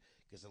suspect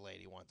because the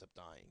lady winds up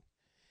dying.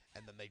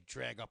 And then they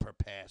drag up her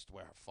past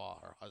where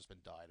her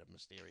husband died of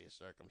mysterious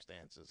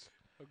circumstances.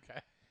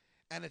 Okay.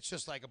 And it's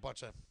just like a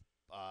bunch of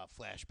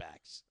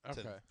flashbacks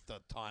to Okay.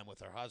 the time with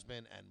her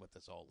husband and with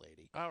this old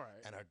lady. All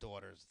right. And her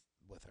daughter's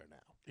with her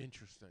now.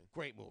 Interesting.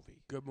 Great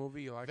movie. Good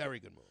movie. You like Very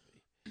good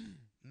movie.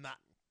 Not,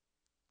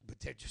 but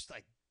they're just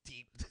like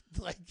deep,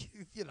 like,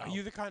 you know. Are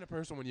you the kind of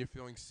person when you're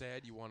feeling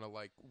sad, you want to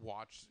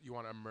watch, you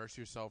want to immerse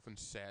yourself in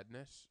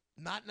sadness?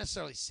 Not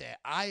necessarily sad.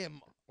 I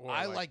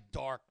Or like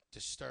dark,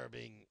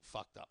 disturbing,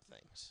 fucked up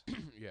things.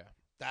 Yeah.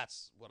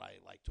 That's what I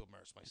like to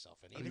immerse myself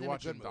in. Are Even you in a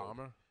watching good mood.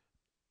 Dahmer?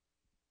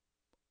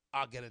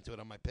 I'll get into it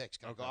on my picks.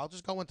 Okay. I'll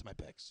just go into my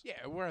picks.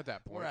 Yeah, we're at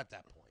that point. We're at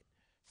that point.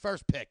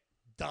 First pick,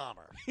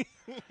 Dahmer.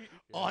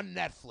 On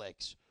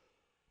Netflix.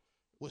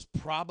 Was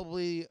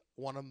probably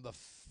one of the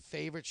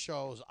favorite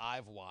shows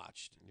I've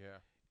watched Yeah.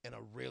 in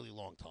a really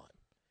long time.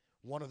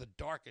 One of the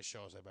darkest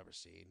shows I've ever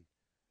seen,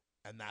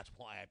 and that's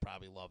why I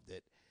probably loved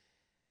it.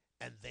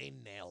 And they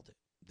nailed it.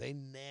 They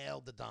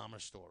nailed the Dahmer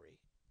story.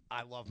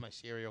 I love my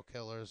serial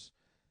killers,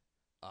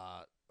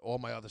 all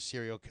my other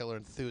serial killer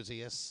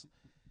enthusiasts.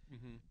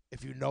 Mm-hmm.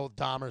 If you know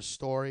Dahmer's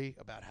story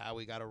about how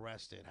he got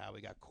arrested, how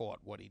he got caught,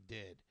 what he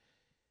did,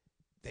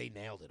 they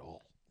nailed it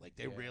all. Like,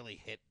 they Yeah. really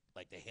hit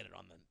it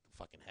on the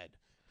fucking head.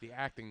 The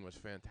acting was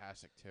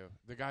fantastic too.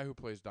 The guy who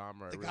plays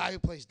Dahmer. The guy who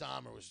plays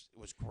Dahmer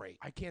was great.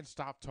 I can't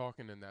stop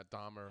talking in that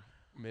Dahmer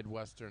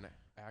Midwestern That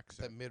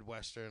accent.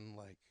 Midwestern,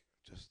 like,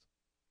 just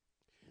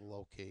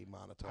low key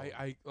monotone.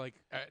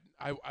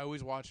 I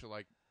always watch it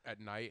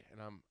at night,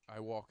 and I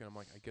walk and I'm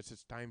like, I guess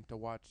it's time to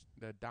watch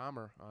the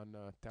Dahmer on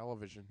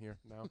television here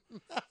now.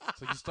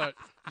 So you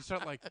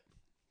start like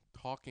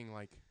talking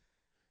like,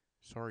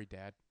 sorry,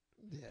 Dad.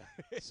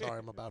 Yeah. Sorry,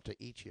 I'm about to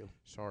eat you.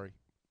 Sorry.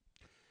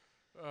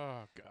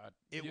 Oh God.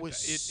 It Yeah,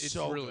 was it's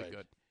so really good.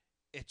 good.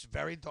 It's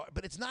very dark,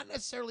 but it's not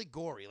necessarily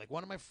gory. Like,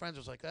 one of my friends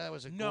was like, "Oh,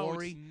 was it No,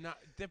 gory?" it's not.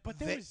 But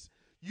there They- was.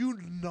 you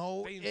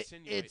know They it,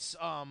 insinuate. it's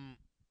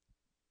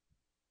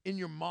in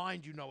your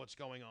mind you know what's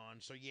going on.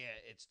 So yeah,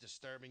 it's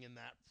disturbing in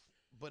that,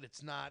 but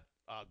it's not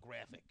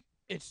graphic.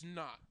 It's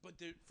not, but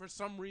for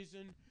some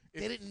reason,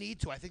 They didn't need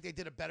to. I think they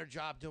did a better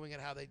job doing it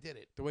how they did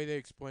it. the way they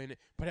explain it.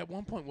 But at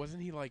one point,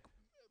 wasn't he like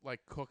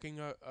cooking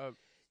a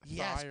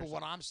Yes, thigh or but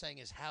what I'm saying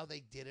is how they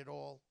did it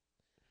all.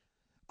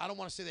 I don't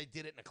want to say they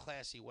did it in a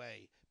classy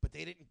way, but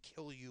they didn't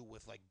kill you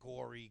with like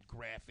gory,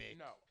 graphic.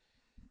 no?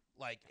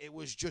 Like it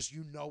was just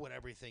you know what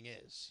everything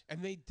is.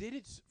 And they did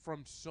it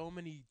from so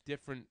many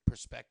different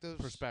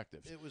Perspectives.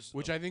 perspectives, It was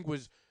which I think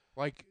was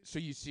like, so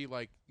you see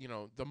like, you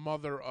know, the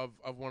mother of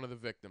one of the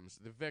victims,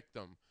 the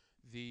victim,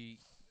 the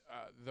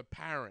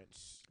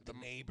parents, the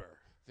neighbor.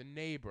 the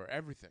neighbor,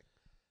 everything.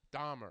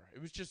 Dahmer.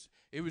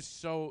 It was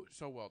so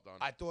well done.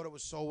 I thought it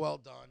was so well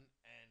done,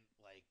 and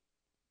like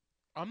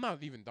I'm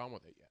not even done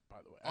with it yet, by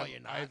the way. Oh, you're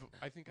not?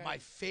 I think my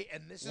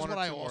and this is one or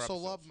what I two more also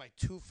love. episodes. My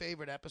two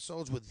favorite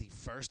episodes were the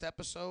first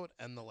episode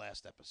and the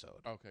last episode,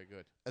 Okay,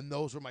 good. and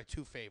those were my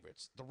two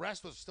favorites. The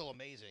rest was still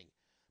amazing,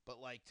 but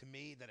like to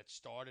me, that it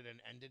started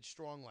and ended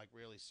strong, like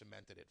really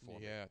cemented it for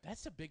me. Yeah,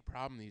 that's a big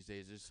problem these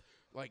days. Is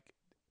like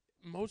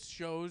most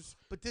shows.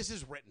 But this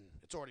is written;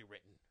 it's already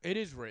written. It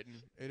is written.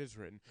 It is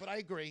written. But I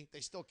agree,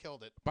 they still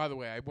killed it. By the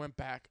way, I went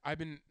back. I've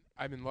been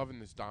loving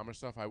this Dahmer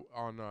stuff.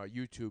 On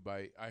YouTube.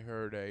 I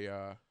heard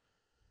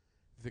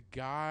the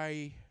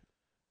guy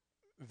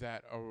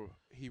that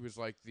he was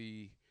like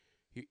he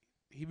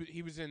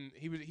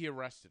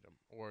arrested him,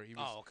 or he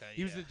was Okay,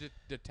 he was yeah. the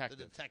The detective.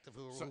 detective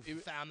who So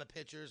it- found the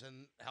pictures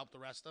and helped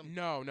arrest them.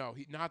 No,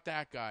 not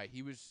that guy.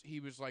 He was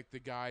like the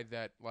guy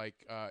that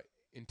like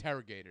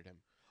interrogated him.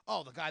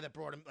 Oh, the guy that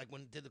brought him, like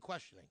when did the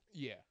questioning.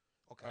 Yeah.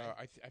 Okay,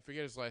 I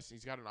forget his last name.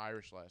 He's got an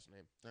Irish last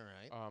name. all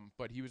right.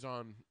 But he was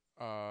on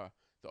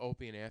the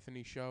Opie and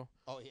Anthony show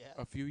Oh yeah.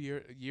 a few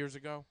years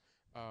ago.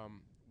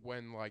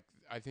 When like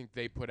I think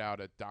they put out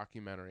a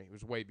documentary. It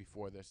was way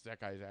before this. That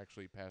guy's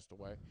actually passed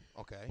away.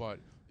 Okay. But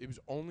it was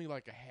only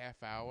like a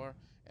half hour,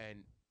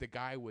 and the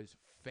guy was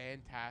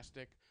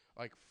fantastic.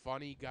 Like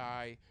funny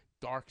guy,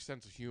 dark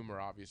sense of humor,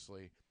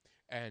 obviously,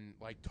 and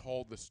like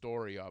told the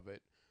story of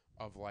it,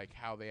 of like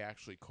how they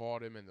actually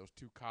caught him and those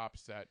two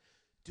cops that.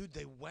 Dude,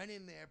 they went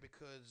in there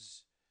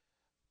because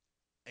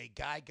a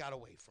guy got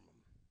away from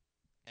him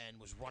and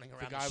was running The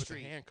around guy with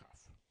street. the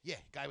handcuff. Yeah,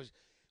 guy was.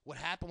 What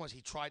happened was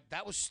he tried.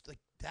 That was like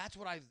that's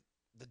what I.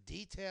 The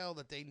detail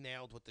that they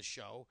nailed with the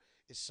show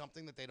is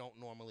something that they don't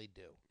normally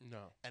do,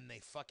 No. and they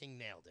fucking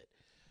nailed it.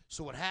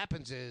 So what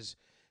happens is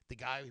the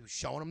guy who was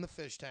showing him the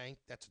fish tank.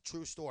 That's a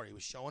true story. He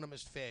was showing him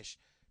his fish.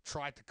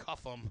 Tried to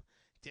cuff him.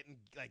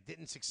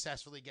 Didn't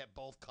successfully get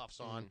both cuffs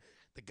on.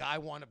 The guy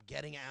wound up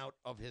getting out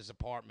of his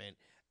apartment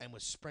and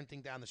was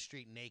sprinting down the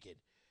street naked.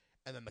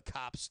 And then the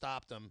cops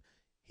stopped him.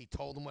 He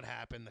told them what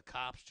happened. The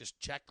cops just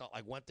checked,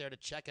 like went there to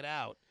check it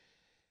out.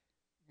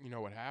 You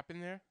know what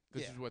happened there?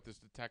 This Yeah. is what this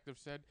detective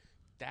said.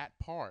 That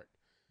part,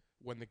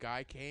 when the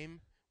guy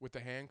came with the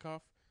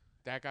handcuff,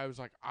 that guy was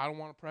like, "I don't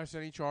want to press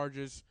any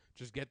charges.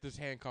 Just get this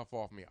handcuff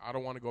off me. I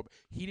don't want to go."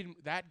 He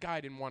didn't. That guy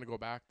didn't want to go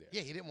back there.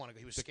 Yeah, he didn't want to go.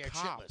 He was The scared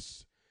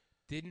cops shitless.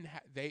 didn't.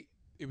 They.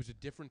 It was a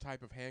different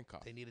type of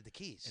handcuff, They needed the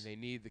keys. and they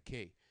needed the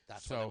key.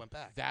 That's so why they went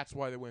back. That's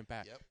why they went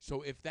back. Yep.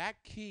 So if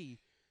that key,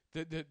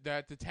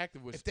 that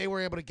detective was If they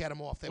were able to get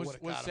him off, they would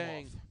have was got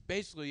saying him off.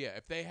 basically, yeah.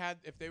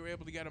 If they were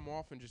able to get him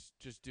off and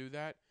just do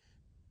that,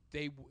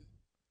 They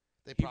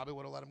he- probably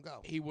would have let him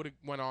go. he would have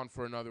went on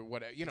for another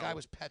whatever. You The know, guy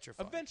was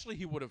petrified. eventually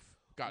he would have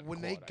gotten when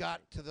caught, they I got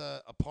think. to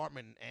the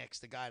apartment and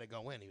asked the guy to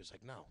go in, he was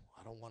like, "No,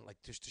 I don't want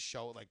just to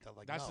show like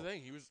That's no. the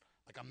thing. He was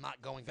Like I'm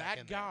not going back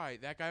in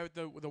that guy with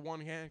the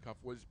one handcuff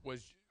was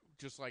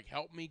just like,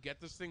 help me get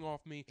this thing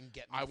off me. there and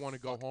get me I the want to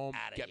go fuck home.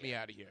 outta Get me here."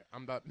 out of here.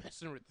 I'm not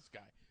messing with this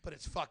guy. But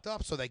it's fucked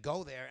up. So they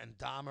go there, and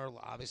Dahmer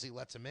obviously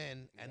lets him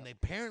in, and they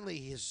apparently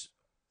his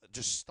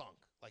just stunk.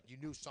 Like you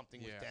knew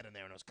something was Yeah. dead in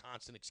there, and it was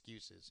constant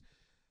excuses.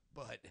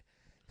 But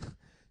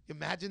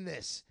imagine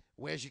this: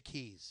 where's your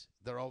keys?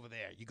 They're over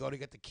there. You go to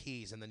get the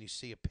keys, and then you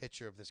see a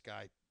picture of this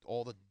guy.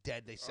 All the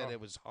dead. They said Oh. it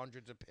was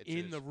hundreds of pictures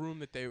In the room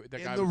that guy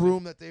in the was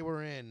room that they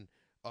were in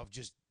of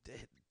just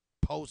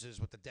poses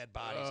with the dead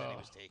bodies that he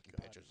was Oh, taking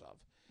God. pictures of.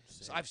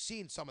 Insane. So I've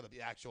seen some of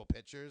the actual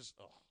pictures.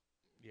 Oh,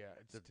 yeah,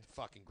 it's they're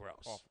fucking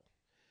gross. awful.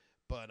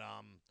 But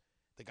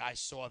the guy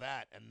saw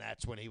that, and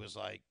that's when he was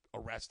like,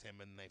 arrest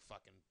him, and they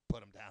fucking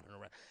put him down and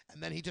arrest.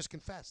 And then he just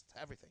confessed to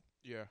everything.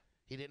 Yeah.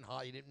 He didn't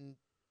hide. He didn't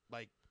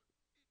like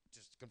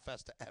just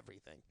confess to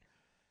everything.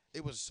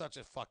 It was such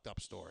a fucked up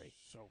story.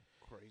 So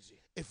crazy.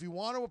 If you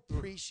want to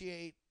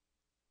appreciate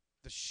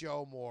the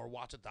show more,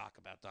 watch a doc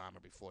about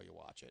Dahmer before you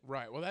watch it.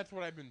 Right. Well, that's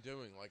what I've been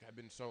doing. Like I've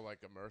been so like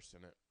immersed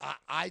in it.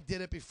 I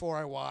did it before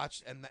I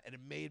watched, and it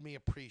made me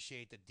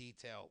appreciate the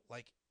detail.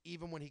 Like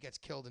even when he gets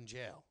killed in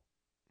jail.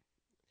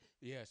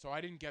 Yeah. So I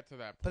didn't get to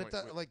that But point.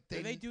 it does, like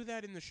did they do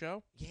that in the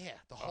show? Yeah,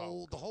 the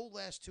Oh, whole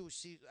last two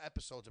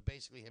episodes are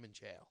basically him in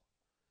jail,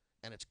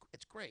 and it's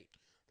great.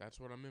 That's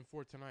what I'm in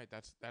for tonight.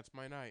 That's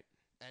my night.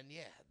 And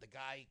yeah, the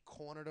guy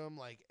cornered him.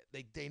 Like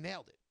they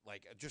nailed it.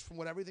 Like just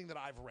from everything that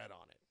I've read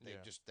on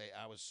it,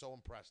 I was so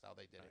impressed how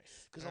they did it.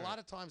 Because a lot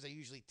of times they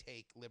usually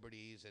take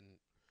liberties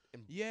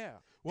and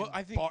Well, and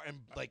I think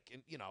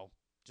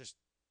just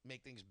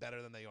make things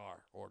better than they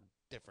are or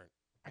different.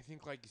 I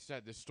think, like you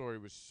said, this story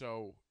was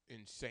so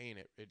insane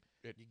it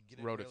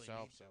wrote really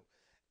itself. need to.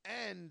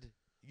 And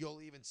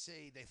you'll even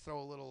see they throw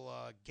a little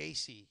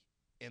Gacy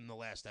in the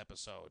last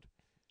episode.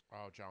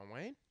 Oh, John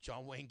Wayne?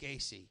 John Wayne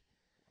Gacy.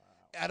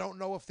 Wow. I don't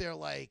know if they're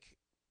like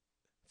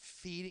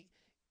feeding.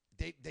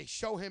 They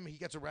show him, he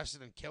gets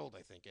arrested and killed,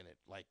 I think, in it.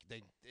 Like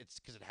it's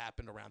because it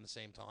happened around the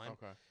same time.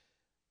 Okay.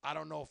 I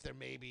don't know if they're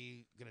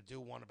maybe gonna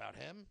do one about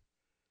him,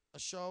 a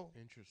show,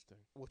 Interesting.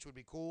 which would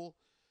be cool.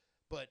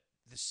 But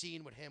the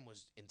scene with him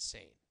was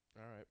insane.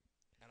 All right.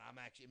 And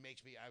it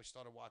makes me. I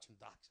started watching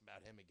docs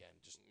about him again,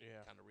 just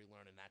kind of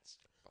relearning.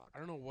 I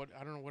don't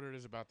know what it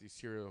is about these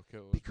serial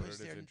killers, because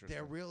but it is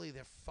interesting.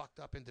 they're fucked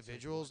up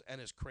individuals, and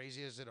as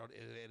crazy as it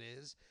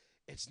is,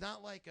 it's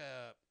not like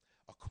a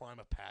crime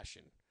of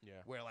passion. Yeah.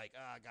 Where like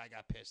a guy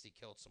got pissed, he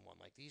killed someone.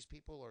 Like these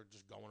people are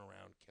just going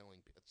around killing.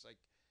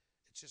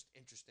 It's just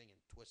interesting and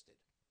twisted.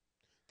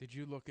 Did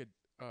you look at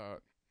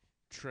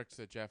tricks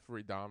that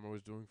Jeffrey Dahmer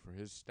was doing for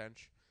his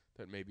stench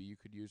that maybe you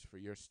could use for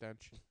your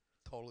stench?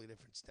 Totally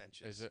different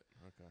stenches. Is it?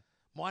 Okay.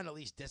 Mine at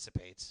least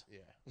dissipates.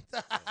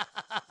 Yeah.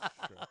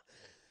 Sure.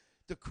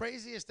 The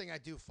craziest thing I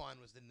do find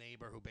was the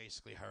neighbor who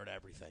basically heard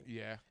everything.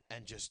 Yeah.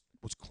 And just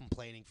was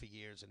complaining for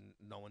years and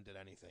no one did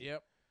anything.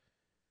 Yep.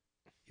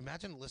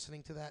 Imagine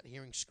listening to that,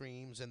 hearing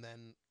screams, and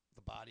then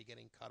the body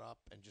getting cut up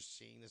and just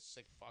seeing this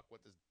sick fuck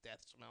with his death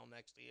smell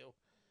next to you.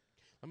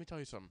 Let me tell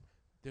you something.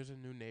 There's a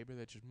new neighbor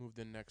that just moved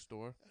in next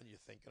door. And you're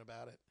thinking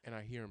about it. And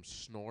I hear him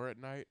snore at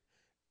night.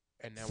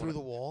 And now Through the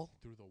wall?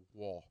 Through the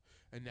wall.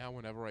 And now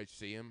whenever I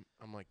see him,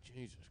 I'm like,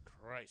 Jesus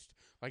Christ.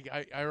 Like,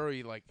 I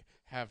already, like,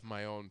 have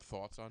my own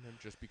thoughts on him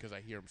just because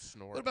I hear him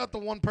snore. What about the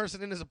one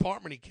person in his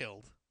apartment he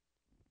killed?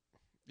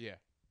 Yeah.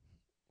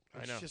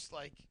 It's I know. just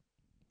like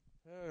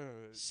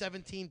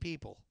 17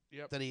 people.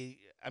 Yep. That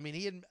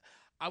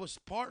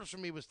part of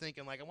me was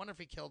thinking, like, I wonder if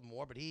he killed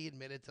more, but he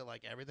admitted to,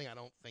 like, everything. I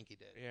don't think he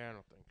did. Yeah, I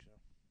don't think so.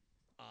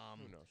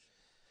 Who knows?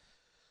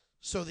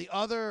 So the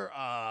other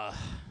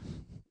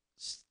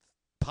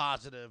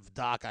positive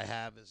doc I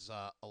have is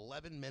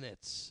 11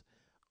 Minutes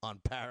on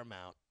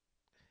Paramount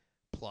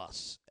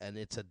Plus, and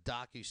it's a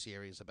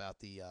docu-series about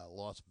the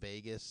Las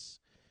Vegas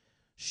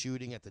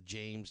shooting at the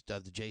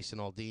Jason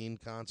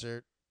Aldean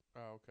concert.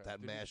 Oh, okay.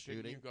 That mass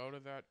shooting. Did you go to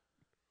that?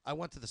 I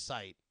went to the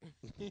site.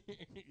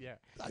 Yeah.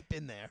 I've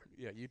been there.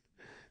 Yeah, you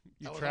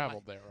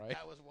traveled there, right?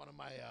 That was one of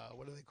my,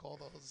 what do they call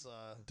those?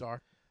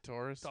 Dark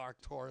tourist? Dark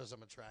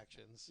tourism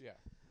attractions. Yeah.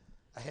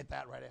 I hit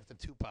that right after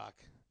Tupac.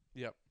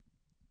 Yep.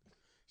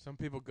 Some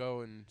people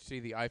go and see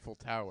the Eiffel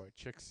Tower.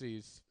 Chick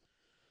sees.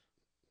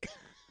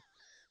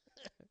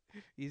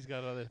 He's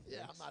got other things.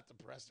 Yeah, I'm not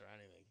depressed or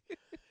anything.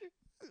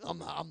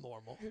 I'm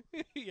normal.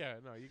 Yeah,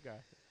 no, you got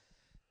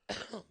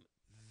it.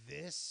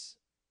 This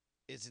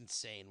is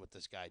insane what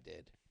this guy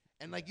did.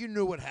 And, like, you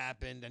knew what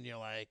happened, and you're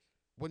like,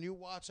 when you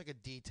watch, like, a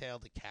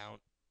detailed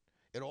account,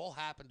 it all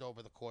happened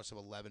over the course of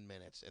 11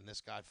 minutes, and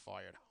this guy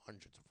fired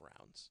hundreds of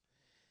rounds.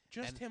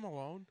 Just him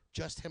alone?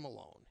 Just him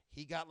alone.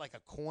 He got, like,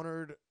 a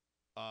cornered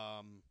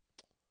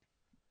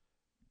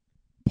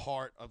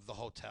part of the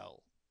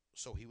hotel,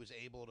 so he was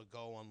able to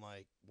go on,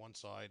 like, one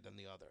side and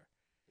the other.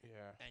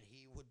 Yeah. And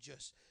he would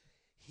just...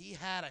 He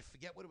had, I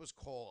forget what it was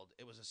called.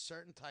 It was a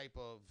certain type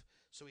of...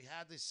 So he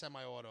had these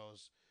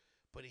semi-autos,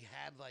 but he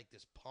had, like,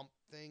 this pump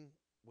thing,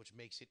 which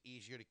makes it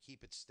easier to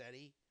keep it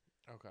steady.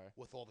 Okay.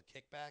 With all the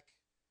kickback.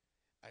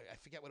 I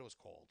forget what it was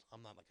called.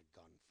 I'm not like a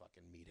gun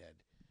fucking meathead.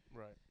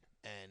 Right.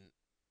 And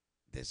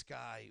this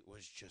guy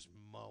was just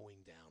mowing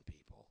down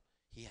people.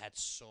 He had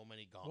so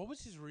many guns. What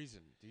was his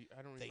reason?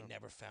 I don't. They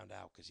never found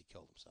out because he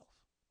killed himself.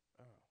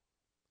 Oh.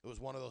 It was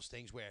one of those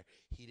things where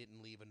he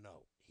didn't leave a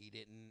note. He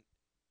didn't.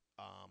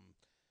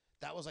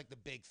 That was like the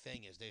big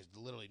thing is there's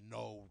literally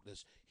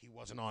he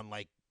wasn't on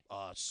like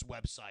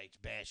websites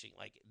bashing.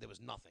 Like there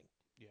was nothing.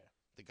 Yeah.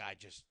 The guy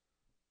just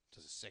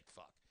a sick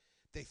fuck.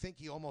 They think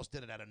he almost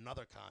did it at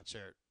another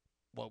concert.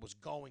 Well, was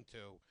going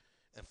to,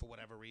 and for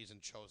whatever reason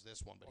chose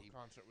this one. But What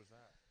concert was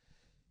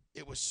that?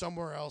 It was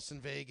somewhere else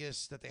in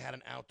Vegas that they had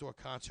an outdoor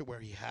concert where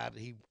he had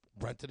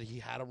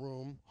a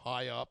room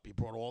high up. He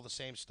brought all the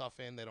same stuff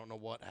in. They don't know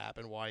what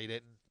happened, why he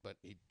didn't, but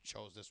he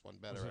chose this one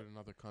better. Was it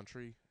another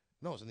country?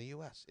 No, it was in the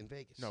U.S., in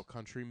Vegas. No,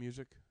 country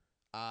music?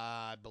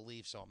 I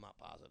believe so. I'm not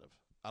positive.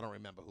 I don't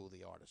remember who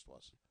the artist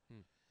was.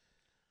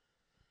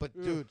 But,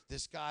 Ugh. dude,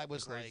 this guy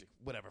was Crazy.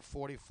 like,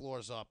 40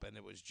 floors up, and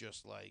it was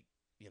just like,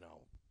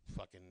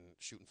 fucking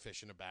shooting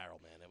fish in a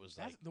barrel, man. It was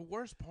like... The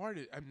worst part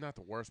is... I'm not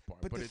the worst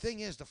part, But the it's, thing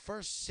is, the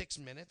first 6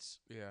 minutes,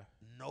 yeah,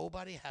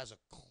 nobody has a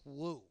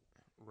clue.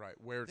 right,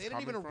 where it's They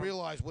didn't coming even from.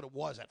 realize what it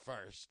was at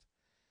first.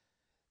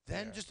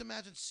 Then Yeah. just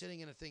imagine sitting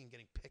in a thing and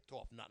getting picked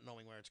off, not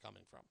knowing where it's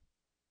coming from.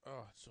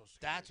 Oh, it's so scary.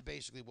 That's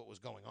basically what was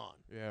going on.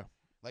 Yeah.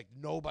 Like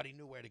nobody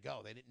knew where to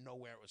go. They didn't know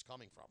where it was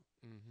coming from.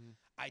 Mm-hmm.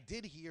 I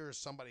did hear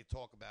somebody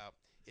talk about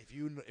if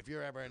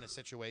you're ever in a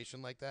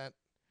situation like that,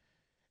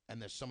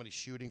 and there's somebody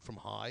shooting from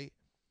high,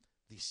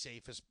 the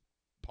safest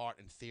part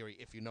in theory,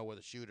 if you know where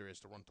the shooter is,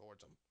 to run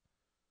towards him,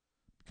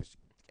 because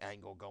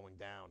angle going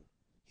down,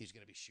 he's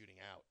going to be shooting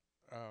out.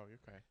 Oh,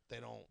 okay. They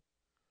don't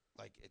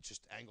like it's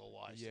just angle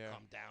wise Yeah. to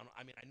come down.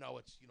 I mean, I know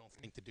you don't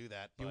think to do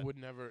that, You but would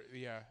never,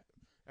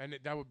 and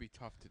that would be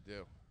tough to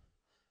do.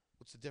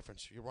 what's the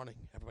difference? You're running.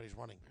 Everybody's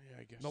running.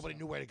 Yeah, I guess Nobody so.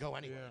 knew where to go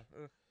anyway.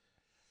 Yeah.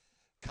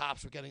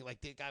 Cops were getting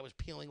like the guy was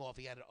peeling off.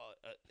 He had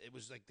it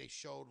was like they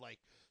showed like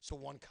so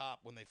one cop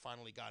when they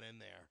finally got in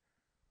there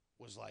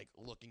was like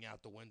looking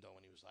out the window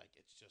and he was like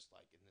it's just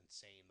like an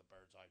insane the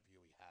bird's eye view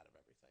he had of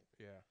everything.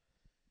 Yeah.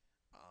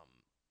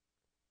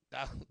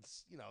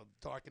 That's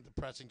dark and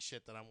depressing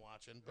shit that I'm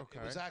watching. But Okay.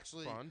 it was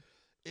actually Fun.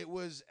 it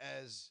was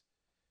as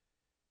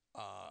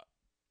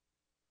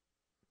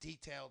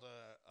detailed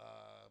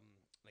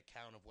an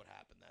account of what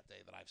happened that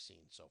day that I've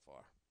seen so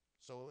far.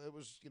 So it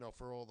was,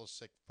 for all those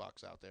sick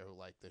fucks out there who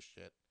like this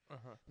shit.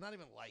 Uh-huh. Not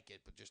even like it,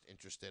 but just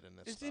interested in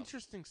this It's stuff.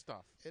 interesting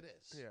stuff. It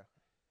is. Yeah.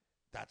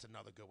 That's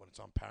another good one. It's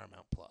on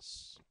Paramount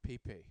Plus,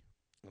 PP.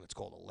 and it's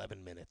called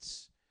 11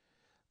 Minutes.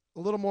 A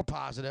little more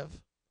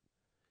positive.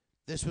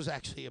 This was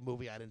actually a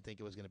movie I didn't think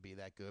it was going to be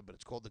that good, but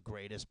it's called The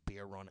Greatest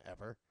Beer Run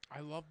Ever. I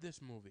love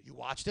this movie. You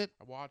watched it?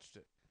 I watched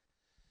it.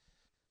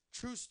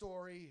 True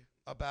story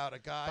about a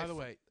guy. By the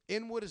way,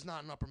 Inwood is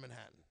not in Upper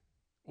Manhattan.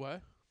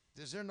 what?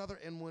 Is there another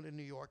Inwood in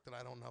New York that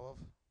I don't know of?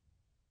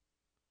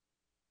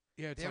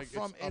 Yeah, it's They're like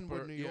from it's Inwood,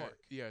 upper, New yeah, York.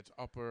 Yeah, it's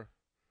upper.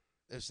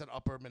 It's in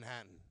Upper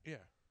Manhattan. Yeah,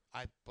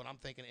 When I'm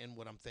thinking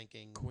Inwood, I'm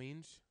thinking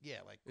Queens. yeah,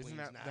 like Isn't Queens,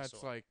 that Nassau.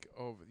 that's like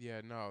over?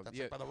 Yeah, no. That's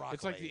yeah, like by the Rockaways.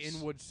 it's like the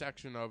Inwood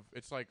section of.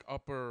 It's like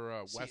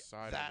upper See, west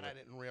side. That of I it.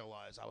 didn't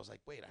realize. I was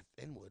like, wait,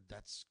 Inwood.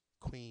 That's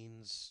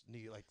Queens, New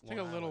York, like It's like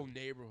Long a little Island.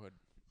 neighborhood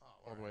Oh,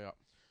 all the right. way up.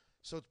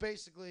 So it's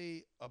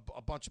basically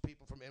a bunch of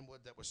people from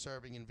Inwood that were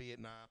serving in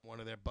Vietnam. One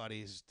of their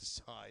buddies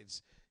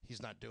decides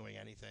he's not doing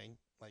anything.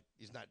 Like,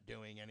 he's not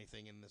doing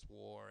anything in this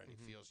war, and Mhm.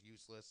 he feels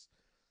useless.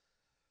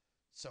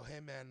 So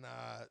him and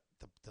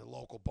the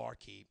local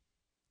barkeep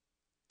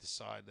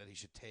decide that he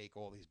should take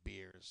all these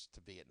beers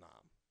to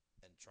Vietnam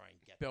and try and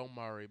get Bill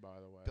Murray, by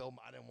the way. Bill.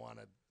 I didn't want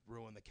to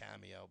ruin the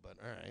cameo, but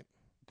all right.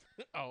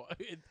 Oh,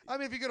 I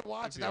mean, if you're gonna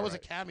watch It'd it, be that was a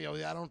alright. cameo.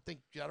 I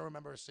don't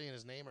remember seeing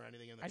his name or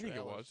anything in the I think it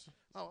trailers. was.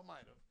 Oh, it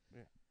might have.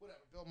 Yeah. Whatever.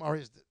 Bill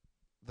Murray's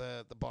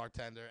the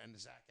bartender, and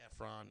Zac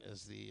Efron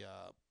is the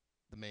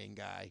main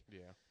guy.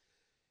 Yeah.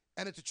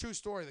 And it's a true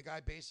story. The guy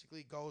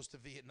basically goes to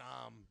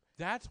Vietnam.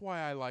 That's why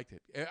I liked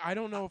it. I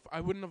don't know if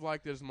I wouldn't have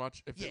liked it as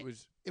much if Yeah. it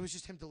was. It was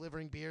just him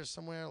delivering beers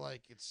somewhere.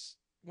 Like it's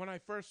When I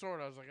first saw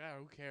it, I was like,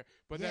 who cares?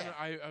 But then Yeah.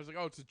 I was like,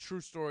 oh, it's a true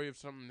story of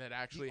something that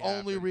actually the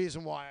only happened.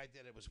 reason why I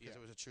did it was because Yeah.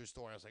 it was a true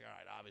story. I was like, all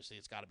right, obviously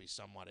it's got to be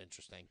somewhat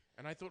interesting.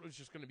 And I thought it was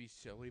just going to be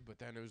silly, but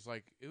then it was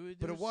like,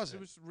 But it wasn't.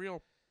 It was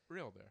real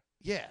there.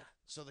 Yeah.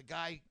 So the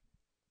guy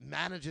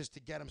manages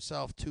to get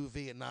himself to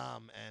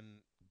Vietnam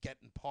and get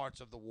in parts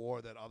of the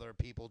war that other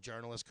people,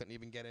 journalists, couldn't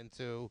even get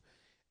into.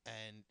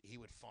 And he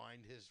would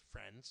find his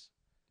friends.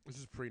 This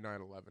is pre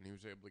 9/11. He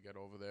was able to get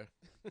over there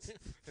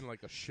in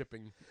like a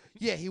shipping.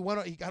 Yeah, he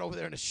went. He got over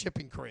there in a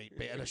shipping crate,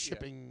 in Yeah. a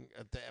shipping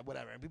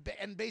whatever,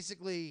 and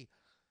basically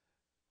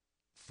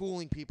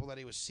fooling people that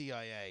he was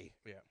CIA.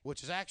 Yeah.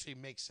 Which is actually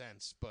makes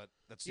sense, but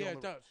that's the Yeah, only,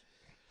 it does.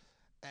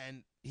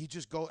 And he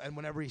just go and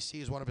whenever he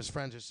sees one of his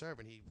friends who's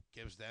serving, he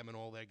gives them and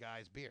all their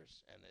guys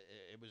beers, and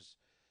it was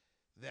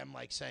them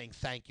like saying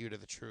thank you to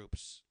the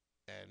troops,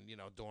 and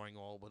during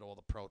all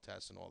the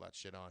protests and all that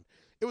shit on.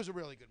 It was a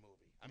really good movie.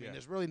 I mean, Yeah.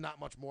 there's really not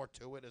much more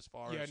to it as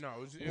far Yeah, as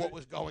no, what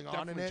was going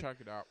on in definitely it.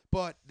 check it out.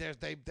 But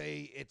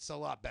it's a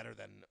lot better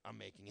than I'm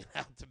making it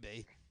out to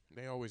be.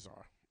 They always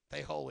are.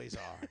 They always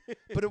are.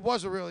 But it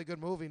was a really good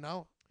movie,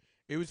 no?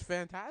 It was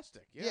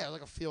fantastic. Yeah,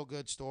 like a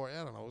feel-good story.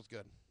 I don't know. It was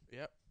good.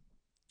 Yep.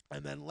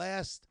 And then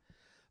last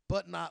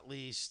but not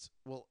least,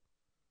 we'll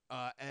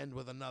end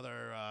with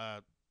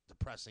another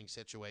depressing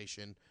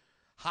situation.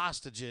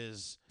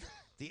 Hostages,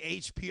 the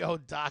HBO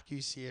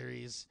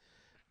docuseries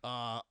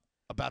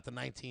about the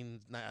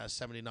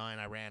 1979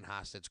 Iran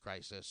hostage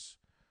crisis,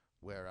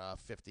 where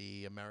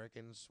 50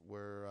 Americans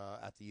were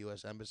at the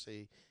U.S.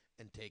 Embassy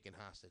and taken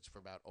hostage for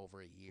about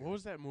over a year. What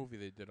was that movie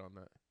they did on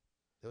that?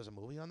 There was a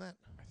movie on that?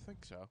 I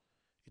think so.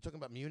 You talking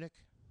about Munich?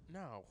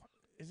 No.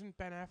 Isn't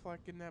Ben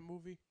Affleck in that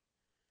movie?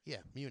 Yeah,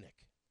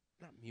 Munich.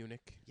 Not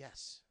Munich.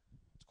 Yes.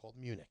 It's called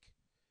Munich.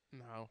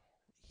 No.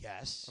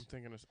 Yes. I'm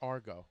thinking it's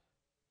Argo.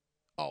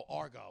 Oh,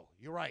 Argo.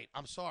 You're right.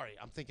 I'm sorry.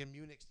 I'm thinking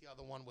Munich's the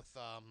other one with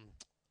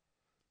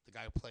the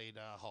guy who played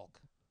Hulk.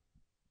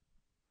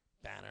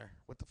 Banner.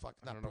 What the fuck?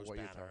 I Not don't know Bruce what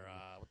you're Banner. talking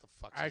about. What the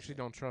fuck? I actually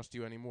don't trust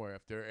you anymore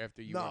after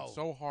you No. went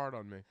so hard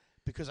on me.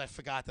 Because I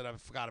forgot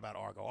about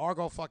Argo.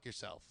 Argo, fuck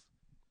yourself.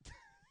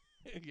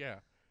 Yeah.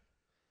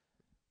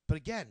 But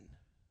again,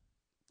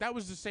 That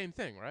was the same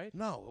thing, right?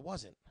 no, it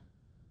wasn't.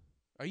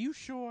 Are you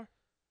sure?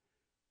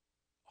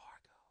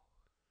 Argo.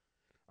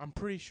 I'm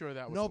pretty sure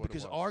that was No, what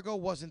because it was. Argo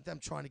wasn't them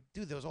trying to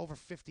do. There was over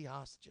 50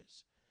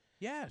 hostages.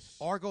 Yes.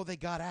 Argo, they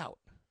got out.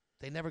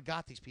 They never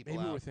got these people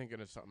Maybe out. we're thinking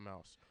of something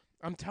else.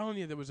 I'm telling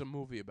you, there was a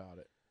movie about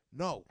it.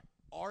 No.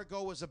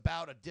 Argo was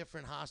about a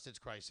different hostage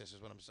crisis,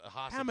 is what I'm saying.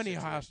 How many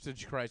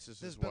hostage crises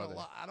There's were been a there?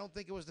 lot. I don't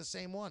think it was the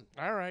same one.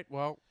 All right.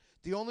 Well,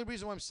 The only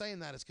reason why I'm saying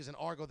that is because in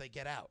Argo, they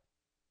get out.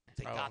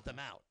 They Oh, got okay. them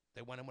out.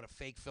 They went in with a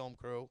fake film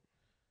crew,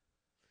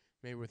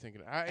 maybe we're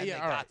thinking. and Yeah.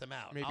 they all got right. them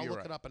out. Maybe I'll you're look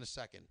right. it up in a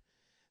second.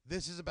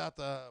 This is about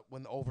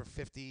when over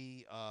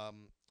 50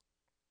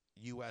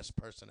 U.S.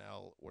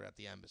 personnel were at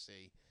the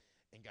embassy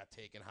and got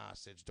taken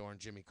hostage during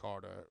Jimmy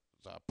Carter's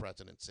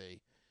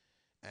presidency,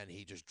 and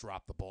he just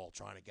dropped the ball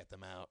trying to get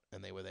them out,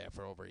 and they were there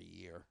for over a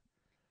year.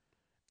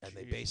 And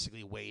they Jeez.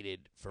 basically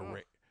waited for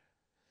Oh.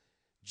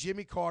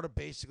 Jimmy Carter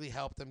basically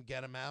helped them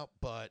get him out,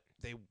 but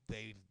they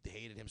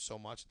hated him so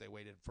much they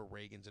waited for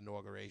Reagan's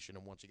inauguration,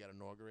 and once he got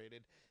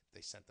inaugurated,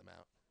 they sent them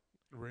out.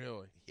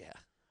 Really? Yeah,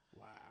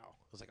 Wow.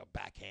 it was like a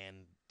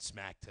backhand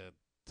smack to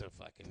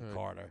fucking To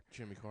Carter.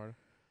 Jimmy Carter.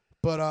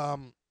 But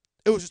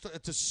it was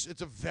just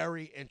it's a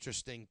very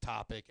interesting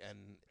topic,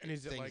 and And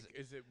things-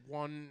 is it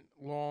one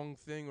long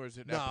thing or is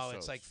it no, episodes?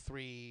 it's like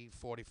 3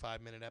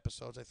 45-minute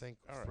episodes, I think,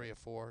 All 3 right. or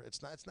 4.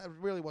 It's not. It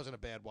really wasn't a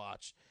bad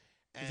watch.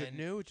 Is it And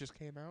new? It just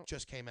came out?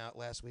 Just came out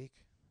last week.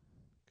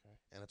 Okay.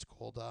 And it's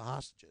called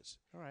Hostages.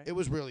 All right. It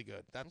was really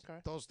good. Okay.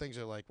 Those things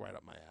are like right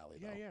up my alley.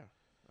 Yeah, though. yeah.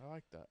 I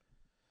like that.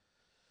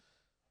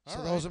 So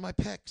All those right. are my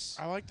picks.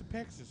 I like the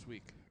picks this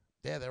week.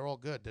 Yeah, they're all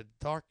good. They're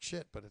dark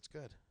shit, but it's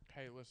good.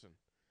 Hey, listen.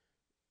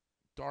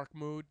 Dark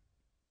mood.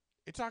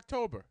 It's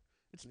October.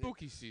 It's Yeah.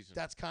 spooky season.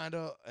 That's kind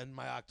of in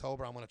my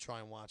October. I'm gonna try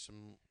and watch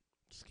some,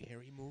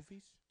 Scary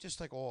movies? just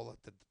like all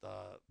of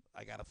the.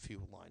 I got a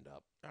few lined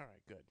up. All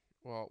right, good.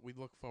 Well, we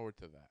look forward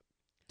to that.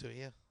 Do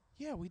you?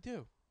 Yeah, we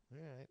do. All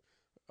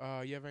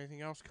right. You have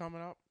anything else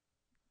coming up?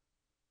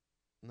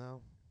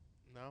 No,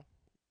 No?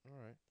 All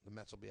right. the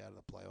Mets will be out of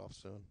the playoffs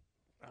soon.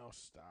 Oh,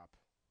 stop.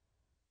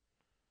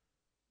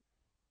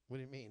 What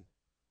do you mean?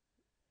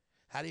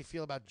 How do you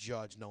feel about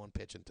Judge? No one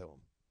pitching to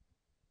him.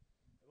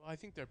 Well, I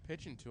think they're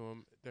pitching to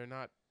him.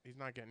 He's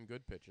not getting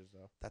good pitches,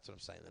 though. That's what I'm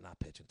saying. They're not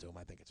pitching to him.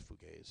 I think it's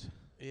Fugazi.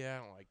 Yeah, I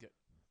don't like it.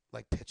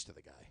 Like pitch to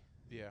the guy.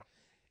 Yeah.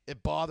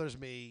 It bothers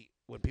me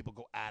when people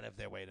go out of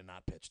their way to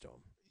not pitch to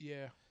him.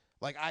 Yeah.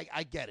 Like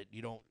I get it.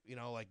 You don't,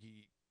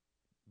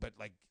 but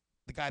like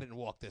the guy didn't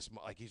walk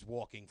like he's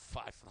walking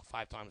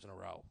five times in a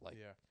row. Like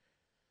Yeah.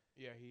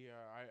 Yeah,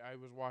 I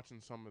was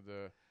watching some of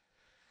the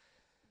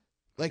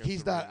like against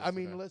he's the not. Rangers I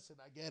mean, today. listen,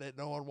 I get it.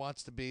 No one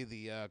wants to be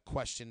the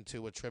question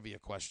to a trivia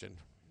question.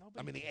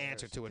 I mean, the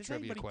answer to a Does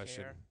trivia anybody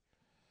question. care?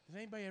 Does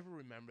anybody ever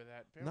remember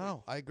that?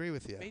 No, I agree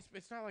with you.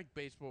 It's not like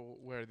baseball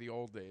where the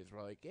old days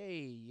were like,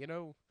 hey,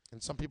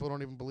 And some people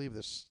don't even believe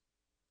this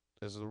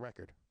is a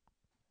record.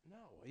 No,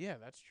 yeah,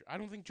 that's true. I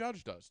don't think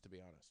Judge does, to be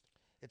honest.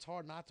 It's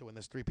hard not to when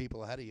there's 3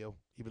 people ahead of you,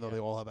 even though Yeah. they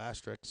all have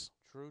asterisks.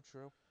 True.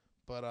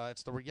 But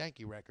it's the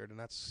Yankee record, and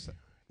that's.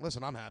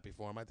 Listen, I'm happy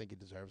for him. I think he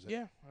deserves it.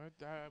 Yeah, I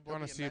He'll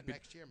want be to a see Met it.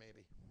 next year,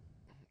 maybe.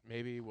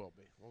 Maybe he will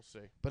be. We'll see.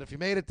 But if you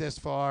made it this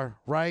far,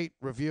 write,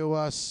 review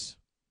us,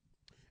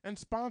 And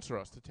sponsor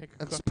us to take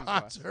a and cooking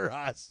class. sponsor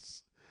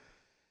us.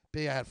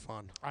 B, I had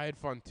fun. I had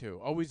fun, too.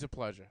 Always a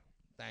pleasure.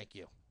 Thank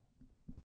you.